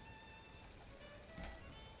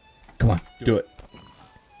 Come on, do it.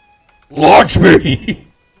 Launch me!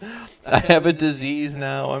 I have a disease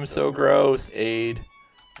now. I'm so gross. Aid.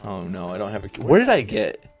 Oh, no, I don't have a... Where did I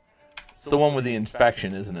get? It's the one with the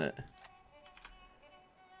infection, isn't it?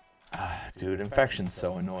 Ah, dude, infection's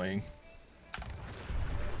so annoying.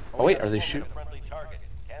 Oh, wait, are they shooting?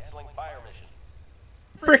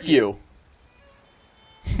 Frick you!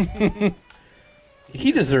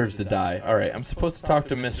 He deserves to die. Alright, I'm supposed to talk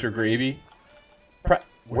to Mr. Gravy.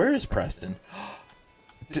 Where is Preston?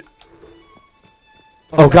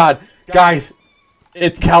 Oh, God. Guys,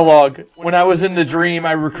 it's Kellogg. When I was in the dream,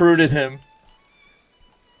 I recruited him.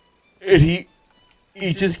 And he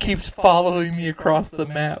just keeps following me across the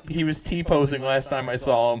map. He was T-posing last time I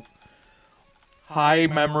saw him. High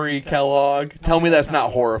memory, Kellogg. Tell me that's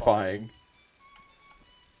not horrifying.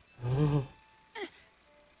 I'm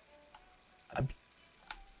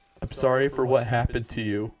sorry for what happened to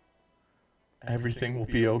you. Everything will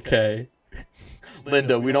be okay.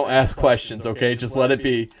 Linda, we don't ask questions, okay? Just let it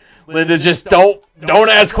be. Linda, just don't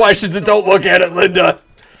ask questions and don't look at it, Linda.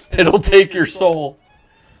 It'll take your soul.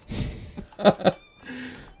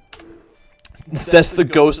 That's the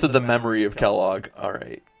ghost of the memory of Kellogg.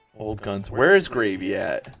 Alright. Old guns. Where is Gravy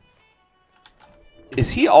at?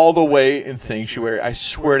 Is he all the way in Sanctuary? I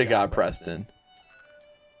swear to God, Preston.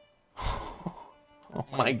 Oh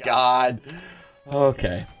my God.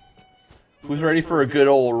 Okay. Who's ready for a good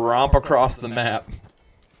old romp across the map?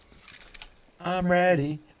 I'm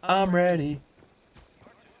ready. I'm ready.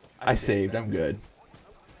 I saved. I'm good.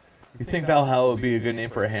 You think Valhalla would be a good name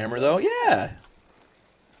for a hammer, though? Yeah.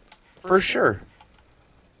 For sure.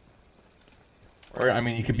 Or, I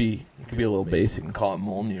mean, you could be a little basic and call it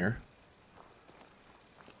Mjolnir.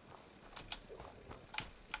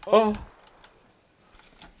 Oh.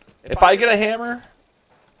 If I get a hammer...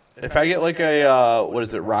 If I get like a, what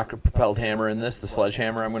is it, rocket-propelled hammer in this, the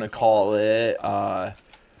sledgehammer, I'm going to call it,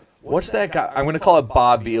 what's that guy? I'm going to call it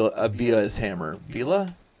Bob Vila's hammer.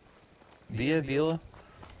 Vila? Vila?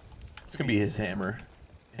 It's going to be his hammer.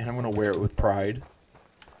 And I'm going to wear it with pride.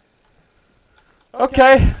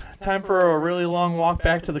 Okay, time for a really long walk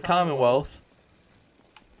back to the Commonwealth.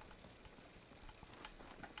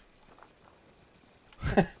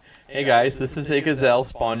 Hey guys, this is a gazelle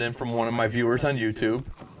spawned in from one of my viewers on YouTube.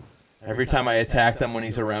 Every time I attack them when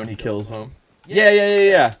he's around, he kills them.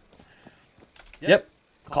 Yeah. Yep.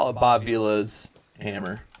 Call it Bob Vila's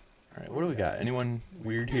hammer. Alright, what do we got? Anyone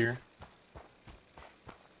weird here?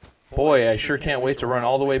 Boy, I sure can't wait to run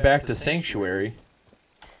all the way back to Sanctuary.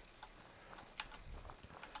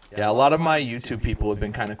 Yeah, a lot of my YouTube people have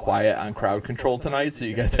been kind of quiet on crowd control tonight, so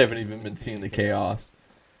you guys haven't even been seeing the chaos.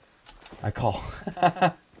 I call...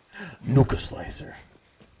 Nuka Slicer.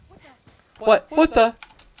 What? What the?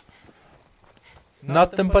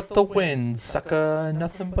 Nothing but the wind, sucker.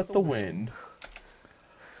 Nothing but the wind.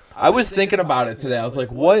 I was thinking about it today. I was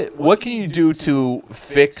like, what can you do to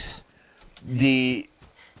fix the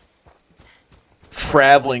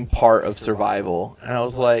traveling part of survival? And I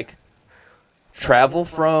was like, travel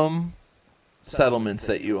from settlements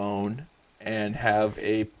that you own and have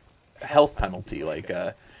a health penalty, like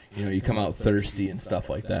you know, you come out thirsty and stuff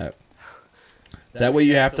like that. That way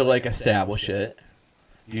you have to like establish it.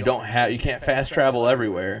 You can't fast travel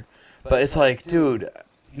everywhere. But it's like, dude,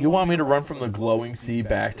 you want me to run from the glowing sea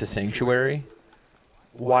back to Sanctuary?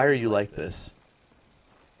 Why are you like this?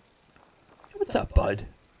 Hey, what's up, bud?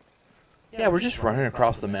 Yeah, we're just running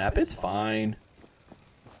across the map. It's fine.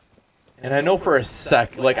 And I know for a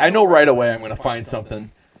sec, like, I know right away I'm going to find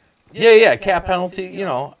something. Yeah, cap penalty, you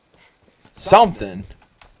know, something.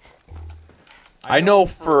 I know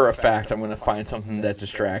for a fact I'm going to find something that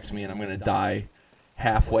distracts me and I'm going to die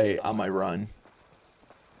halfway on my run.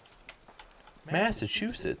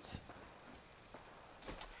 Massachusetts.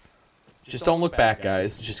 Just don't look back,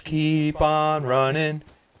 guys. Just keep on running.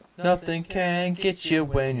 Nothing can get you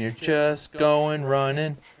when you're just going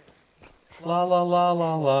running. La la la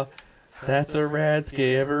la la. That's a rad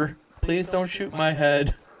scaver. Please don't shoot my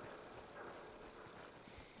head.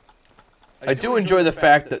 I do enjoy the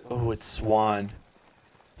fact that... Oh, it's Swan.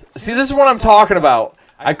 See, this is what I'm talking about.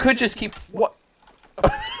 I could just keep... What?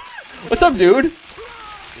 What's up, dude?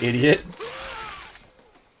 Idiot.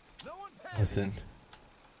 Listen.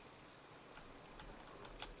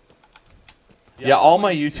 Yeah, all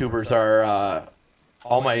my YouTubers are...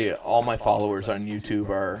 all my followers on YouTube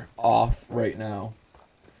are off right now.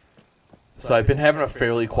 So I've been having a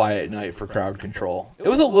fairly quiet night for crowd control. It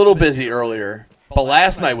was a little busy earlier. But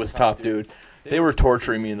last night was tough, dude. They were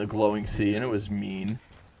torturing me in the glowing sea, and it was mean.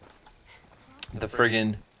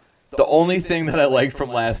 The only thing that I liked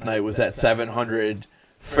from last night was that 700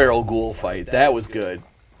 feral ghoul fight. That was good.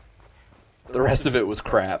 The rest of it was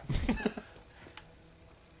crap.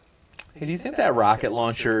 Hey, do you think that rocket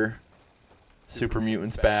launcher super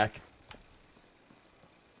mutant's back?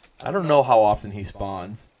 I don't know how often he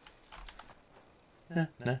spawns.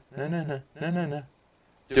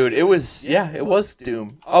 Dude, it was, yeah, it was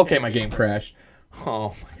Doom. Okay, my game crashed.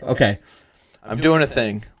 Oh, okay. I'm doing a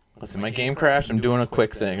thing. Listen, my game crashed. I'm doing a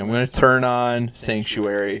quick thing. I'm going to turn on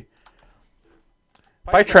Sanctuary.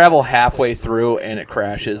 If I travel halfway through and it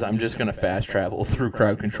crashes, I'm just going to fast travel through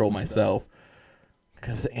crowd control myself.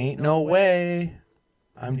 Because ain't no way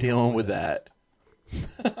I'm dealing with that.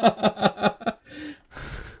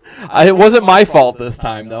 It wasn't my fault this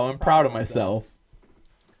time, though. I'm proud of myself.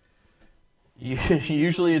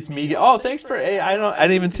 Usually it's me. Oh, thanks for... Hey, I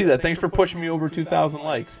didn't even see that. Thanks for pushing me over 2,000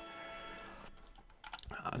 likes.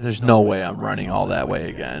 There's no way I'm running all that way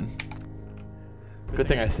again. Good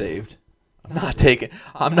thing I saved. I'm not taking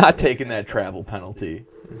that travel penalty.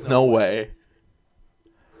 No way.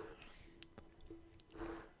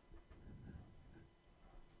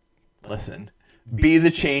 Listen, be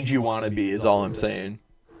the change you want to be is all I'm saying.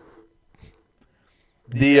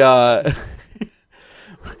 The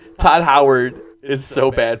Todd Howard is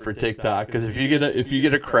so bad for TikTok because if you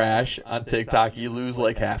get a crash on TikTok, you lose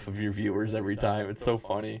like half of your viewers every time. It's so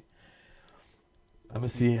funny. I'm gonna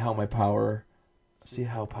see how power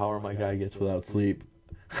my guy gets without sleep.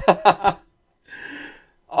 Oh,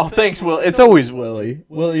 thanks, Will. It's always Willie.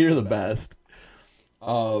 Willie, you're the best.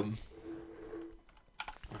 Okay,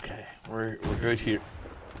 we're good here.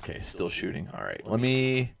 Okay, still shooting. All right, let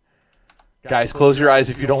me. Guys, close your eyes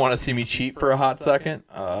if you don't want to see me cheat for a hot second.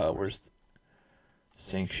 Where's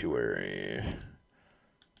Sanctuary?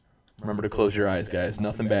 Remember to close your eyes, guys.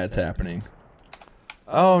 Nothing bad's happening.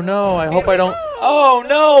 Oh, no. I hope I don't... Oh,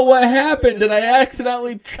 no. What happened? Did I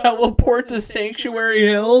accidentally teleport to Sanctuary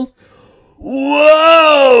Hills?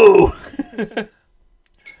 Whoa!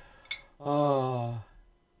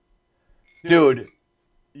 Dude.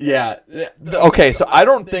 Yeah. Okay, so I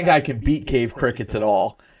don't think I can beat cave crickets at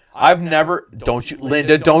all. I've never. Don't you,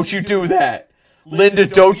 Linda? Don't you do that, Linda?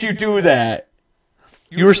 Don't you do that?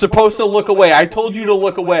 You were supposed to look away. I told you to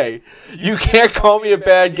look away. You can't call me a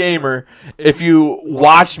bad gamer if you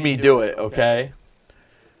watch me do it, okay?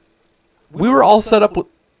 We were all set up with...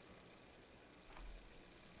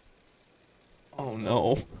 Oh,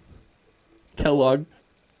 no. Kellogg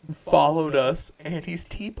followed us, and he's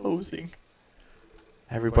T-posing.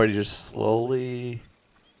 Everybody just slowly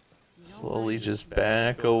just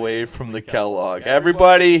back away from the Kellogg.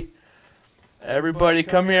 Everybody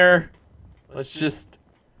come here. Let's just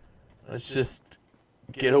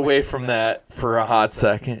get away from that for a hot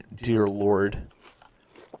second. Dear Lord.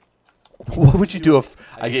 What would you do if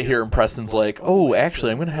I get here and Preston's like, oh,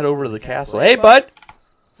 actually, I'm going to head over to the castle. Hey, bud.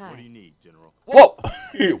 Hi. What do you need, General? Whoa.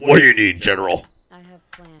 What do you need, General? I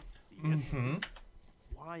have plans. Mm-hmm.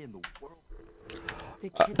 Why in the world? The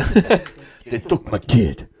kid. They took my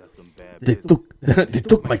kid. That's some bad They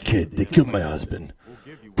took my kid. They killed my husband. We'll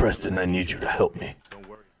give you Preston, I need you to help me. Don't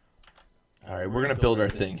worry. All right, we're going to build our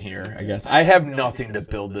thing here, I guess. I have nothing to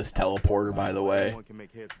build this teleporter, by the way. Anyone can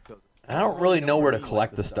make heads or tails. I don't really know where to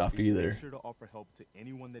collect the stuff either. Be sure to offer help to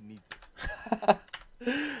anyone that needs it.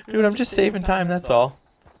 Dude, I'm just saving time, that's all.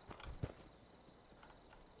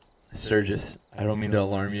 Sturgis, I don't mean to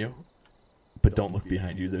alarm you, but don't look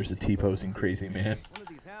behind you. There's a T-posing crazy man. One of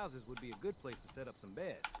these houses would be a good place to set up some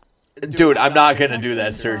beds. Dude, I'm not going to do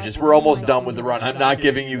that, Sturgis. We're almost done with the run. I'm not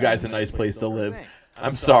giving you guys a nice place to live.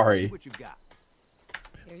 I'm sorry. What you got?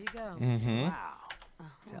 Here you go. Mm-hmm. Wow.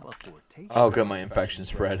 Teleportation. Oh, good, my infection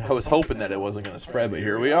spread. I was hoping that it wasn't going to spread, but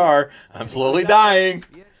here we are. I'm slowly dying.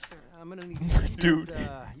 Yeah, sure. I'm gonna need Dude.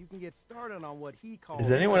 you can get started on what he calls Is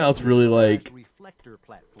anyone else really, like, reflector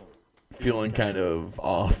platform. feeling kind of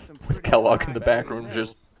off with Kellogg in the back room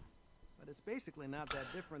just... But it's basically not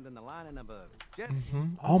that different than the lining of a jet.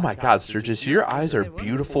 Oh my God, Sturgis, your eyes are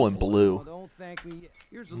beautiful and blue. Don't thank me yet.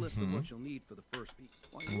 Here's a list of what you'll need for the first piece.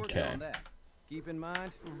 While you're working Okay. on that, keep in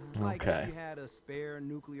mind, like Okay. if you had a spare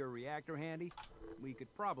nuclear reactor handy, we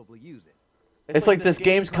could probably use it. It's like this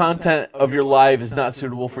game's content of your live is not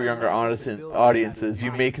suitable for younger audiences.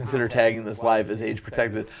 You may consider tagging this live as age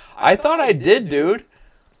protected. I thought I did, dude.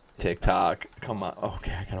 TikTok, come on.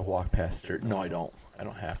 Okay, I gotta walk past her. No, I don't. I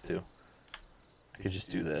don't have to. I could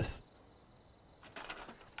just do this.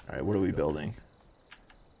 All right, what are we building?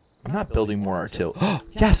 I'm not building more artillery. Oh,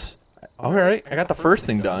 yes! All right, I got the first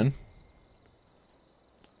thing done.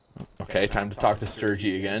 Okay, time to talk to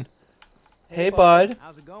Sturgy again. Hey, bud.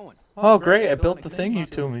 How's it going? Oh, great. I built the thing you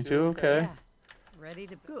told me to. Okay. Yeah. Ready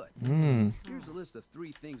to Good. Hmm. Here's a list of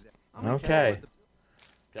 3 things that Okay.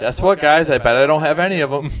 Guess what, guys? I bet I don't have any of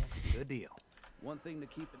them. Good deal. One thing to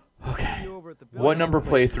keep Okay. you over at the What number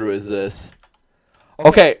playthrough is this?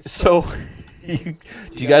 Okay, so do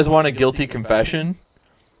you guys want a guilty confession?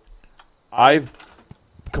 I've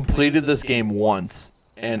completed this game once,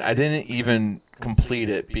 and I didn't even complete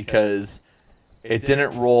it because it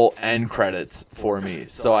didn't roll end credits for me,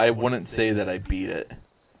 so I wouldn't say that I beat it.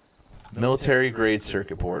 Military grade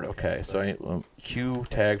circuit board. Okay, so Q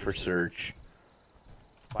tag for search.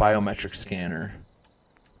 Biometric scanner.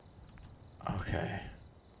 Okay.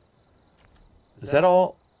 Is that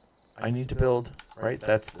all I need to build? Right?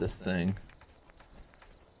 That's this thing.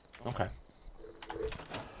 Okay.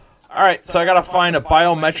 Alright, so I gotta find a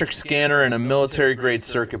biometric scanner and a military grade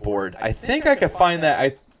circuit board. I think I could find that.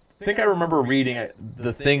 I think I remember reading it.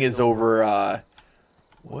 The thing is over,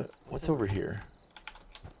 what's over here?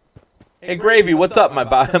 Hey, Gravy, what's up, my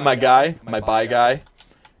guy? My bye guy?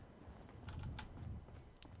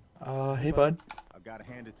 Hey, bud. I've got to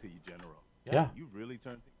hand it to you, General. Yeah. You really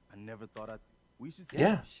turned. I never thought I'd. We should.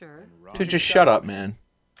 Yeah. Sure. Dude, just shut up, man.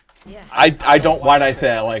 Yeah. I don't. Why'd I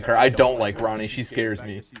say I like her? I don't like Ronnie. She scares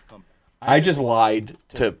me. I just lied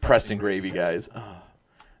to Preston Gravy, guys. Oh,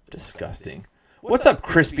 disgusting. What's up,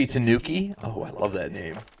 Crispy Tanuki? Oh, I love that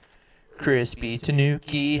name. Crispy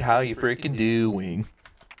Tanuki, how you freaking doing?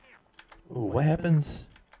 Ooh, what happens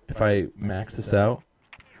if I max this out?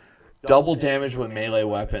 Double damage with melee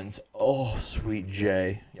weapons. Oh, sweet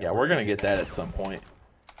J. Yeah, we're going to get that at some point.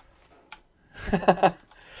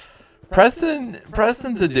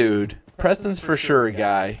 Preston's a dude. Preston's for sure a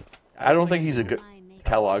guy. I don't think he's a good...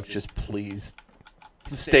 Kellogg, just please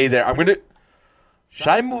stay there. I'm going to... Should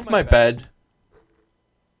I move my bed?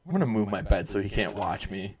 I'm going to move my bed so he can't watch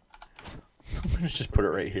me. I'm going to just put it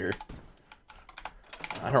right here.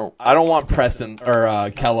 I don't want Preston or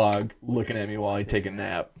Kellogg looking at me while I take a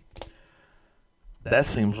nap. That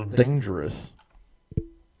seems dangerous.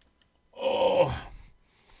 Oh.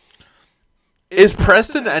 Is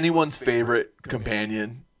Preston anyone's favorite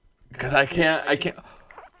companion? Because I can't.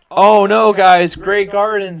 Oh no, guys! Grey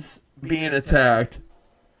Garden's being attacked.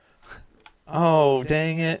 Oh,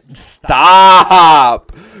 dang it!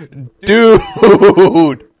 Stop, dude.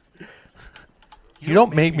 You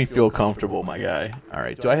don't make me feel comfortable, my guy. All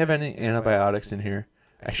right. Do I have any antibiotics in here?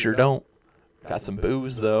 I sure don't. Got some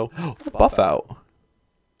booze though. Buff out. All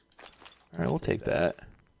right, we'll take that.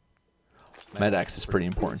 Med-X is pretty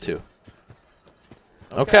important too.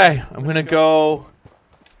 Okay, I'm gonna go.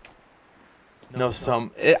 No,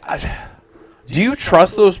 do you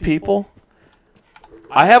trust those people?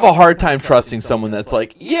 I have a hard time trusting someone that's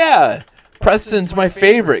like, yeah, Preston's my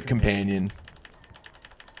favorite companion.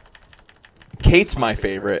 Kate's my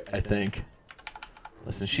favorite, I think.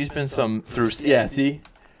 Listen, she's been see?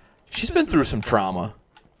 She's been through some trauma.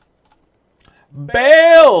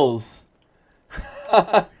 Bales!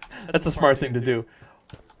 That's a smart thing to do.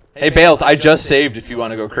 Hey, Bales, I just saved if you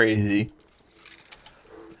want to go crazy.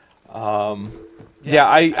 Yeah,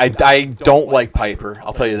 I don't like Piper.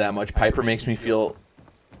 I'll tell you that much. Piper makes me feel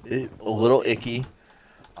a little icky.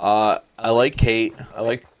 I like Kate. I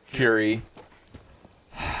like Curie.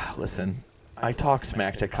 Listen, I talk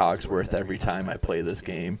smack to Cogsworth every time I play this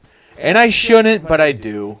game. And I shouldn't, but I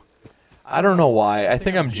do. I don't know why. I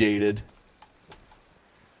think I'm jaded.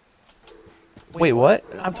 Wait, what?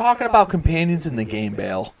 I'm talking about companions in the game,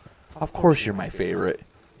 Bale. Of course you're my favorite.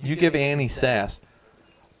 You give Annie sass.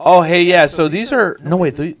 Oh, hey, yeah, so these are... No,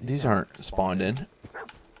 wait, these aren't spawned in.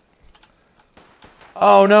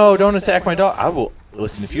 Oh, no, don't attack my dog. I will...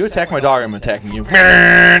 Listen, if you attack my dog, I'm attacking you.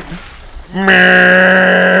 There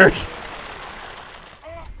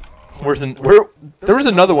was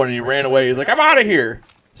another one and he ran away. He's like, I'm out of here.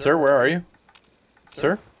 Sir, where are you?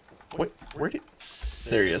 Sir? Wait, where did...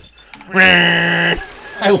 There he is.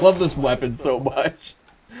 I love this weapon so much.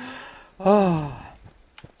 Oh...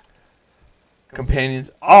 Companions.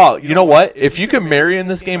 Oh, you know what? If you could marry in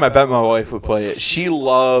this game, I bet my wife would play it. She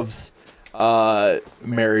loves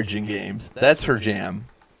marriage in games. That's her jam.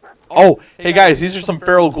 Oh, hey guys, these are some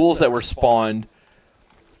feral ghouls that were spawned.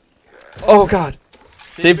 Oh god.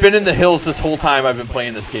 They've been in the hills this whole time I've been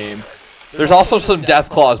playing this game. There's also some death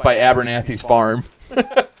claws by Abernathy's farm.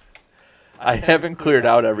 I haven't cleared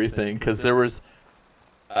out everything because there was...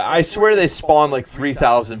 I swear they spawned like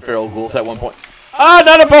 3,000 feral ghouls at one point. Ah,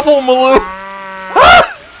 not a buffalo maloo!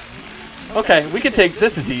 Ah! Okay, we can take...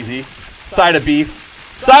 This is easy. Side of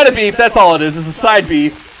beef. Side of beef, that's all it is. It's a side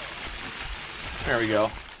beef. There we go.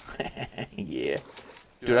 Yeah.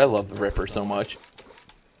 Dude, I love the Ripper so much.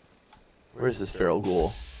 Where's this feral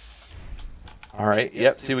ghoul? Alright,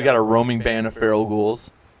 yep. See, we got a roaming band of feral ghouls.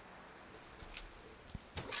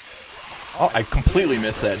 Oh, I completely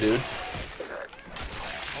missed that, dude.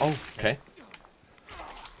 Oh, okay.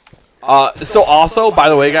 So also, by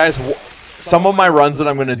the way, guys, some of my runs that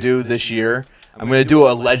I'm going to do this year, I'm going to do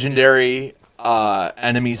a legendary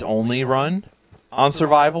enemies only run on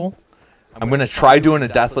survival. I'm going to try doing a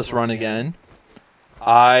deathless run again.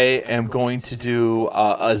 I am going to do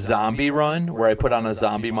a zombie run where I put on a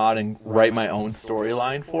zombie mod and write my own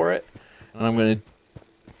storyline for it. And I'm going to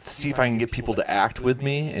see if I can get people to act with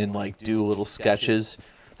me and like do little sketches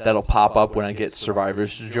that'll pop up when I get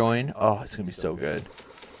survivors to join. Oh, it's going to be so good.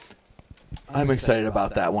 I'm excited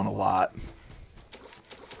about that one a lot.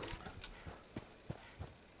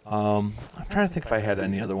 I'm trying to think if I had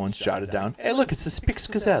any other ones jotted down. Hey, look, it's the Spix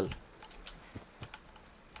Gazelle.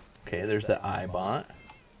 Okay, there's the iBot.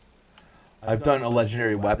 I've done a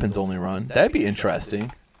legendary weapons only run. That'd be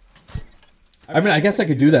interesting. I mean, I guess I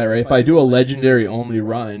could do that, right? If I do a legendary only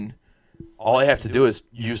run, all I have to do is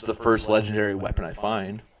use the first legendary weapon I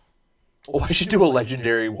find. Oh, I should do a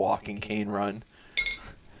legendary walking cane run.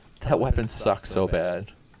 That weapon sucks so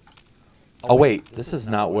bad. Oh, wait. This is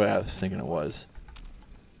not what I was thinking it was.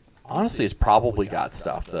 Honestly, it's probably got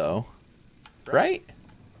stuff, though. Right?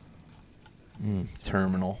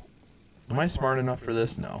 Terminal. Am I smart enough for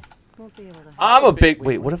this? No. I'm a big...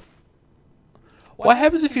 Wait, what if... What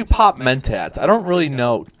happens if you pop Mentats? I don't really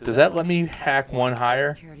know. Does that let me hack one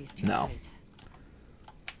higher? No.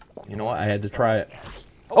 You know what? I had to try it.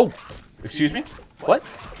 Oh! Excuse me? What?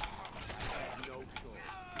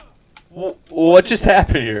 What just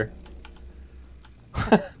happened here?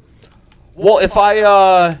 Well, if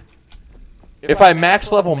I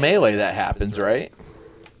max level melee, that happens, right?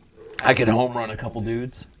 I can home run a couple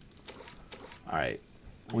dudes. Alright.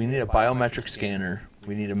 We need a biometric scanner.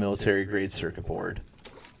 We need a military grade circuit board.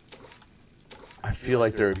 I feel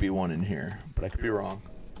like there would be one in here, but I could be wrong.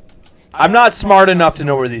 I'm not smart enough to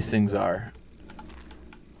know where these things are.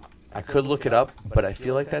 I could look it up, but I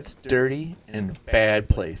feel like that's dirty and bad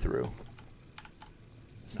playthrough.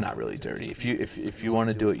 It's not really dirty. If you want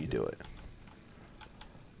to do it, you do it.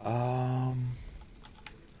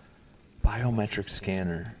 Biometric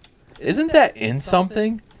scanner. Isn't that in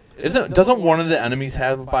something? Doesn't one of the enemies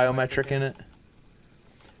have a biometric in it?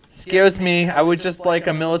 Excuse me, I would just like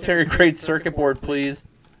a military-grade circuit board, please.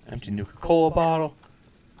 Empty Nuka-Cola bottle.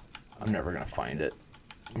 I'm never gonna find it.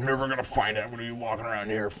 I'm never gonna find it. I'm gonna be walking around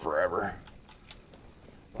here forever.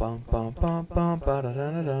 Bum bum bum bum ba da da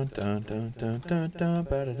da dun dun dun dun dun dun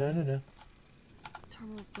ba da da da da.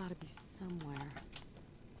 Terminal's gotta be somewhere.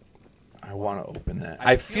 I want to open that.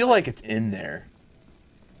 I feel like it's in there.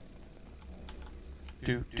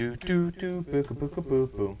 Do do do do booka booka boo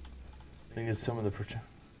boo. I think it's some of the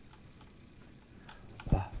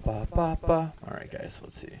ba ba ba ba. All right, guys,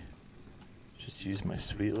 let's see. Just use my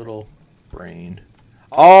sweet little brain.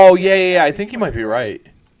 Oh yeah. I think you might be right.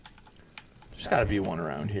 There's got to be one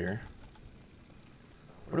around here.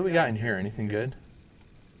 What do we got in here? Anything good?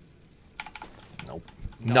 Nope.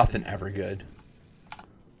 Nothing ever good.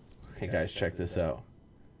 Hey guys, check this out.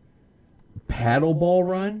 Paddleball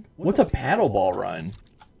run? What's a paddleball run?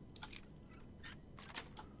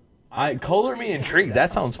 Color me intrigued.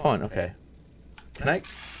 That sounds fun. Okay. Can I?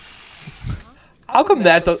 How come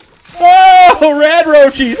that? Oh, rad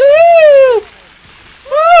roachies! Woo!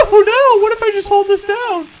 Oh no! What if I just hold this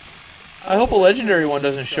down? I hope a legendary one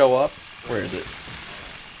doesn't show up. Where is it?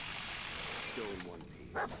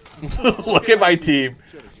 Look at my team,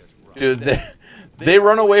 dude. They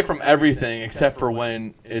run away from everything except for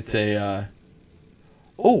when it's a.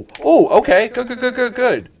 Oh, okay,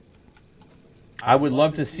 good. I would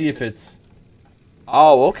love to see if it's.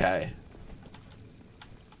 Oh, okay.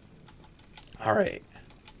 All right.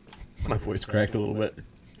 My voice cracked a little bit.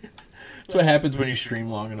 That's what happens when you stream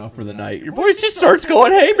long enough for the night. Your voice just starts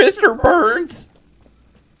going, "Hey, Mr. Burns."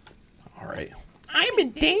 All right. I'm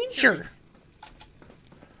in danger.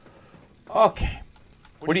 Okay.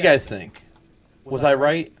 What do you guys think? Was I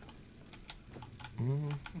right?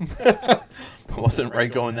 I wasn't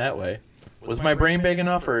right going that way. Was my brain big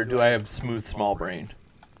enough, or do I have smooth small brain?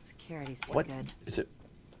 Security's too What good. is it?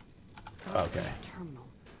 Okay. Terminal.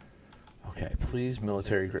 Okay, please,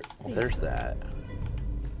 military grade. Well, there's that.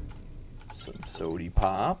 Some sody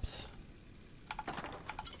pops.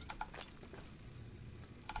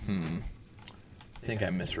 I think I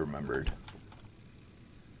misremembered.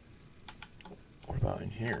 What about in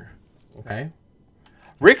here? Okay.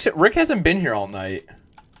 Rick hasn't been here all night.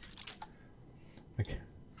 Okay.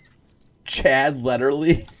 Chad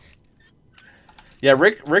Letterly. Yeah,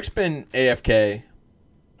 Rick's been AFK.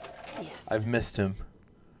 Yes. I've missed him.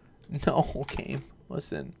 No, game.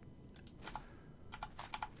 Listen.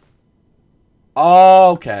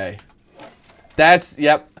 Okay. That's,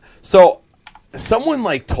 yep. So, someone,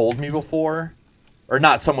 like, told me before, or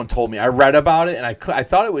not someone told me, I read about it, and I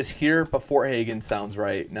thought it was here before Hagen sounds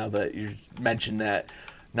right, now that you mentioned that,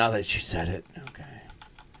 now that you said it. Okay.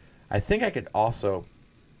 I think I could also,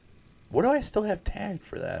 what do I still have tagged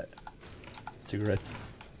for that? Cigarettes.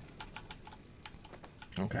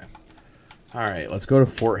 Okay. All right, let's go to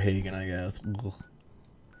Fort Hagen, I guess.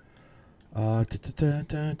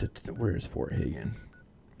 Where is Fort Hagen?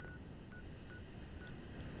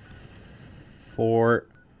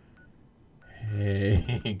 Fort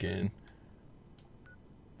Hagen.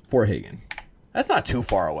 Fort Hagen. That's not too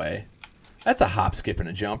far away. That's a hop, skip, and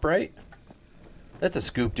a jump, right? That's a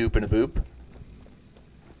scoop, doop, and a boop.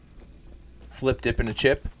 Flip, dip, and a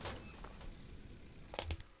chip.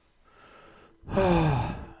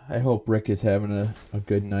 I hope Rick is having a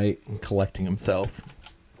good night and collecting himself.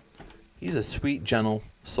 He's a sweet, gentle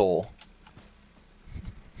soul.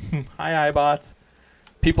 Hi, iBots.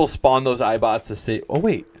 People spawn those iBots to say, oh,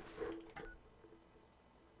 wait.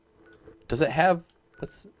 Does it have,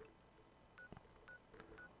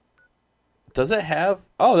 does it have,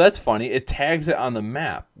 oh, that's funny. It tags it on the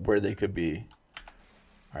map where they could be.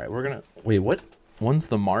 All right, we're going to, wait, what? One's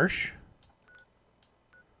the marsh?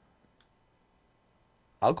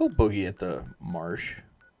 I'll go boogie at the marsh.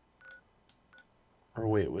 Or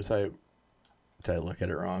wait, did I look at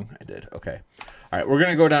it wrong? I did. Okay. All right, we're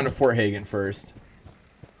going to go down to Fort Hagen first.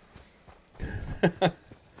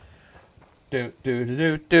 Do do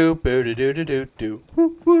do do do do do do do do.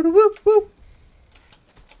 Woo woo woo woo.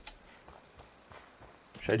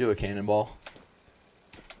 Should I do a cannonball?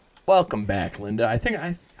 Welcome back, Linda. I think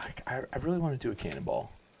I really want to do a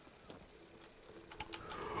cannonball.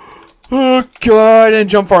 Oh God! I didn't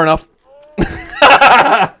jump far enough.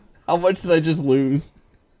 How much did I just lose?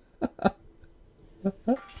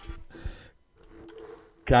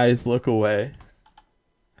 Guys, look away.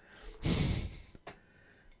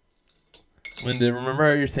 Linda, remember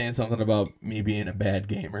how you're saying something about me being a bad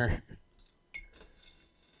gamer?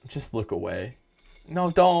 Just look away. No,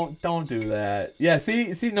 don't do that. Yeah,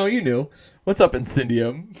 see, no, you knew. What's up,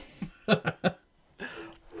 Incendium?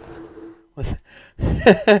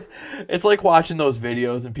 It's like watching those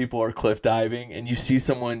videos and people are cliff diving and you see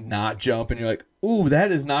someone not jump and you're like, ooh,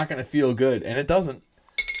 that is not going to feel good. And it doesn't.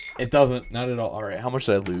 It doesn't. Not at all. All right, how much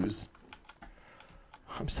did I lose?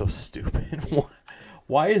 I'm so stupid.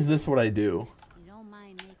 Why is this what I do? You don't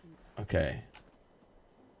mind making... Okay.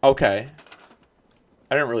 Okay.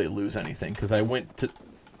 I didn't really lose anything because I went to...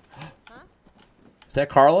 Is that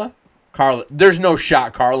Carla? Carla. There's no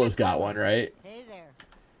shot Carla's got one, right? Hey there.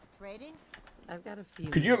 Trading? I've got a few.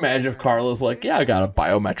 Could you imagine if Carla's like, yeah, I got a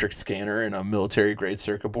biometric scanner and a military-grade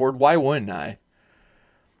circuit board. Why wouldn't I?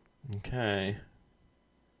 Okay.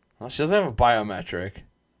 Well, she doesn't have a biometric.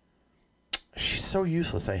 She's so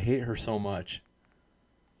useless. I hate her so much.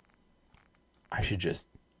 I should just...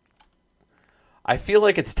 I feel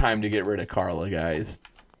like it's time to get rid of Carla, guys.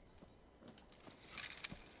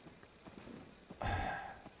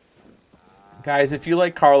 Guys, if you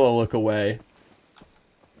like Carla, look away.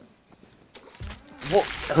 Well,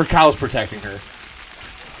 her cow's protecting her.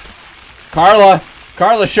 Carla!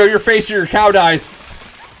 Carla, show your face or your cow dies.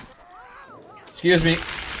 Excuse me.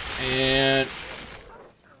 And...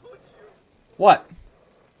 What?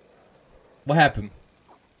 What happened?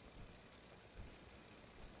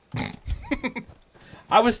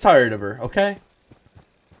 I was tired of her, okay?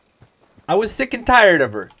 I was sick and tired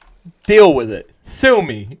of her. Deal with it. Sue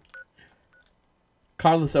me.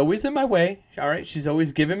 Carla's always in my way. Alright, she's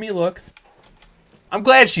always giving me looks. I'm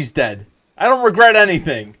glad she's dead. I don't regret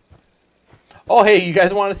anything. Oh, hey, you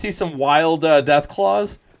guys want to see some wild death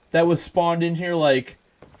claws that was spawned in here like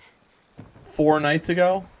 4 nights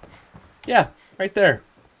ago? Yeah, right there.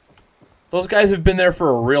 Those guys have been there for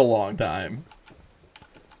a real long time.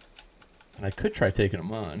 And I could try taking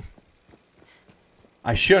them on.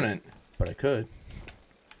 I shouldn't, but I could.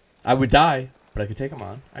 I would die, but I could take them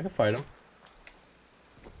on. I could fight them.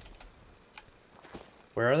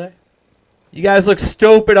 Where are they? You guys look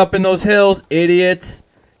stupid up in those hills, idiots.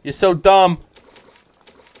 You're so dumb.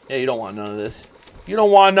 Yeah, you don't want none of this. You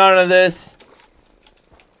don't want none of this.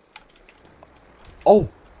 Oh,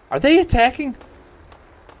 are they attacking?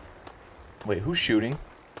 Wait, who's shooting?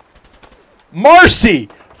 Marcy!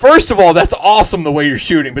 First of all, that's awesome the way you're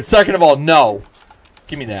shooting, but second of all, no.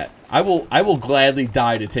 Give me that. I will gladly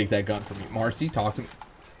die to take that gun from you. Marcy, talk to me.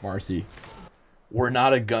 Marcy. We're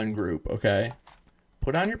not a gun group, okay?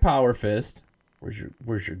 Put on your power fist.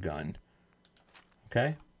 Where's your gun?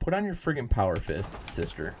 Okay? Put on your friggin' power fist,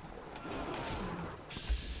 sister.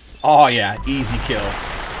 Oh yeah, easy kill.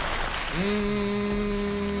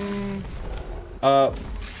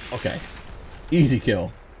 Okay. Easy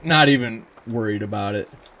kill. Not even worried about it.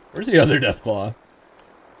 Where's the other Deathclaw?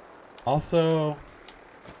 Also,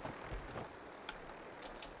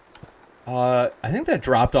 I think that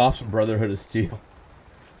dropped off some Brotherhood of Steel.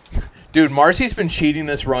 Dude, Marcy's been cheating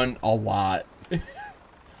this run a lot.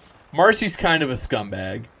 Marcy's kind of a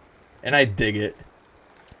scumbag, and I dig it.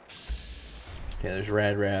 Okay, there's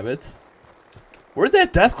Rad Rabbits. Where'd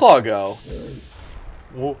that Deathclaw go?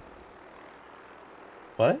 Whoa.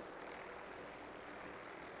 What?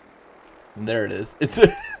 There it is. It's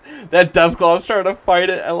that Deathclaw's trying to fight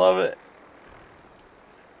it. I love it.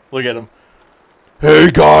 Look at him.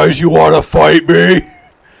 Hey guys, you want to fight me?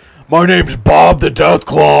 My name's Bob the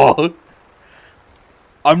Deathclaw.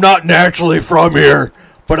 I'm not naturally from here,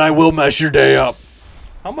 but I will mess your day up.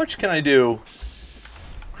 How much can I do?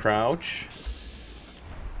 Crouch.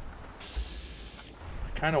 I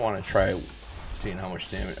kind of want to try seeing how much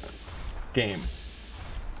damage. Game.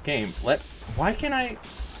 Why can't I?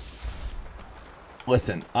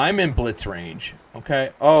 Listen, I'm in blitz range.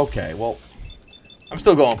 Okay. Okay. Well, I'm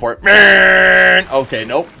still going for it. Man. Okay.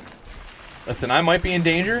 Nope. Listen, I might be in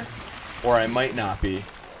danger, or I might not be.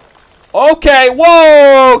 Okay.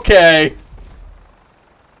 Whoa. Okay.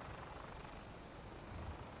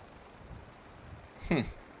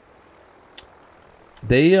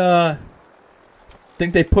 They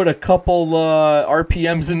think they put a couple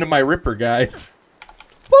RPMs into my Ripper, guys.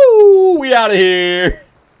 Woo! We out of here.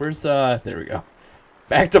 Where's there we go.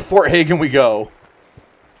 Back to Fort Hagen we go.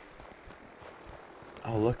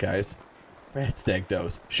 Oh look, guys. Rat Stag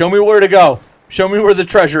Does. Show me where to go. Show me where the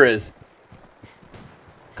treasure is.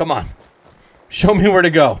 Come on. Show me where to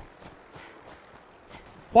go.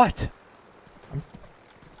 What?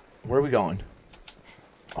 Where are we going?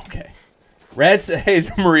 Okay. Hey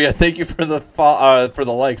Maria, thank you for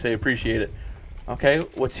the likes. I appreciate it. Okay,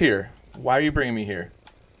 what's here? Why are you bringing me here?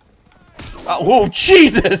 Oh, whoa,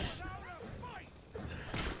 Jesus!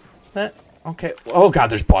 That okay? Oh God,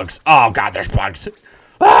 there's bugs. Oh God, there's bugs.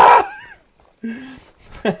 Ah!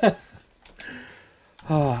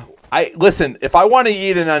 Listen, if I want to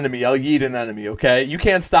yeet an enemy, I'll yeet an enemy, okay? You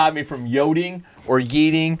can't stop me from yoting or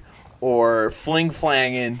yeeting or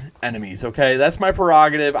fling-flanging enemies, okay? That's my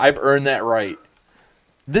prerogative. I've earned that right.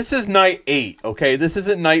 This is night 8, okay? This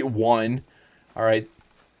isn't night 1, all right?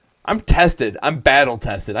 I'm tested. I'm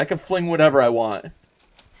battle-tested. I can fling whatever I want.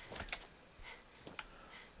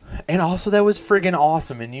 And also, that was friggin'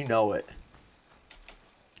 awesome, and you know it.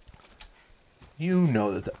 You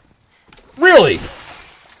know that. Really?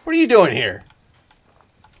 What are you doing here?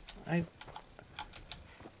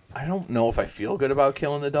 I don't know if I feel good about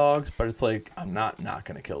killing the dogs, but it's like, I'm not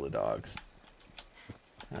going to kill the dogs.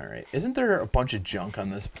 Alright. Isn't there a bunch of junk on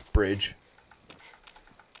this bridge?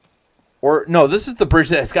 Or, no, this is the bridge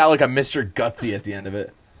that's got like a Mr. Gutsy at the end of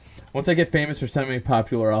it. Once I get famous or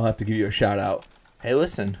semi-popular, I'll have to give you a shout-out. Hey,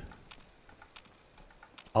 listen.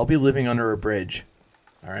 I'll be living under a bridge.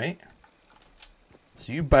 Alright?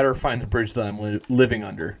 So you better find the bridge that I'm living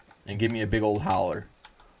under and give me a big old holler.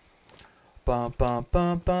 Bum, bum,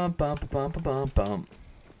 bum, bum, bum, bum, bum, bum, bum.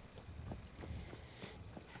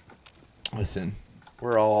 Listen,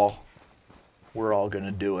 we're all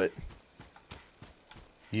gonna do it.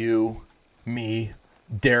 You, me,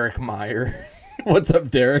 Derek Meyer. What's up,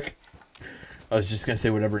 Derek? I was just gonna say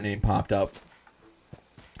whatever name popped up.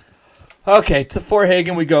 Okay, to Fort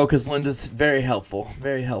Hagen we go because Linda's very helpful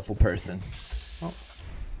person.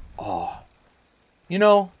 Oh, you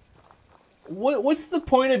know, what's the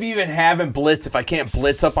point of even having blitz if I can't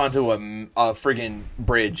blitz up onto a friggin'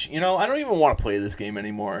 bridge? You know, I don't even want to play this game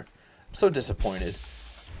anymore. I'm so disappointed.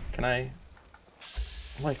 Can I,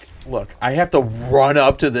 like, look, I have to run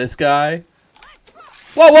up to this guy.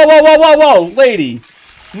 Whoa, whoa, whoa, whoa, whoa, whoa, lady.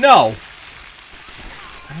 No.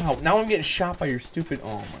 Ow, now I'm getting shot by your stupid,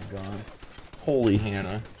 oh my God. Holy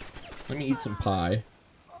Hannah. Let me eat some pie.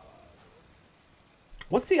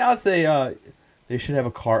 What's the odds they should have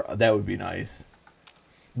a car? That would be nice.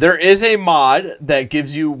 There is a mod that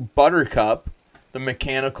gives you Buttercup, the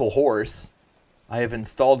mechanical horse. I have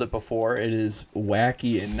installed it before. It is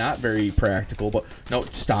wacky and not very practical, but no,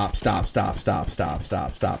 stop.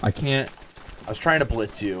 I can't. I was trying to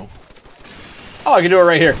blitz you. Oh, I can do it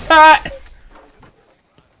right here. Ah!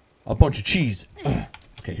 A bunch of cheese.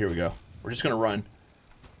 Okay, here we go. We're just going to run.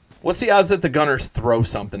 What's the odds that the gunners throw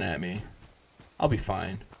something at me? I'll be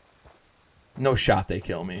fine. No shot they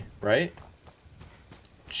kill me, right?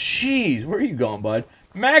 Jeez, where are you going, bud?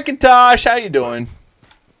 Macintosh, how you doing?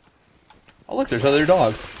 Oh, look, there's other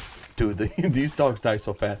dogs. Dude, these dogs die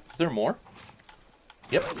so fast. Is there more?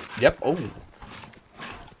 Yep. Oh.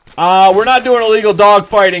 We're not doing illegal dog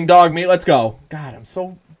fighting, dog meat. Let's go. God, I'm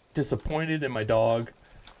so disappointed in my dog.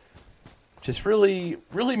 Just really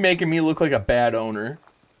making me look like a bad owner.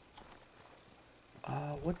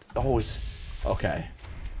 What? Oh, okay.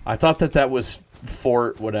 I thought that was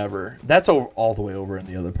Fort whatever. That's all the way over in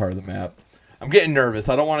the other part of the map. I'm getting nervous.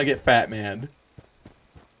 I don't want to get fat man.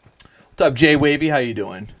 What's up, Jay Wavy? How you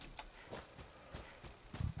doing?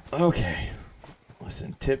 Okay.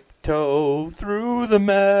 Listen, tiptoe through the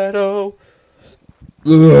meadow.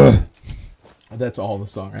 Ugh. That's all the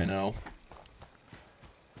song I know.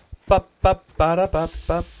 Bup, bup, ba-da, bup,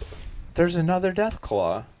 bup. There's another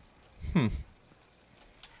Deathclaw.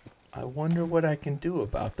 I wonder what I can do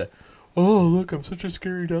about that. Oh, look, I'm such a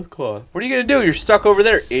scary Deathclaw. What are you going to do? You're stuck over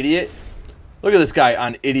there, idiot. Look at this guy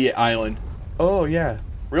on Idiot Island. Oh, yeah.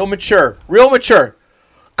 Real mature.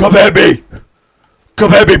 Come at me.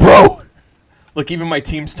 Come at me, bro. Look, even my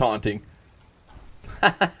team's taunting.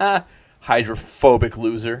 Hydrophobic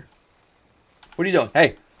loser. What are you doing?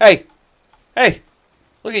 Hey.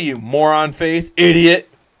 Look at you, moron face. Idiot.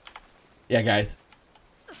 Yeah, guys.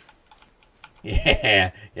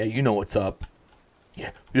 Yeah, you know what's up.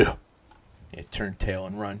 Yeah, turn tail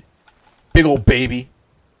and run. Big old baby.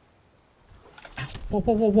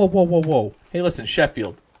 Whoa. Hey, listen,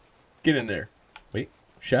 Sheffield. Get in there. Wait,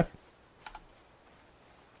 Chef?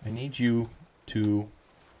 I need you to...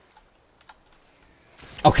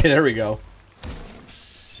 Okay, there we go.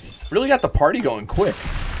 Really got the party going quick.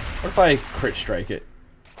 What if I crit strike it?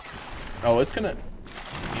 Oh, it's gonna...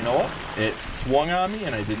 You know what? It swung on me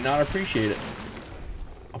and I did not appreciate it.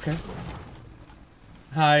 Okay.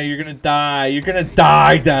 Hi, you're gonna die. You're gonna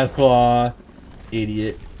die, Deathclaw.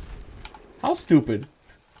 Idiot. How stupid.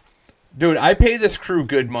 Dude, I pay this crew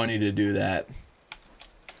good money to do that.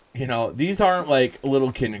 You know, these aren't like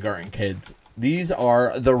little kindergarten kids. These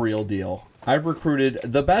are the real deal. I've recruited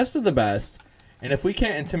the best of the best. And if we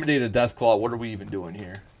can't intimidate a Deathclaw, what are we even doing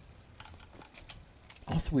here?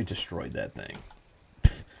 Also, we destroyed that thing.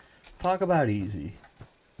 Talk about easy.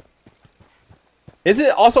 Is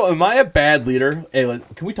it also, am I a bad leader? Hey,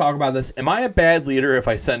 can we talk about this? Am I a bad leader if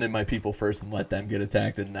I send in my people first and let them get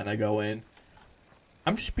attacked and then I go in?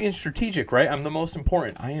 I'm just being strategic, right? I'm the most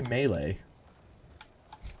important. I am melee.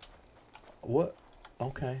 What?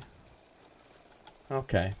 Okay.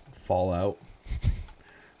 Okay. Fallout.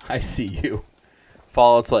 I see you.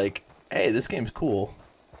 Fallout's like, hey, this game's cool.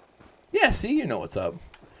 Yeah, see, you know what's up.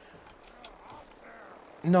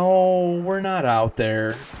 No, we're not out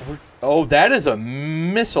there. Oh, that is a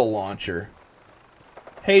missile launcher.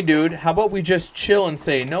 Hey, dude, how about we just chill and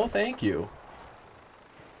say no thank you?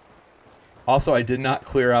 Also, I did not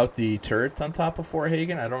clear out the turrets on top of Fort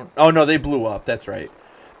Hagen. I don't... Oh, no, they blew up. That's right.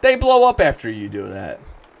 They blow up after you do that.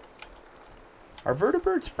 Are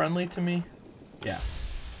vertebrates friendly to me? Yeah.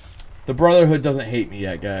 The Brotherhood doesn't hate me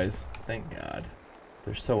yet, guys. Thank God.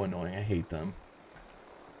 They're so annoying. I hate them.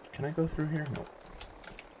 Can I go through here? Nope.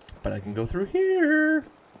 But I can go through here.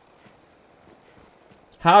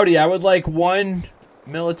 Howdy, I would like 1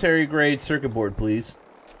 military-grade circuit board, please.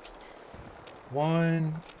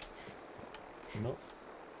 1... Nope.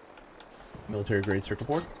 Military-grade circuit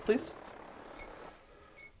board, please.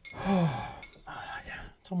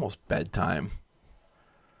 It's almost bedtime.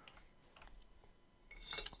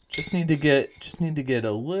 Just need to get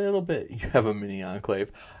a little bit. You have a mini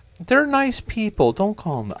enclave. They're nice people. Don't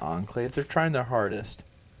call them the enclave. They're trying their hardest.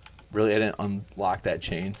 Really, I didn't unlock that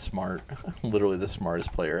chain. Smart. Literally the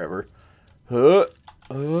smartest player ever.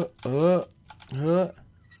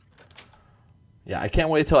 Yeah, I can't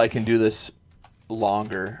wait till I can do this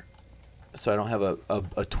longer, so I don't have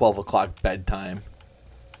a 12 o'clock bedtime.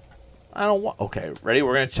 I don't want... Okay, ready?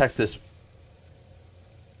 We're going to check this.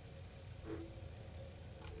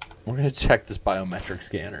 We're going to check this biometric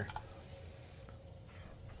scanner.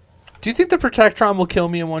 Do you think the Protectron will kill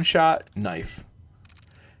me in one shot? Knife.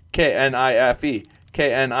 K-N-I-F-E.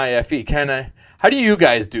 K-N-I-F-E. Can I... How do you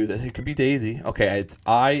guys do this? It could be Daisy. Okay, it's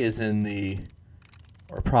I is in the...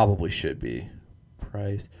 Or probably should be.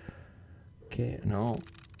 Price. Okay, no.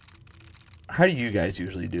 How do you guys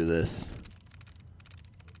usually do this?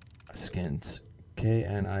 Skins.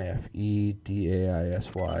 K-N-I-F-E-D-A-I-S-Y.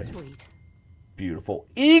 Sweet. Beautiful.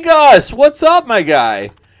 Egus! What's up, my guy?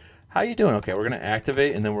 How you doing? Okay, we're going to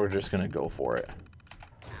activate, and then we're just going to go for it.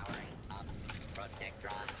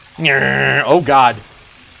 Oh, God.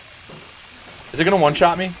 Is it going to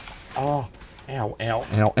one-shot me? Oh. Ow, ow,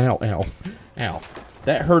 ow, ow, ow. Ow.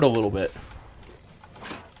 That hurt a little bit.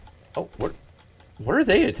 Oh, what are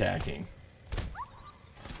they attacking?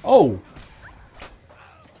 Oh.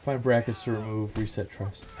 Find brackets to remove, reset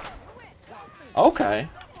trust. Okay.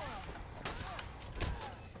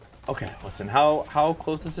 Okay, listen, how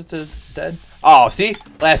close is it to dead? Oh, see?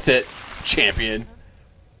 Last hit. Champion.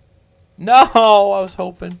 No, I was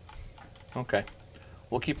hoping. Okay.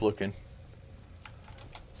 We'll keep looking.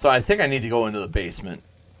 So I think I need to go into the basement.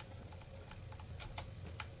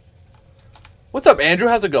 What's up, Andrew?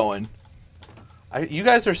 How's it going? You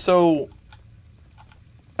guys are so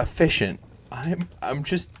efficient. I'm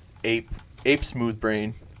just ape smooth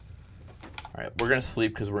brain. All right, we're gonna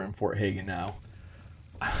sleep because we're in Fort Hagen now.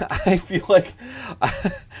 I feel like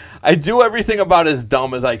I do everything about as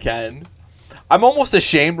dumb as I can. I'm almost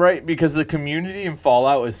ashamed, right? Because the community in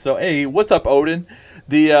Fallout is so... Hey, what's up, Odin?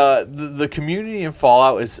 The community in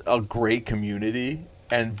Fallout is a great community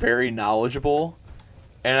and very knowledgeable.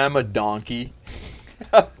 And I'm a donkey.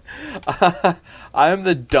 I'm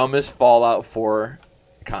the dumbest Fallout 4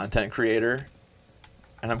 content creator.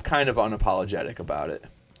 And I'm kind of unapologetic about it.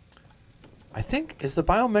 I think, is the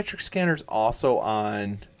biometric scanners also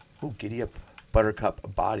on... Ooh, giddy up,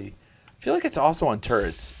 Buttercup, body. I feel like it's also on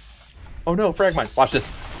turrets. Oh no, frag mine. Watch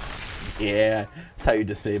this. Yeah, that's how you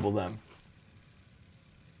disable them.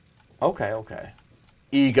 Okay, okay.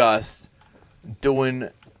 Egus doing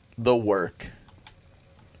the work.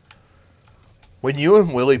 When you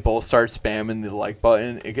and Willie both start spamming the like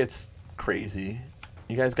button, it gets crazy.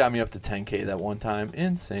 You guys got me up to 10K that one time.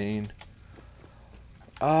 Insane.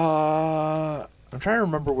 I'm trying to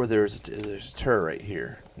remember where there's a turret right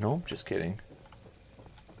here. No, just kidding.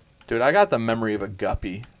 Dude, I got the memory of a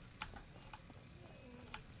guppy.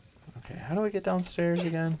 Okay, how do I get downstairs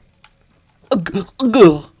again?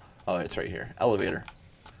 Oh, it's right here. Elevator.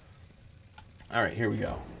 All right, here we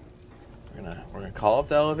go. We're gonna call up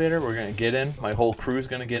the elevator. We're gonna get in. My whole crew's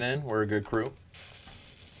gonna get in. We're a good crew.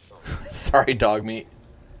 Sorry, dog meat.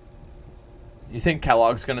 You think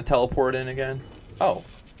Kellogg's gonna teleport in again? Oh,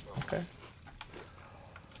 okay.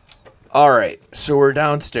 All right, so we're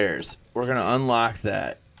downstairs. We're gonna unlock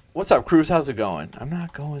that. What's up, Cruz? How's it going? I'm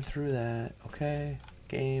not going through that. Okay,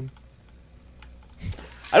 game.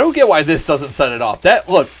 I don't get why this doesn't set it off. That,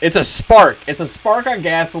 look, it's a spark. It's a spark on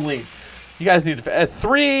gasoline. You guys need to...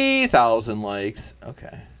 3,000 likes.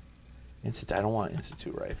 Okay. I don't want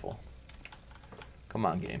Institute Rifle. Come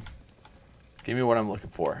on, game. Give me what I'm looking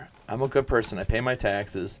for. I'm a good person. I pay my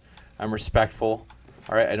taxes. I'm respectful.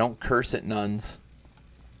 All right, I don't curse at nuns.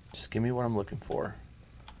 Just give me what I'm looking for.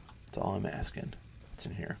 That's all I'm asking. What's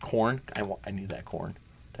in here? Corn? I need that corn.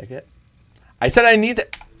 Take it. I said I need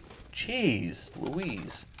that. Jeez,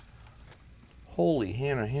 Louise. Holy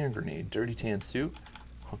hand grenade. Dirty tan suit.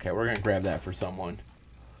 Okay, we're going to grab that for someone.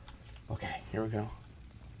 Okay, here we go.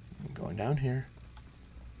 I'm going down here.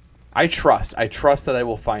 I trust that I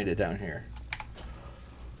will find it down here.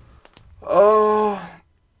 Oh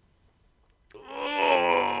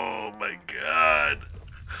my God.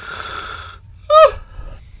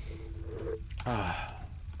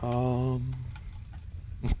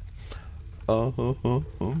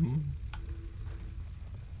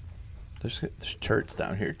 There's turrets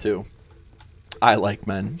down here too. I like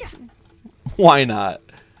men. Why not?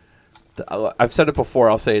 I've said it before,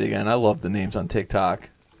 I'll say it again. I love the names on TikTok.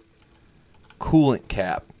 Coolant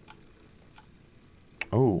cap.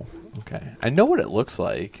 Oh, okay. I know what it looks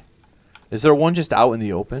like. Is there one just out in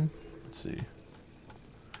the open? Let's see.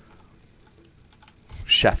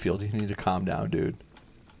 Sheffield, you need to calm down, dude.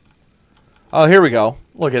 Oh, here we go.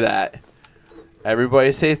 Look at that.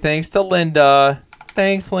 Everybody say thanks to Linda.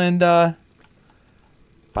 Thanks, Linda.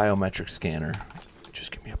 Biometric scanner.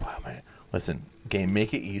 Just give me a biometric. Listen, game,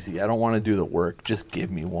 make it easy. I don't want to do the work. Just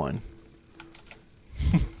give me one.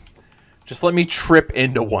 Just let me trip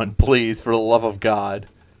into one, please, for the love of God.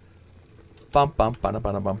 Bum bum bum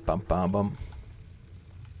bum bum bum bum bum.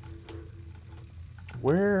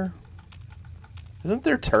 Where? Isn't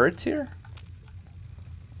there turrets here?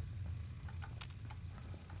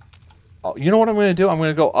 Oh, you know what I'm going to do? I'm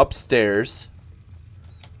going to go upstairs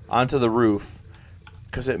onto the roof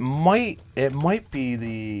because it might be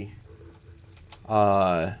the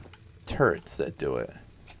turrets that do it.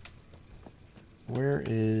 Where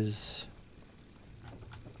is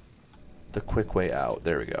the quick way out?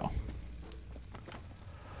 There we go.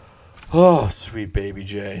 Oh, sweet baby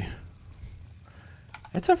J.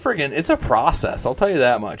 It's a process. I'll tell you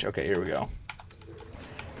that much. Okay, here we go.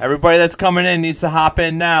 Everybody that's coming in needs to hop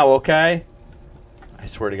in now, okay? I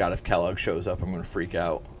swear to God, if Kellogg shows up, I'm going to freak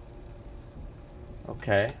out.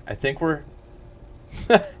 Okay, I think we're...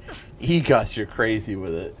 Egus, you're crazy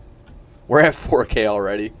with it. We're at 4K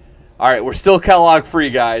already. Alright, we're still Kellogg free,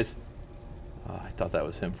 guys. Oh, I thought that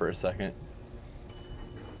was him for a second.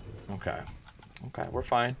 Okay. Okay, we're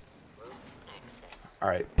fine.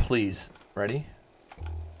 Alright, please. Ready?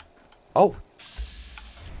 Oh.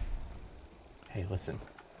 Hey, listen.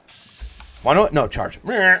 Why not? No, charge.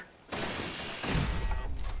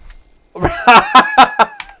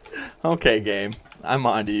 Okay, game. I'm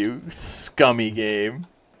on to you, scummy game.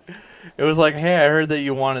 It was like, hey, I heard that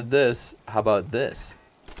you wanted this. How about this?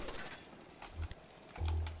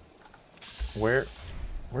 Where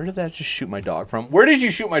did that just shoot my dog from? Where did you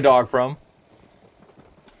shoot my dog from?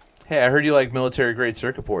 Hey, I heard you like military-grade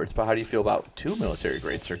circuit boards, but how do you feel about 2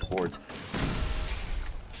 military-grade circuit boards?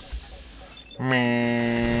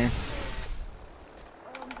 Meh.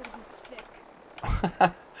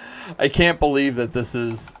 I can't believe that this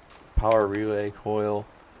is power relay coil.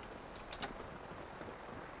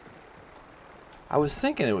 I was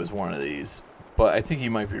thinking it was one of these, but I think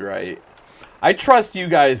you might be right. I trust you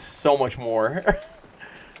guys so much more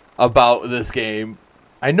about this game.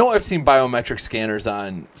 I know I've seen biometric scanners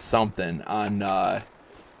on something, on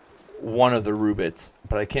one of the Rubits,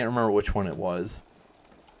 but I can't remember which one it was.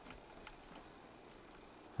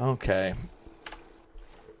 Okay.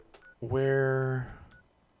 Where...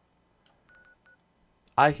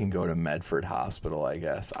 I can go to Medford Hospital, I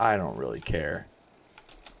guess. I don't really care.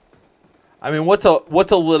 I mean, what's a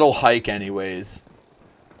little hike anyways?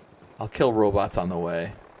 I'll kill robots on the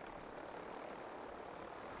way.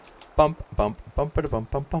 Bump, bump, bump, ba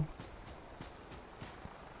bump, bump, bump.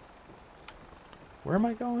 Where am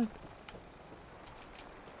I going?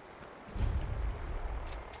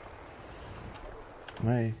 Am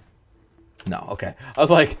I... No, okay. I was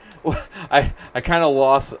like, I kind of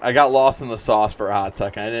lost. I got lost in the sauce for a hot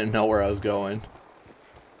second. I didn't know where I was going.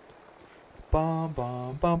 Bum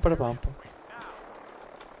bum bum ba bum.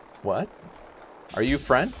 What? Are you a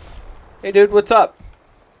friend? Hey, dude, what's up?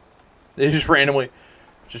 They just randomly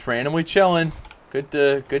chilling. Good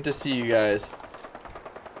to see you guys.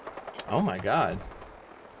 Oh my God.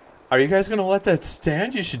 Are you guys gonna let that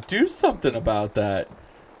stand? You should do something about that.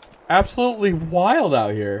 Absolutely wild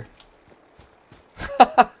out here.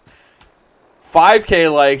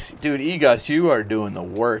 5K likes. Dude, Egus, you are doing the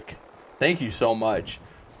work. Thank you so much.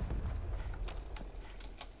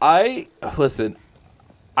 Listen,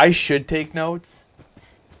 I should take notes.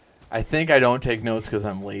 I think I don't take notes because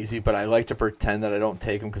I'm lazy, but I like to pretend that I don't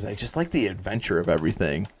take them because I just like the adventure of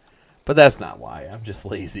everything. But that's not why. I'm just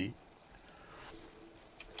lazy.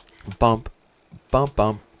 Bump, bump,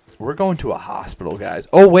 bump. We're going to a hospital, guys.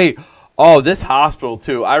 Oh, wait. Oh, this hospital,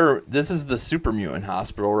 too. This is the super mutant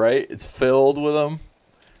hospital, right? It's filled with them.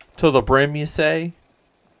 To the brim, you say?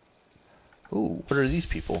 Ooh, what are these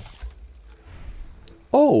people?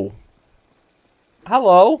 Oh.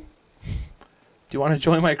 Hello. Do you want to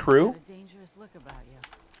join my crew? A dangerous look about you.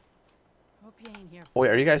 Hope you ain't here. Wait,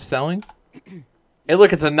 are you guys selling? Hey,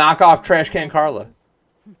 look, it's a knockoff Trash Can Carla.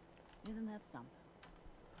 Isn't that something?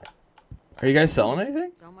 Are you guys selling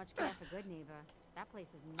anything? So much care for good, Neva. That place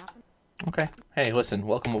is nothing. Okay. Hey, listen,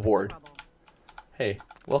 welcome aboard. Hey,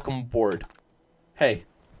 welcome aboard. Hey,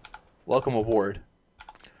 welcome aboard.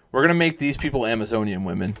 We're going to make these people Amazonian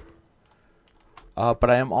women. But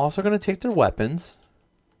I am also going to take their weapons.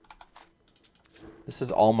 This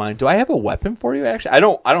is all mine. Do I have a weapon for you, actually? I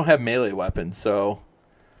don't have melee weapons, so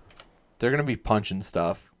they're going to be punching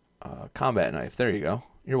stuff. Combat knife. There you go.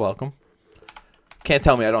 You're welcome. Can't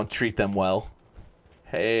tell me I don't treat them well.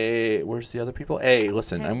 Hey, where's the other people? Hey,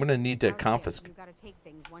 listen, I'm going to need to confiscate. You gotta take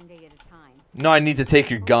things one day at a time. No, I need to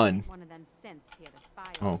take your gun. One of them synths here to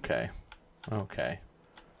spy on. Okay. Okay.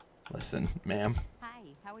 Listen, ma'am. Hi,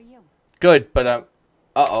 how are you? Good, but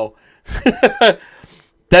uh-oh.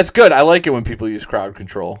 That's good. I like it when people use crowd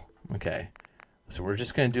control. Okay. So we're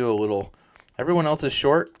just going to do a little... Everyone else is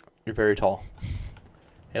short. You're very tall.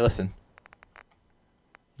 Hey, listen.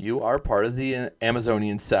 You are part of the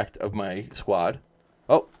Amazonian sect of my squad.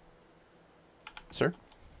 Oh. Sir?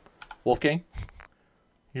 Wolfgang?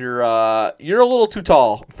 You're a little too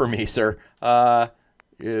tall for me, sir.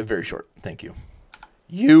 You're very short. Thank you.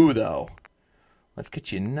 You, though. Let's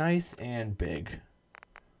get you nice and big.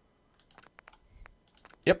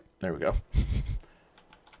 Yep, there we go.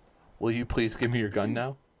 Will you please give me your gun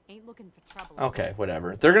now? Ain't looking for trouble. Okay,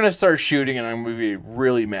 whatever. They're going to start shooting and I'm going to be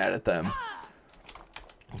really mad at them.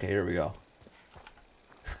 Okay, here we go.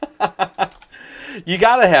 You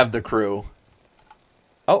got to have the crew.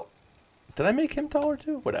 Oh, did I make him taller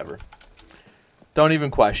too? Whatever. Don't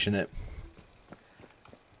even question it.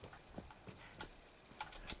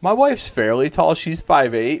 My wife's fairly tall. She's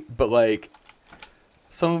 5'8", but like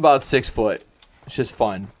something about 6 foot. It's just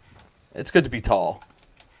fun. It's good to be tall.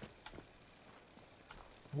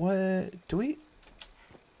 What do we?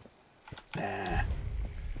 Nah.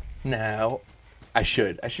 No. I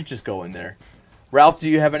should just go in there. Ralph, do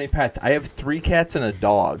you have any pets? I have 3 cats and a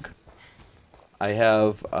dog. I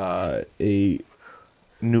have a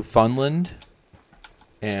Newfoundland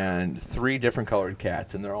and 3 different colored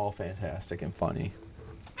cats, and they're all fantastic and funny.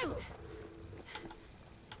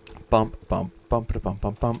 Bump, bump, bump, bump,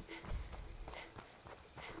 bump, bump.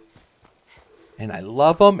 And I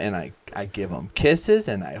love them, and I give them kisses,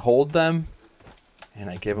 and I hold them, and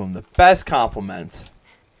I give them the best compliments.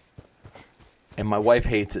 And my wife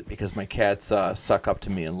hates it because my cats suck up to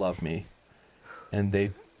me and love me. And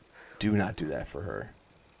they do not do that for her.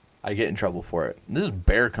 I get in trouble for it. This is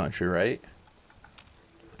bear country, right?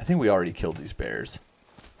 I think we already killed these bears.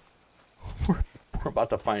 We're about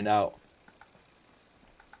to find out.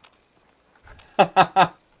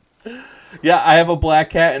 Yeah, I have a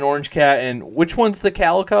black cat, an orange cat, and which one's the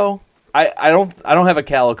calico? I don't have a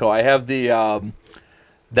calico. I have the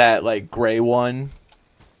that like gray one.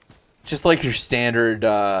 Just like your standard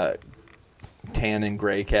tan and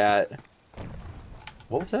gray cat.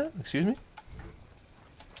 What was that? Excuse me?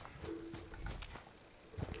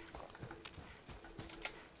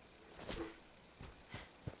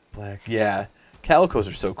 Black. Yeah. Calicos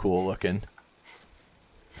are so cool looking.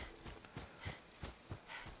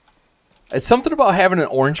 It's something about having an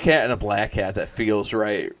orange cat and a black cat that feels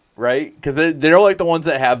right, right? Because they're like the ones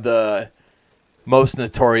that have the most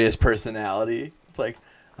notorious personality. It's like,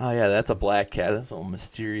 oh yeah, that's a black cat. That's all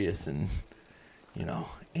mysterious and, you know,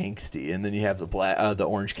 angsty. And then you have the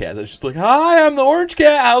orange cat that's just like, hi, I'm the orange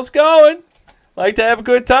cat. How's it going? Like to have a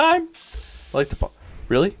good time? Like to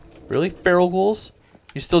really? Really? Feral ghouls?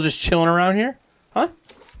 You still just chilling around here? Huh?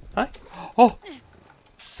 Hi? Oh.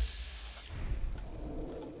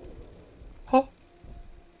 Oh.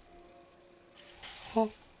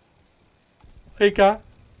 Oh. Hey, guy.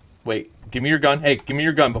 Wait. Give me your gun. Hey, give me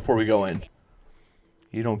your gun before we go in.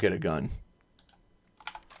 You don't get a gun.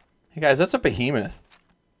 Hey, guys, that's a behemoth.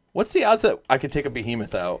 What's the odds that I could take a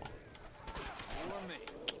behemoth out?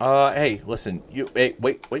 Hey, listen. Hey,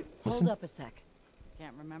 wait. Listen. Hold up a sec.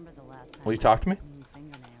 Can't remember the last time. Will you talk to me?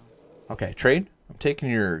 Fingernails. Okay, trade. I'm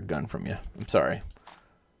taking your gun from you. I'm sorry.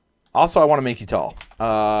 Also, I want to make you tall.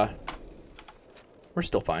 We're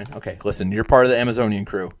still fine. Okay, listen, you're part of the Amazonian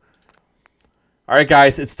crew. All right,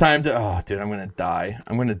 guys, it's time to... Oh, dude, I'm going to die.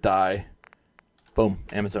 I'm going to die. Boom,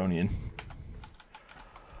 Amazonian.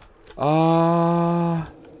 I'm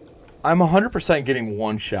 100% getting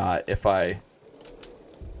one shot if I...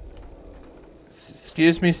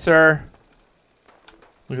 Excuse me, sir.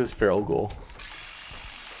 Look at this feral ghoul.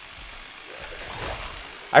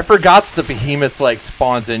 I forgot the behemoth, like,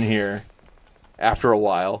 spawns in here after a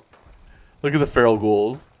while. Look at the feral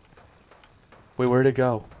ghouls. Wait, where'd it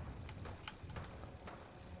go?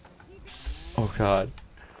 Oh, God.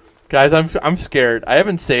 Guys, I'm scared. I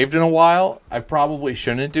haven't saved in a while. I probably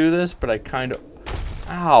shouldn't do this, but I kind of...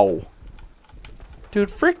 Ow. Dude,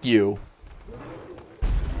 frick you.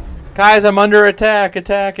 Guys, I'm under attack.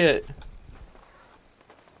 Attack it.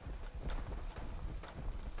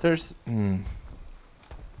 There's...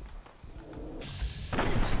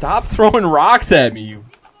 Stop throwing rocks at me, you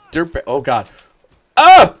dirtbag. Oh, God.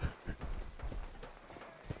 Ah!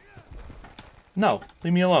 No,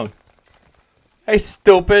 leave me alone. Hey,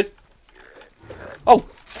 stupid. Oh,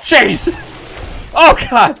 jeez. Oh,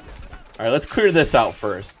 God. All right, let's clear this out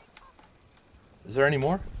first. Is there any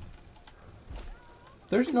more?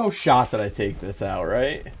 There's no shot that I take this out,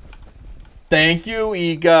 right? Thank you,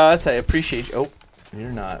 Egus. I appreciate you. Oh,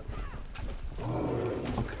 you're not.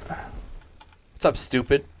 Okay. What's up,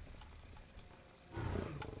 stupid?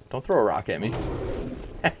 Don't throw a rock at me.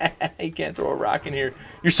 You can't throw a rock in here.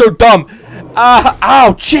 You're so dumb.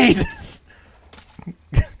 Ow, Jesus.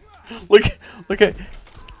 Look at.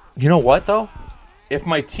 You know what, though? If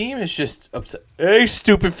my team is just upset. Hey,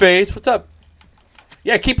 stupid face. What's up?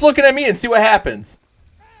 Yeah, keep looking at me and see what happens.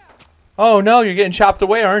 Oh, no, you're getting chopped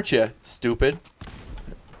away, aren't you? Stupid.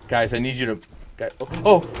 Guys, I need you to...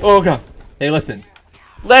 Oh, God. Hey, listen.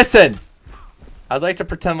 Listen! I'd like to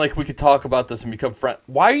pretend like we could talk about this and become friends.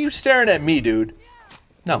 Why are you staring at me, dude?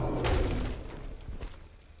 No.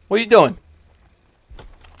 What are you doing?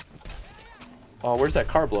 Oh, where's that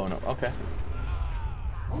car blowing up? Okay.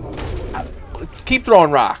 Keep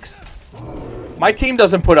throwing rocks. My team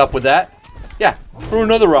doesn't put up with that. Yeah, throw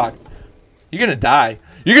another rock. You're gonna die.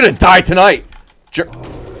 You're gonna die tonight.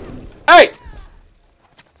 Hey!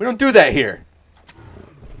 We don't do that here.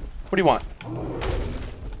 What do you want?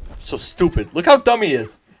 So stupid. Look how dumb he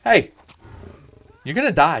is. Hey. You're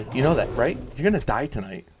gonna die. You know that, right? You're gonna die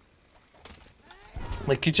tonight.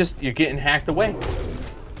 Like you're getting hacked away.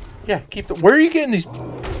 Yeah, where are you getting these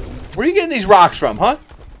rocks from, huh?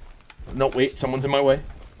 No, wait, someone's in my way.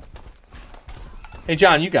 Hey,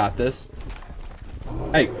 John, you got this.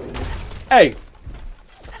 Hey. Hey.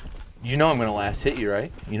 You know I'm gonna last hit you,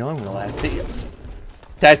 right? You know I'm gonna last hit you.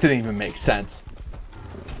 That didn't even make sense.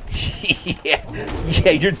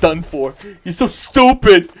 Yeah, you're done for. You're so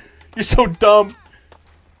stupid. You're so dumb.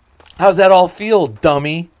 How's that all feel,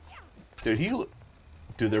 dummy? Dude,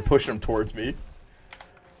 they're pushing him towards me.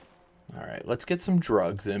 All right, let's get some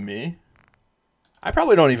drugs in me. I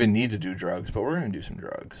probably don't even need to do drugs, but we're gonna do some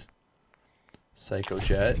drugs. Psycho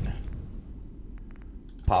Jet.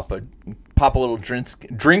 Pop a little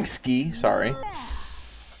drinkski, sorry.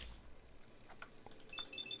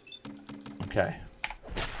 Okay.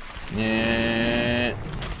 Yeah.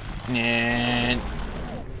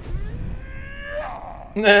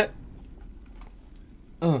 Nah.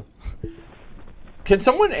 Can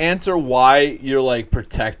someone answer why you're like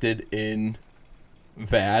protected in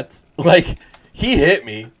VATS? Like, he hit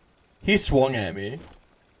me. He swung at me.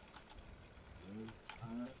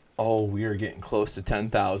 Oh, we are getting close to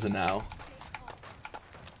 10,000 now.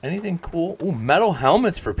 Anything cool? Ooh, metal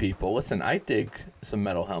helmets for people. Listen, I dig some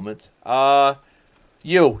metal helmets.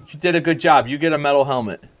 You did a good job. You get a metal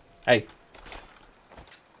helmet. Hey.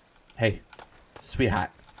 Hey,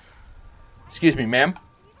 sweetheart. Excuse me, ma'am.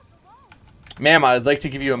 Ma'am, I'd like to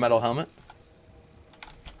give you a metal helmet.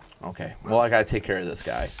 Okay, well, I gotta take care of this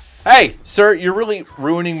guy. Hey, sir, you're really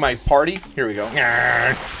ruining my party. Here we go.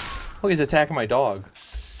 Oh, he's attacking my dog.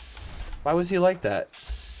 Why was he like that?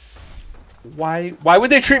 Why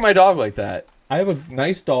would they treat my dog like that? I have a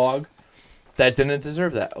nice dog that didn't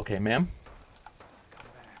deserve that. Okay, ma'am.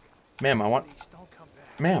 Ma'am, I want...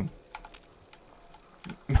 Ma'am.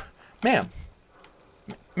 Ma'am.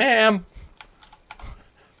 Ma'am.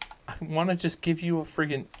 I want to just give you a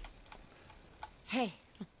friggin... Hey.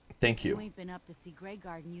 Thank you. You ain't been up to see Grey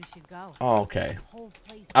Garden, you should go. Oh, okay.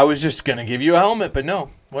 I was just going to give you a helmet, but no.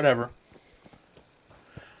 Whatever.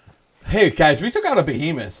 Hey, guys, we took out a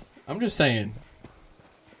behemoth. I'm just saying.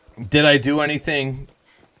 Did I do anything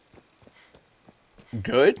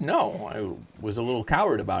good? No, I was a little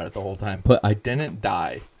coward about it the whole time, but I didn't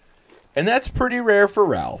die. And that's pretty rare for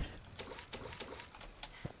Ralph.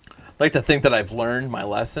 I'd like to think that I've learned my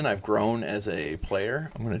lesson. I've grown as a player.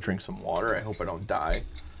 I'm going to drink some water. I hope I don't die.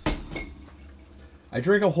 I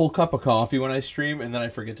drink a whole cup of coffee when I stream, and then I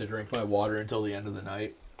forget to drink my water until the end of the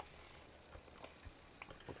night.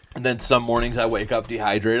 And then some mornings I wake up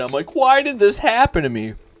dehydrated. I'm like, why did this happen to me?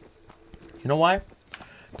 You know why?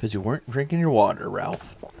 Because you weren't drinking your water,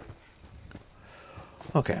 Ralph.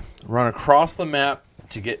 Okay, run across the map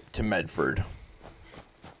to get to Medford.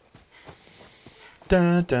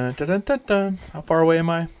 Dun, dun, dun, dun, dun, dun. How far away am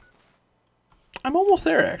I? I'm almost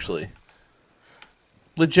there, actually.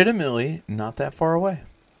 Legitimately, not that far away.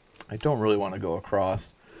 I don't really want to go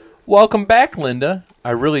across. Welcome back, Linda.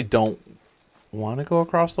 I really don't want to go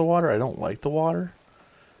across the water. I don't like the water.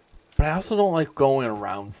 But I also don't like going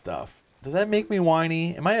around stuff. Does that make me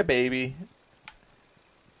whiny? Am I a baby?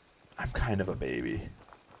 I'm kind of a baby.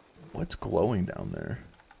 What's glowing down there?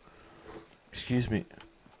 Excuse me.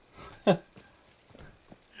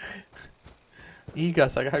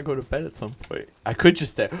 Gus, I gotta go to bed at some point. I could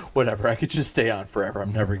just stay. Whatever, I could just stay on forever.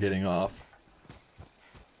 I'm never getting off.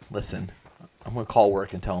 Listen, I'm gonna call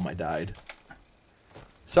work and tell them I died.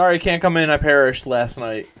 Sorry, I can't come in. I perished last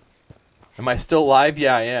night. Am I still alive?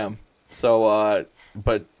 Yeah, I am. So,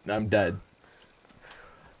 but I'm dead.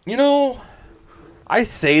 You know, I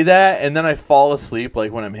say that and then I fall asleep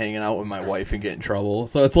like when I'm hanging out with my wife and get in trouble.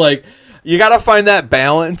 So it's like, you gotta find that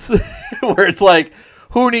balance where it's like,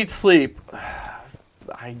 who needs sleep?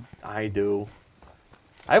 I do.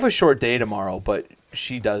 I have a short day tomorrow, but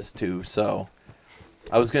she does too. So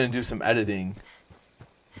I was going to do some editing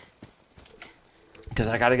because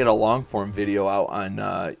I got to get a long form video out on,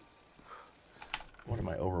 what am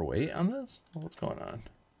I, overweight on this? What's going on?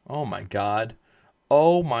 Oh my God.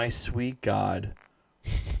 Oh my sweet God.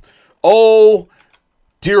 Oh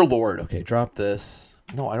dear Lord. Okay, drop this.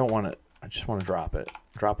 No, I don't want it. I just want to drop it.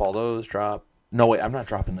 Drop all those, drop. No, wait, I'm not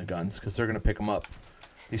dropping the guns because they're going to pick them up.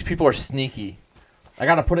 These people are sneaky. I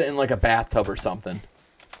got to put it in like a bathtub or something.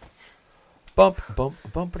 Bump, bump,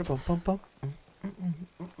 bump, bump, bump, bump.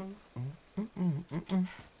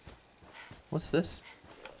 What's this?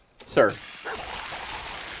 Sir.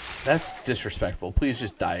 That's disrespectful. Please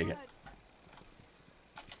just die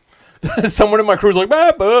again. Someone in my crew's like,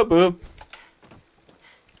 bah, bah, bah.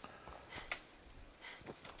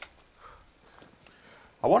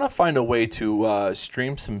 I want to find a way to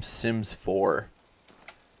stream some Sims 4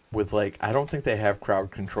 with, like, I don't think they have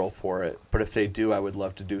crowd control for it, but if they do, I would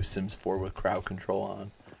love to do Sims 4 with crowd control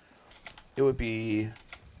on. It would be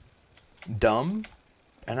dumb,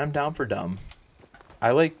 and I'm down for dumb.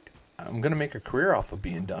 I'm going to make a career off of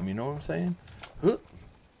being dumb, you know what I'm saying?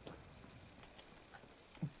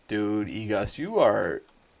 Dude, Egus, you are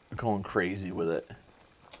going crazy with it.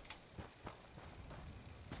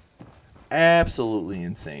 Absolutely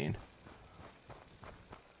insane.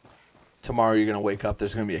 Tomorrow you're going to wake up,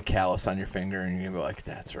 there's going to be a callus on your finger, and you're going to be like,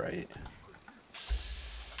 that's right.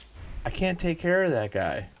 I can't take care of that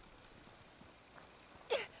guy.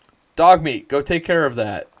 Dog meat, go take care of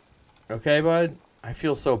that. Okay, bud? I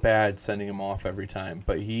feel so bad sending him off every time,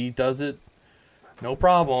 but he does it. No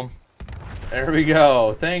problem. There we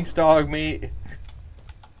go. Thanks, dog meat.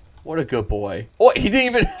 What a good boy. Oh, he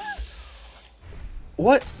didn't even...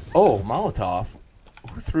 What? Oh, Molotov.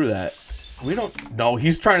 Who threw that? We don't... No,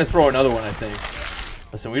 he's trying to throw another one, I think.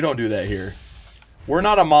 Listen, we don't do that here. We're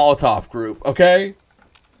not a Molotov group, okay?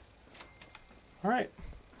 All right.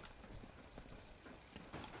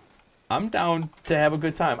 I'm down to have a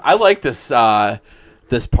good time. I like this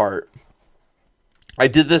this part. I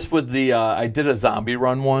did this with the... I did a zombie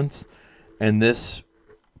run once, and this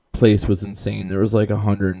place was insane. There was like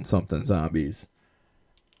 100 and something zombies.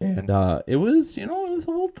 And it was, you know, it was a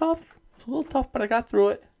little tough. It was a little tough, but I got through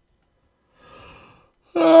it.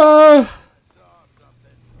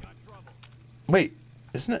 Wait,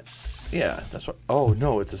 isn't it? Yeah, that's what. Oh,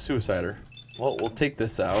 no, it's a suicider. Well, we'll take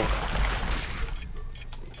this out.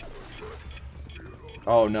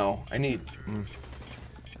 Oh, no. I need...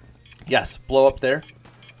 Yes, blow up there.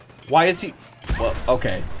 Why is he... Well,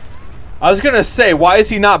 okay. I was going to say, why is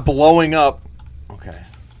he not blowing up? Okay.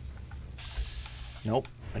 Nope.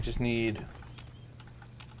 I just need...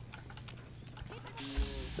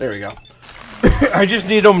 There we go. I just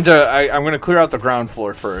need him to... I'm going to clear out the ground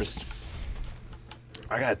floor first.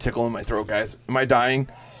 I got a tickle in my throat, guys. Am I dying?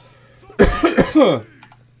 Oh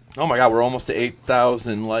my god, we're almost to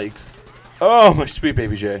 8,000 likes. Oh, my sweet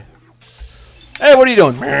baby J. Hey, what are you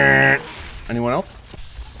doing? Anyone else?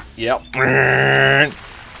 Yep.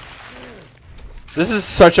 This is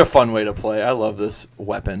such a fun way to play. I love this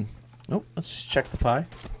weapon. Nope, let's just check the pie.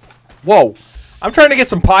 Whoa! I'm trying to get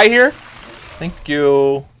some pie here. Thank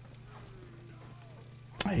you.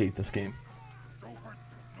 I hate this game.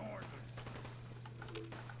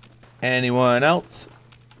 Anyone else?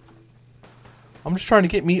 I'm just trying to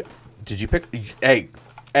get me... Did you pick... Hey,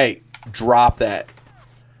 drop that.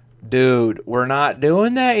 Dude, we're not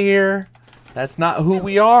doing that here. That's not who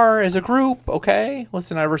we are as a group, okay?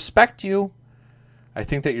 Listen, I respect you. I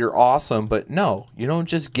think that you're awesome, but no, you don't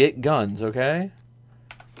just get guns, okay?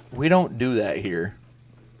 We don't do that here.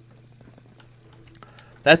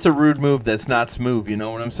 That's a rude move that's not smooth, you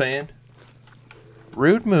know what I'm saying?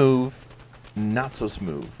 Rude move, not so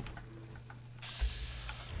smooth.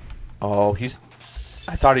 Oh,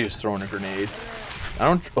 I thought he was throwing a grenade. I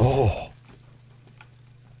don't... Oh.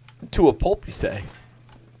 To a pulp, you say?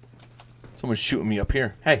 Someone's shooting me up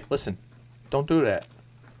here. Hey, listen. Don't do that.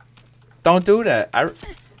 Don't do that.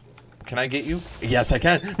 Can I get you? Yes, I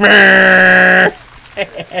can.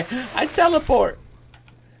 I teleport.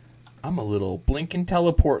 I'm a little blinking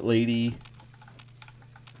teleport lady.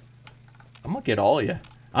 I'm gonna get all of you.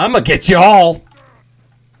 I'm gonna get you all.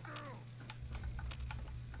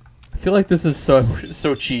 I feel like this is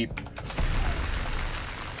so cheap.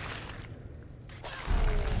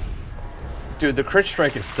 Dude, the crit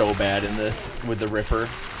strike is so bad in this with the Ripper.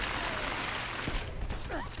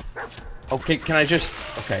 Okay, can I just...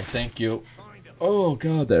 Okay, thank you. Oh,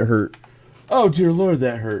 God, that hurt. Oh, dear Lord,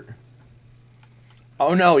 that hurt.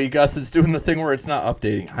 Oh, no, Egus, it's doing the thing where it's not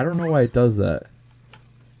updating. I don't know why it does that.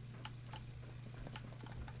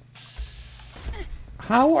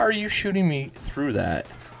 How are you shooting me through that?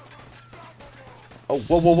 Oh,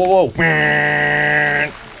 whoa, whoa, whoa, whoa.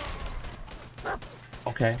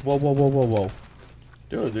 Okay, whoa, whoa, whoa, whoa, whoa.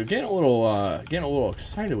 Dude, they're getting a little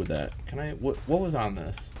excited with that. Can I... What was on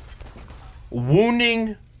this?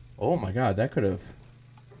 Wounding. Oh my God, that could have.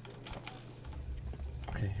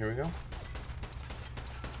 Okay, here we go.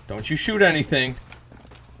 Don't you shoot anything.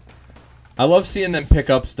 I love seeing them pick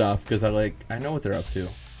up stuff because I know what they're up to.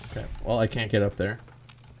 Okay, well, I can't get up there.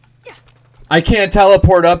 I can't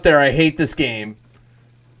teleport up there. I hate this game.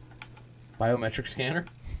 Biometric scanner.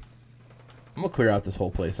 I'm gonna clear out this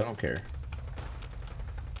whole place. I don't care.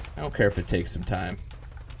 I don't care if it takes some time.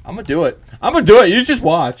 I'm gonna do it. I'm gonna do it. You just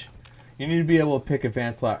watch. You need to be able to pick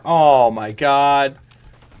advanced lock. Oh my God.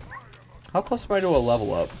 How close am I to a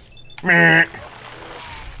level up?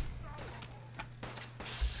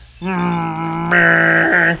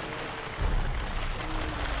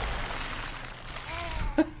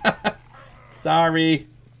 Sorry.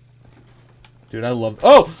 Dude, I love...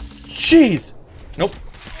 Oh! Jeez! Nope.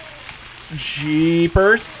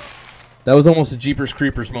 Jeepers. That was almost a Jeepers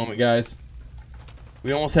Creepers moment, guys.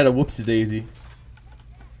 We almost had a whoopsie-daisy.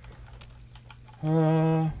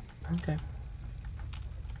 Okay.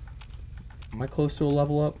 Am I close to a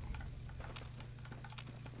level up?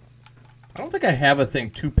 I don't think I have a thing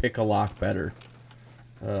to pick a lock better.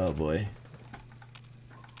 Oh, boy.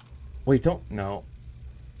 Wait, don't... No.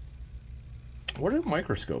 What do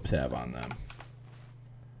microscopes have on them?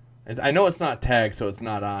 I know it's not tagged, so it's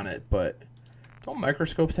not on it, but... Don't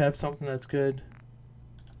microscopes have something that's good?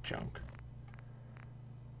 Junk.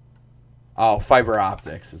 Oh, fiber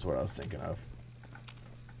optics is what I was thinking of.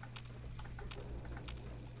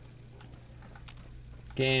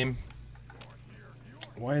 Game.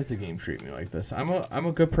 Why does the game treat me like this? I'm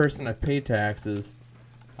a good person. I've paid taxes.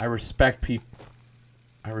 I respect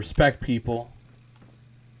people.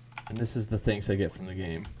 And this is the thanks I get from the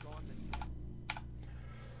game.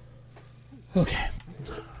 Okay.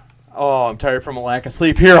 Oh, I'm tired from a lack of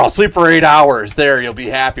sleep. Here, I'll sleep for 8 hours. There, you'll be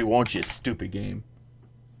happy, won't you, stupid game?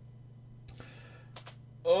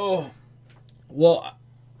 Oh. Well,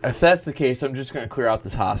 if that's the case, I'm just going to clear out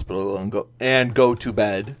this hospital and go to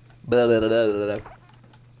bed. Blah, blah, blah, blah, blah.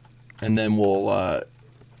 And then we'll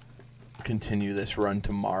continue this run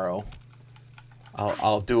tomorrow.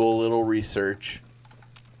 I'll do a little research.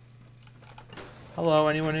 Hello,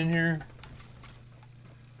 anyone in here?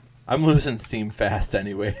 I'm losing steam fast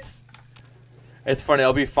anyways. It's funny,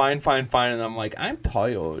 I'll be fine, and I'm like, I'm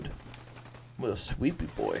tired. I'm a sleepy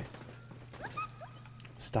boy.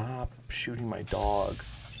 Stop shooting my dog.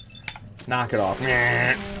 Knock it off.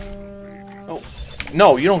 Oh,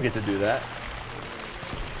 no, you don't get to do that.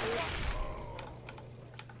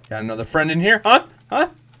 Got another friend in here? Huh? Huh?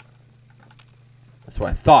 That's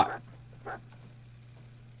what I thought.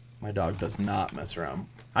 My dog does not mess around.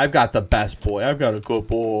 I've got the best boy. I've got a good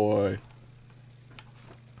boy.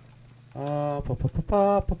 The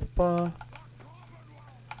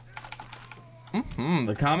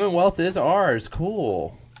Commonwealth is ours.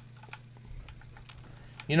 Cool.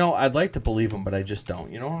 You know, I'd like to believe them, but I just don't.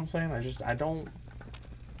 You know what I'm saying? I don't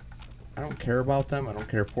care about them. I don't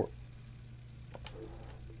care for...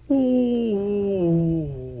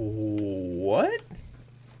 What?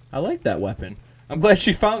 I like that weapon. I'm glad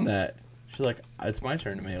she found that. She's like, it's my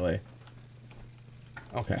turn to melee.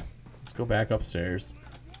 Okay. Let's go back upstairs.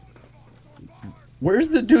 Where's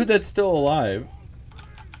the dude that's still alive?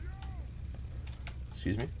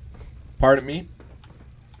 Excuse me. Pardon me.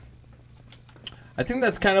 I think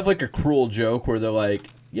that's kind of like a cruel joke where they're like,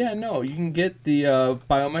 yeah, no, you can get the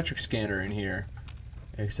biometric scanner in here.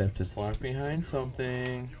 Except it's locked behind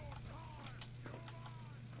something.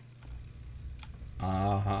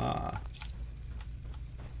 Aha.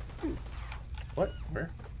 What?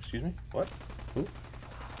 Where? Excuse me? What? Who?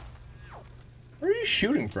 Where are you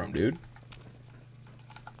shooting from, dude?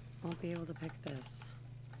 Won't be able to pick this.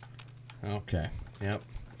 Okay. Yep.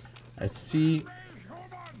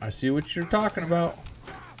 I see what you're talking about.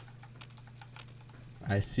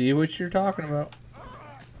 I see what you're talking about.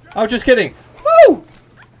 Oh, just kidding. Woo!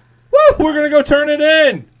 Woo! We're gonna go turn it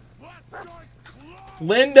in!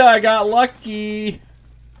 Linda, I got lucky.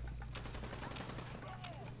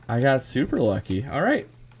 I got super lucky. Alright.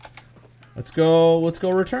 Let's go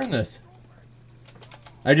return this.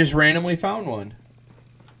 I just randomly found one.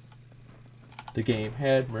 The game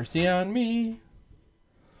had mercy on me.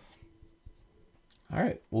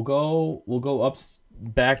 Alright, we'll go up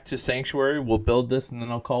back to Sanctuary, we'll build this, and then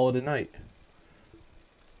I'll call it a night.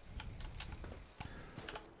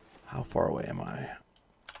 How far away am I?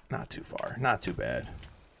 Not too far. Not too bad.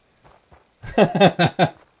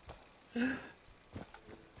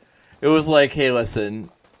 It was like, hey, listen,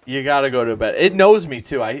 you gotta go to bed. It knows me,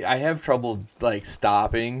 too. I have trouble, like,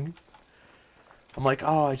 stopping. I'm like,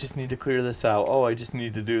 oh, I just need to clear this out. Oh, I just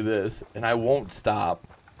need to do this. And I won't stop.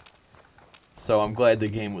 So I'm glad the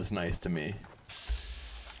game was nice to me.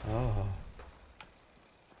 Oh.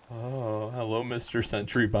 Oh, hello, Mr.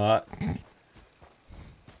 Sentry Bot.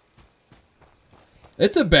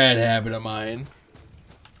 It's a bad habit of mine.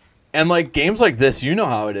 And like games like this, you know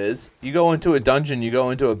how it is. You go into a dungeon, you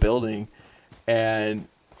go into a building, and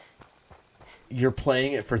you're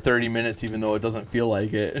playing it for 30 minutes even though it doesn't feel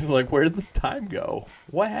like it. It's like, where did the time go?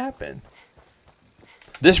 What happened?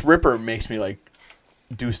 This Ripper makes me like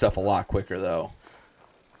do stuff a lot quicker though.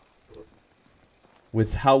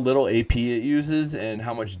 With how little AP it uses and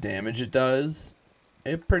how much damage it does,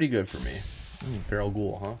 it's pretty good for me. Feral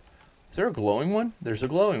Ghoul, huh? Is there a glowing one? There's a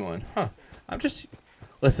glowing one. Huh. I'm just...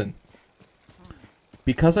 Listen.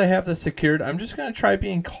 Because I have this secured, I'm just going to try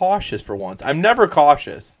being cautious for once. I'm never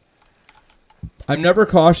cautious. I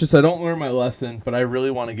don't learn my lesson, but I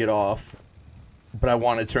really want to get off. But I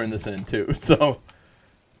want to turn this in too, so...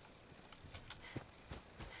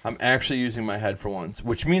 I'm actually using my head for once,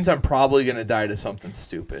 which means I'm probably going to die to something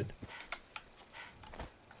stupid.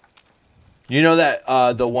 You know that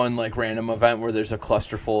the one like random event where there's a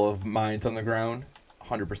cluster full of mines on the ground?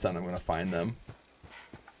 100% I'm going to find them.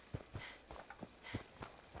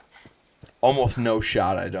 Almost no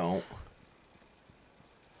shot I don't.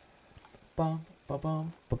 Bum, ba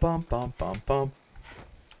bum, ba bum, bum, bum, bum.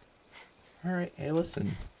 Alright, hey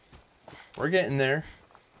listen. We're getting there.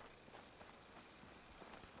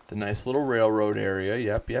 The nice little railroad area.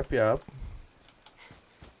 Yep.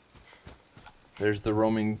 There's the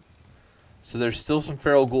roaming... So there's still some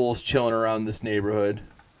feral ghouls chilling around this neighborhood.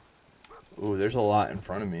 Ooh, there's a lot in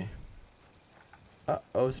front of me.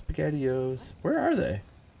 Uh-oh, SpaghettiOs. Where are they?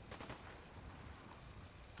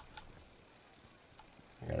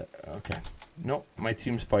 I got it. Okay. Nope, my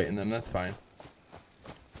team's fighting them. That's fine.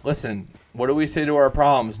 Listen, what do we say to our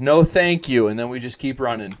problems? No thank you, and then we just keep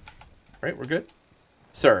running. Right, we're good?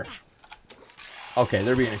 Sir. Okay,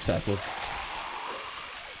 they're being excessive.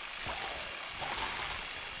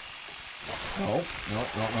 No.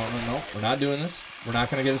 We're not doing this. We're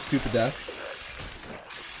not going to get a stupid death.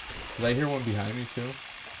 Did I hear one behind me, too?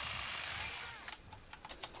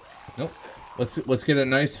 Nope. Let's get a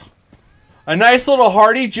nice little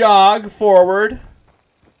hearty jog forward.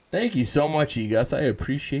 Thank you so much, Egus. I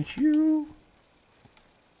appreciate you.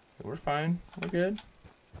 We're fine. We're good.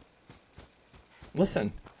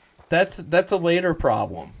 Listen, that's a later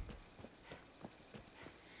problem.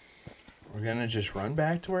 We're gonna just run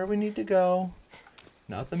back to where we need to go.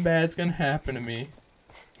 Nothing bad's gonna happen to me.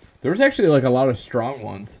 There was actually like a lot of strong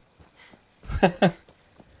ones.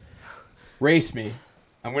 Race me.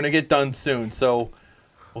 I'm gonna get done soon, so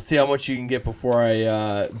we'll see how much you can get before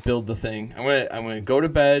I build the thing. I'm gonna go to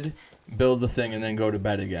bed, build the thing, and then go to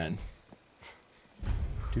bed again.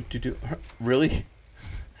 Really?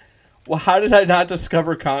 Well, how did I not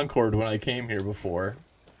discover Concord when I came here before?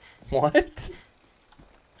 What?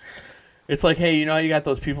 It's like, hey, you know how you got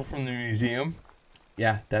those people from the museum?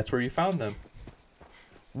 Yeah, that's where you found them.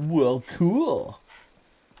 Well, cool.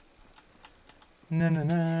 Na na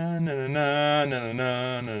na na na na na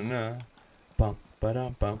na na na. Bum ba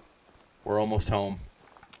dum bum. We're almost home.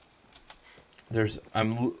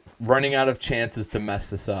 I'm running out of chances to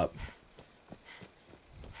mess this up.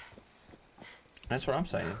 That's what I'm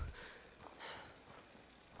saying.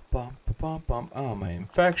 Bum ba bum bum. Oh, my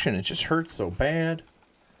infection! It just hurts so bad.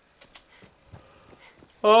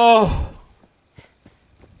 Oh.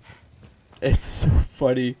 It's so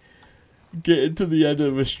funny getting to the end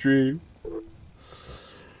of a stream.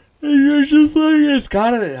 And you're just like,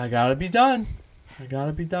 I gotta be done. I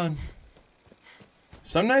gotta be done.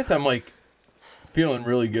 Some nights I'm like feeling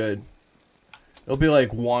really good. It'll be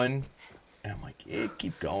like 1, and I'm like, yeah,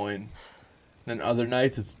 keep going. Then other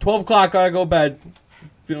nights it's 12 o'clock, gotta go to bed.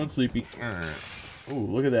 Feeling sleepy. Ooh,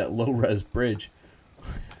 look at that low-res bridge.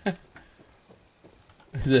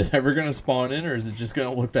 Is it ever going to spawn in, or is it just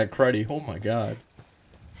going to look that cruddy? Oh, my God.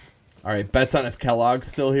 All right, bets on if Kellogg's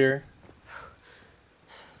still here.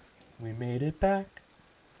 We made it back.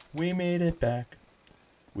 We made it back.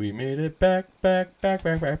 We made it back, back, back,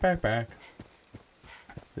 back, back, back, back.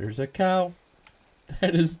 There's a cow.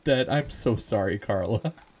 That is dead. I'm so sorry,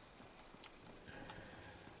 Carla.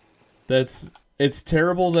 It's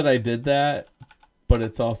terrible that I did that, but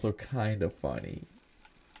it's also kind of funny.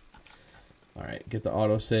 Alright, get the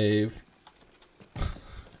autosave.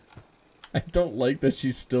 I don't like that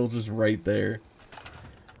she's still just right there.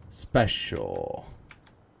 Special.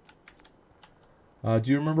 Do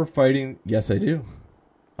you remember fighting? Yes, I do.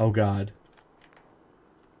 Oh, God.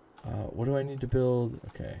 What do I need to build?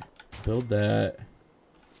 Okay. Build that.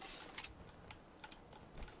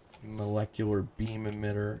 Molecular beam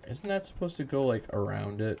emitter. Isn't that supposed to go, like,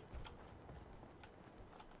 around it?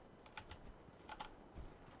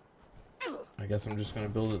 I guess I'm just going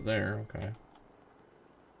to build it there. Okay.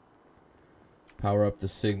 Power up the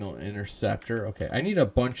signal interceptor. Okay, I need a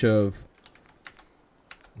bunch of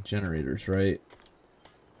generators, right?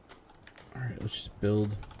 Alright, let's just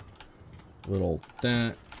build little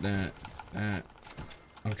that. I'm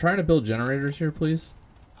trying to build generators here, please.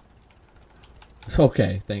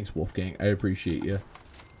 Okay, thanks, Wolfgang. I appreciate you.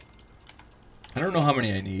 I don't know how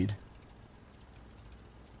many I need.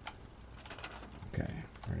 Okay,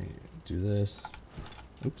 ready. Do this.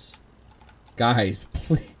 Oops. Guys,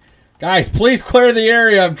 please clear the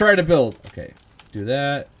area I'm trying to build. Okay. Do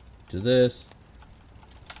that. To this.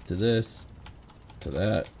 To this. To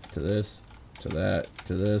that. To this. To that.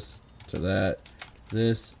 To this. To that.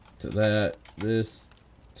 This. To that. This.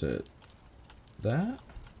 To that.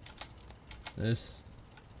 This.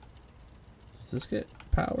 Does this get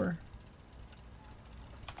power?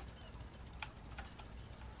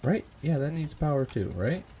 Right? Yeah, that needs power too,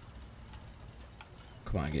 right?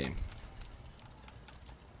 Come on, game.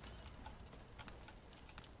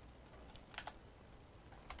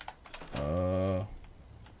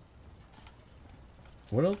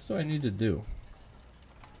 What else do I need to do?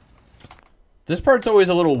 This part's always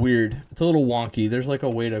a little weird. It's a little wonky. There's like a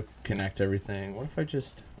way to connect everything. What if I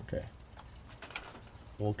just... Okay.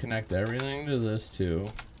 We'll connect everything to this too.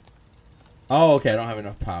 Oh, okay. I don't have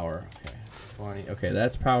enough power. Okay. 20. Okay,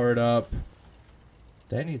 that's powered up.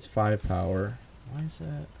 That needs 5 power. Why is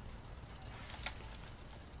that?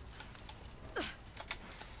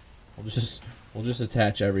 We'll just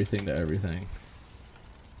attach everything to everything.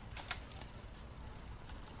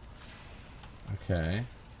 Okay.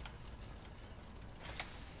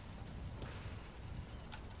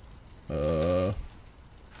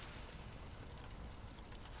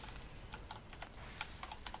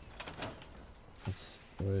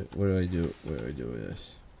 What do I do? What do I do with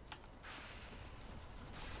this?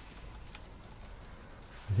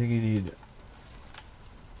 I think you need...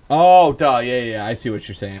 Oh, duh. Yeah. I see what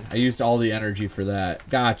you're saying. I used all the energy for that.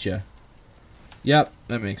 Gotcha. Yep,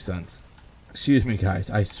 that makes sense. Excuse me, guys.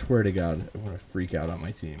 I swear to God, I want to freak out on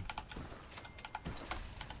my team.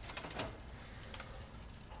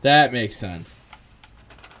 That makes sense.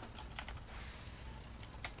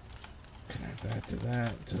 Connect that to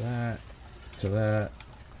that, to that, to that.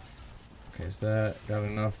 Okay, is that got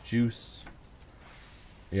enough juice?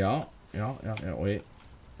 Yeah, wait.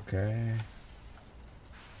 Okay.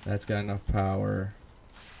 That's got enough power.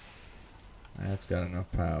 That's got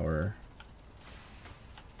enough power.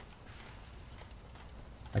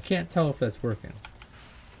 I can't tell if that's working.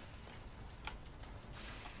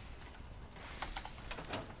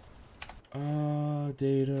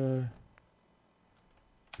 Data.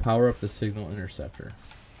 Power up the signal interceptor.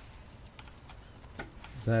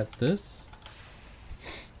 Is that this?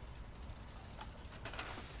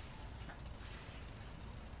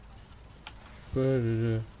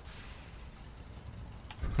 No,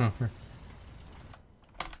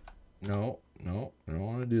 no, I don't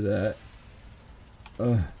want to do that.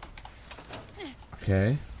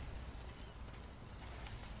 Okay.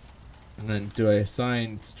 And then do I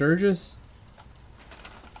assign Sturgis?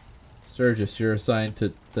 Sturgis, you're assigned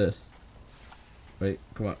to this. Wait,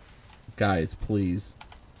 come on. Guys, please.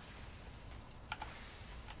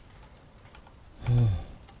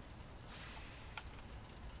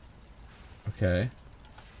 Okay.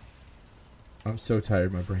 I'm so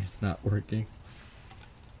tired, my brain's not working.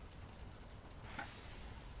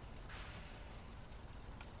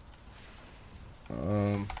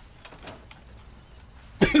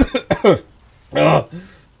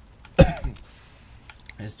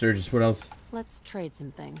 Hey, Sturgis, what else? Let's trade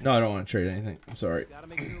some things. No, I don't want to trade anything. I'm sorry. Gotta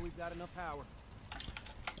make sure we've got enough power.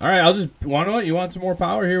 All right, I'll just. Want what? You want some more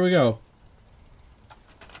power? Here we go.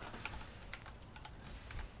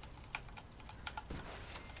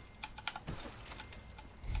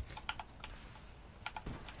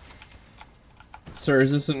 Sir,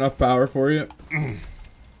 is this enough power for you?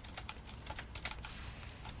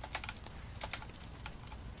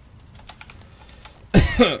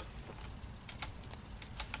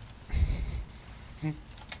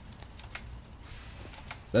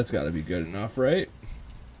 That's got to be good enough, right?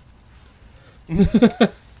 I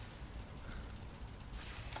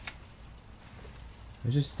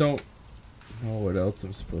just don't know what else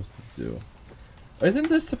I'm supposed to do. Isn't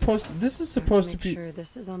this supposed to... This is supposed to be... Make sure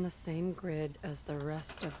this is on the same grid as the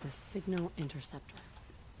rest of the signal interceptor.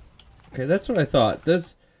 Okay, that's what I thought.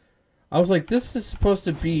 This... I was like, this is supposed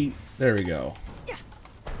to be... There we go. Yeah.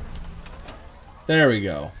 There we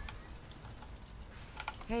go.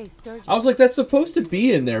 Hey, Sturgis. I was like, that's supposed to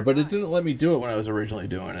be in there, but it didn't let me do it when I was originally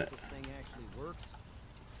doing it. This thing actually works.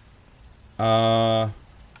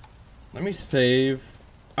 Let me save.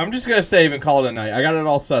 I'm just gonna save and call it a night. I got it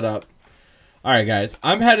all set up. Alright, guys.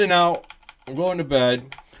 I'm heading out. I'm going to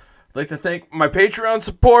bed. I'd like to thank my Patreon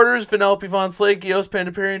supporters, Vanellopevonslay, Gheos,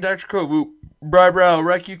 Pandaperian, DrKovu, Bribri I,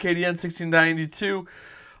 RecU, KDN1692,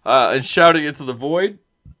 and Shoutingintothevoid.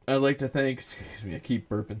 I'd like to thank, excuse me, I keep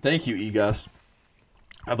burping. Thank you, Egust.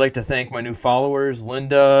 I'd like to thank my new followers,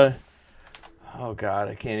 Linda. Oh, God,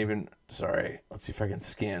 I can't even, sorry. Let's see if I can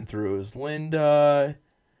scan through. It was Linda.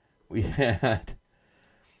 We had,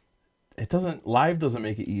 live doesn't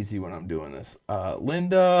make it easy when I'm doing this.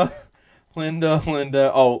 Linda.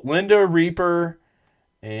 Oh, Linda Reaper.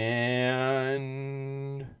 And,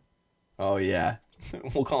 oh, yeah.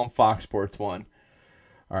 We'll call him Fox Sports 1.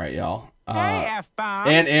 All right, y'all. Hey, F-bombs.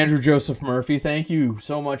 And Andrew Joseph Murphy. Thank you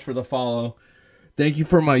so much for the follow. Thank you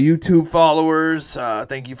for my YouTube followers.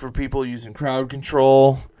 Thank you for people using crowd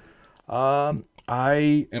control.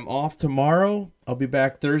 I am off tomorrow. I'll be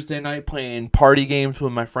back Thursday night playing party games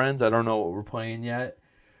with my friends. I don't know what we're playing yet.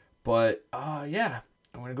 But, yeah.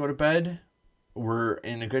 I'm going to go to bed. We're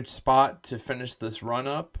in a good spot to finish this run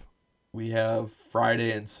up. We have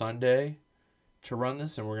Friday and Sunday to run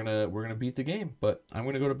this, and we're gonna beat the game. But I'm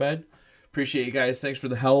going to go to bed. Appreciate you guys. Thanks for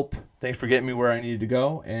the help. Thanks for getting me where I needed to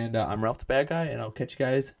go. And I'm Ralph the Bad Guy, and I'll catch you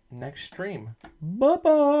guys next stream.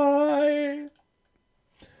 Bye-bye.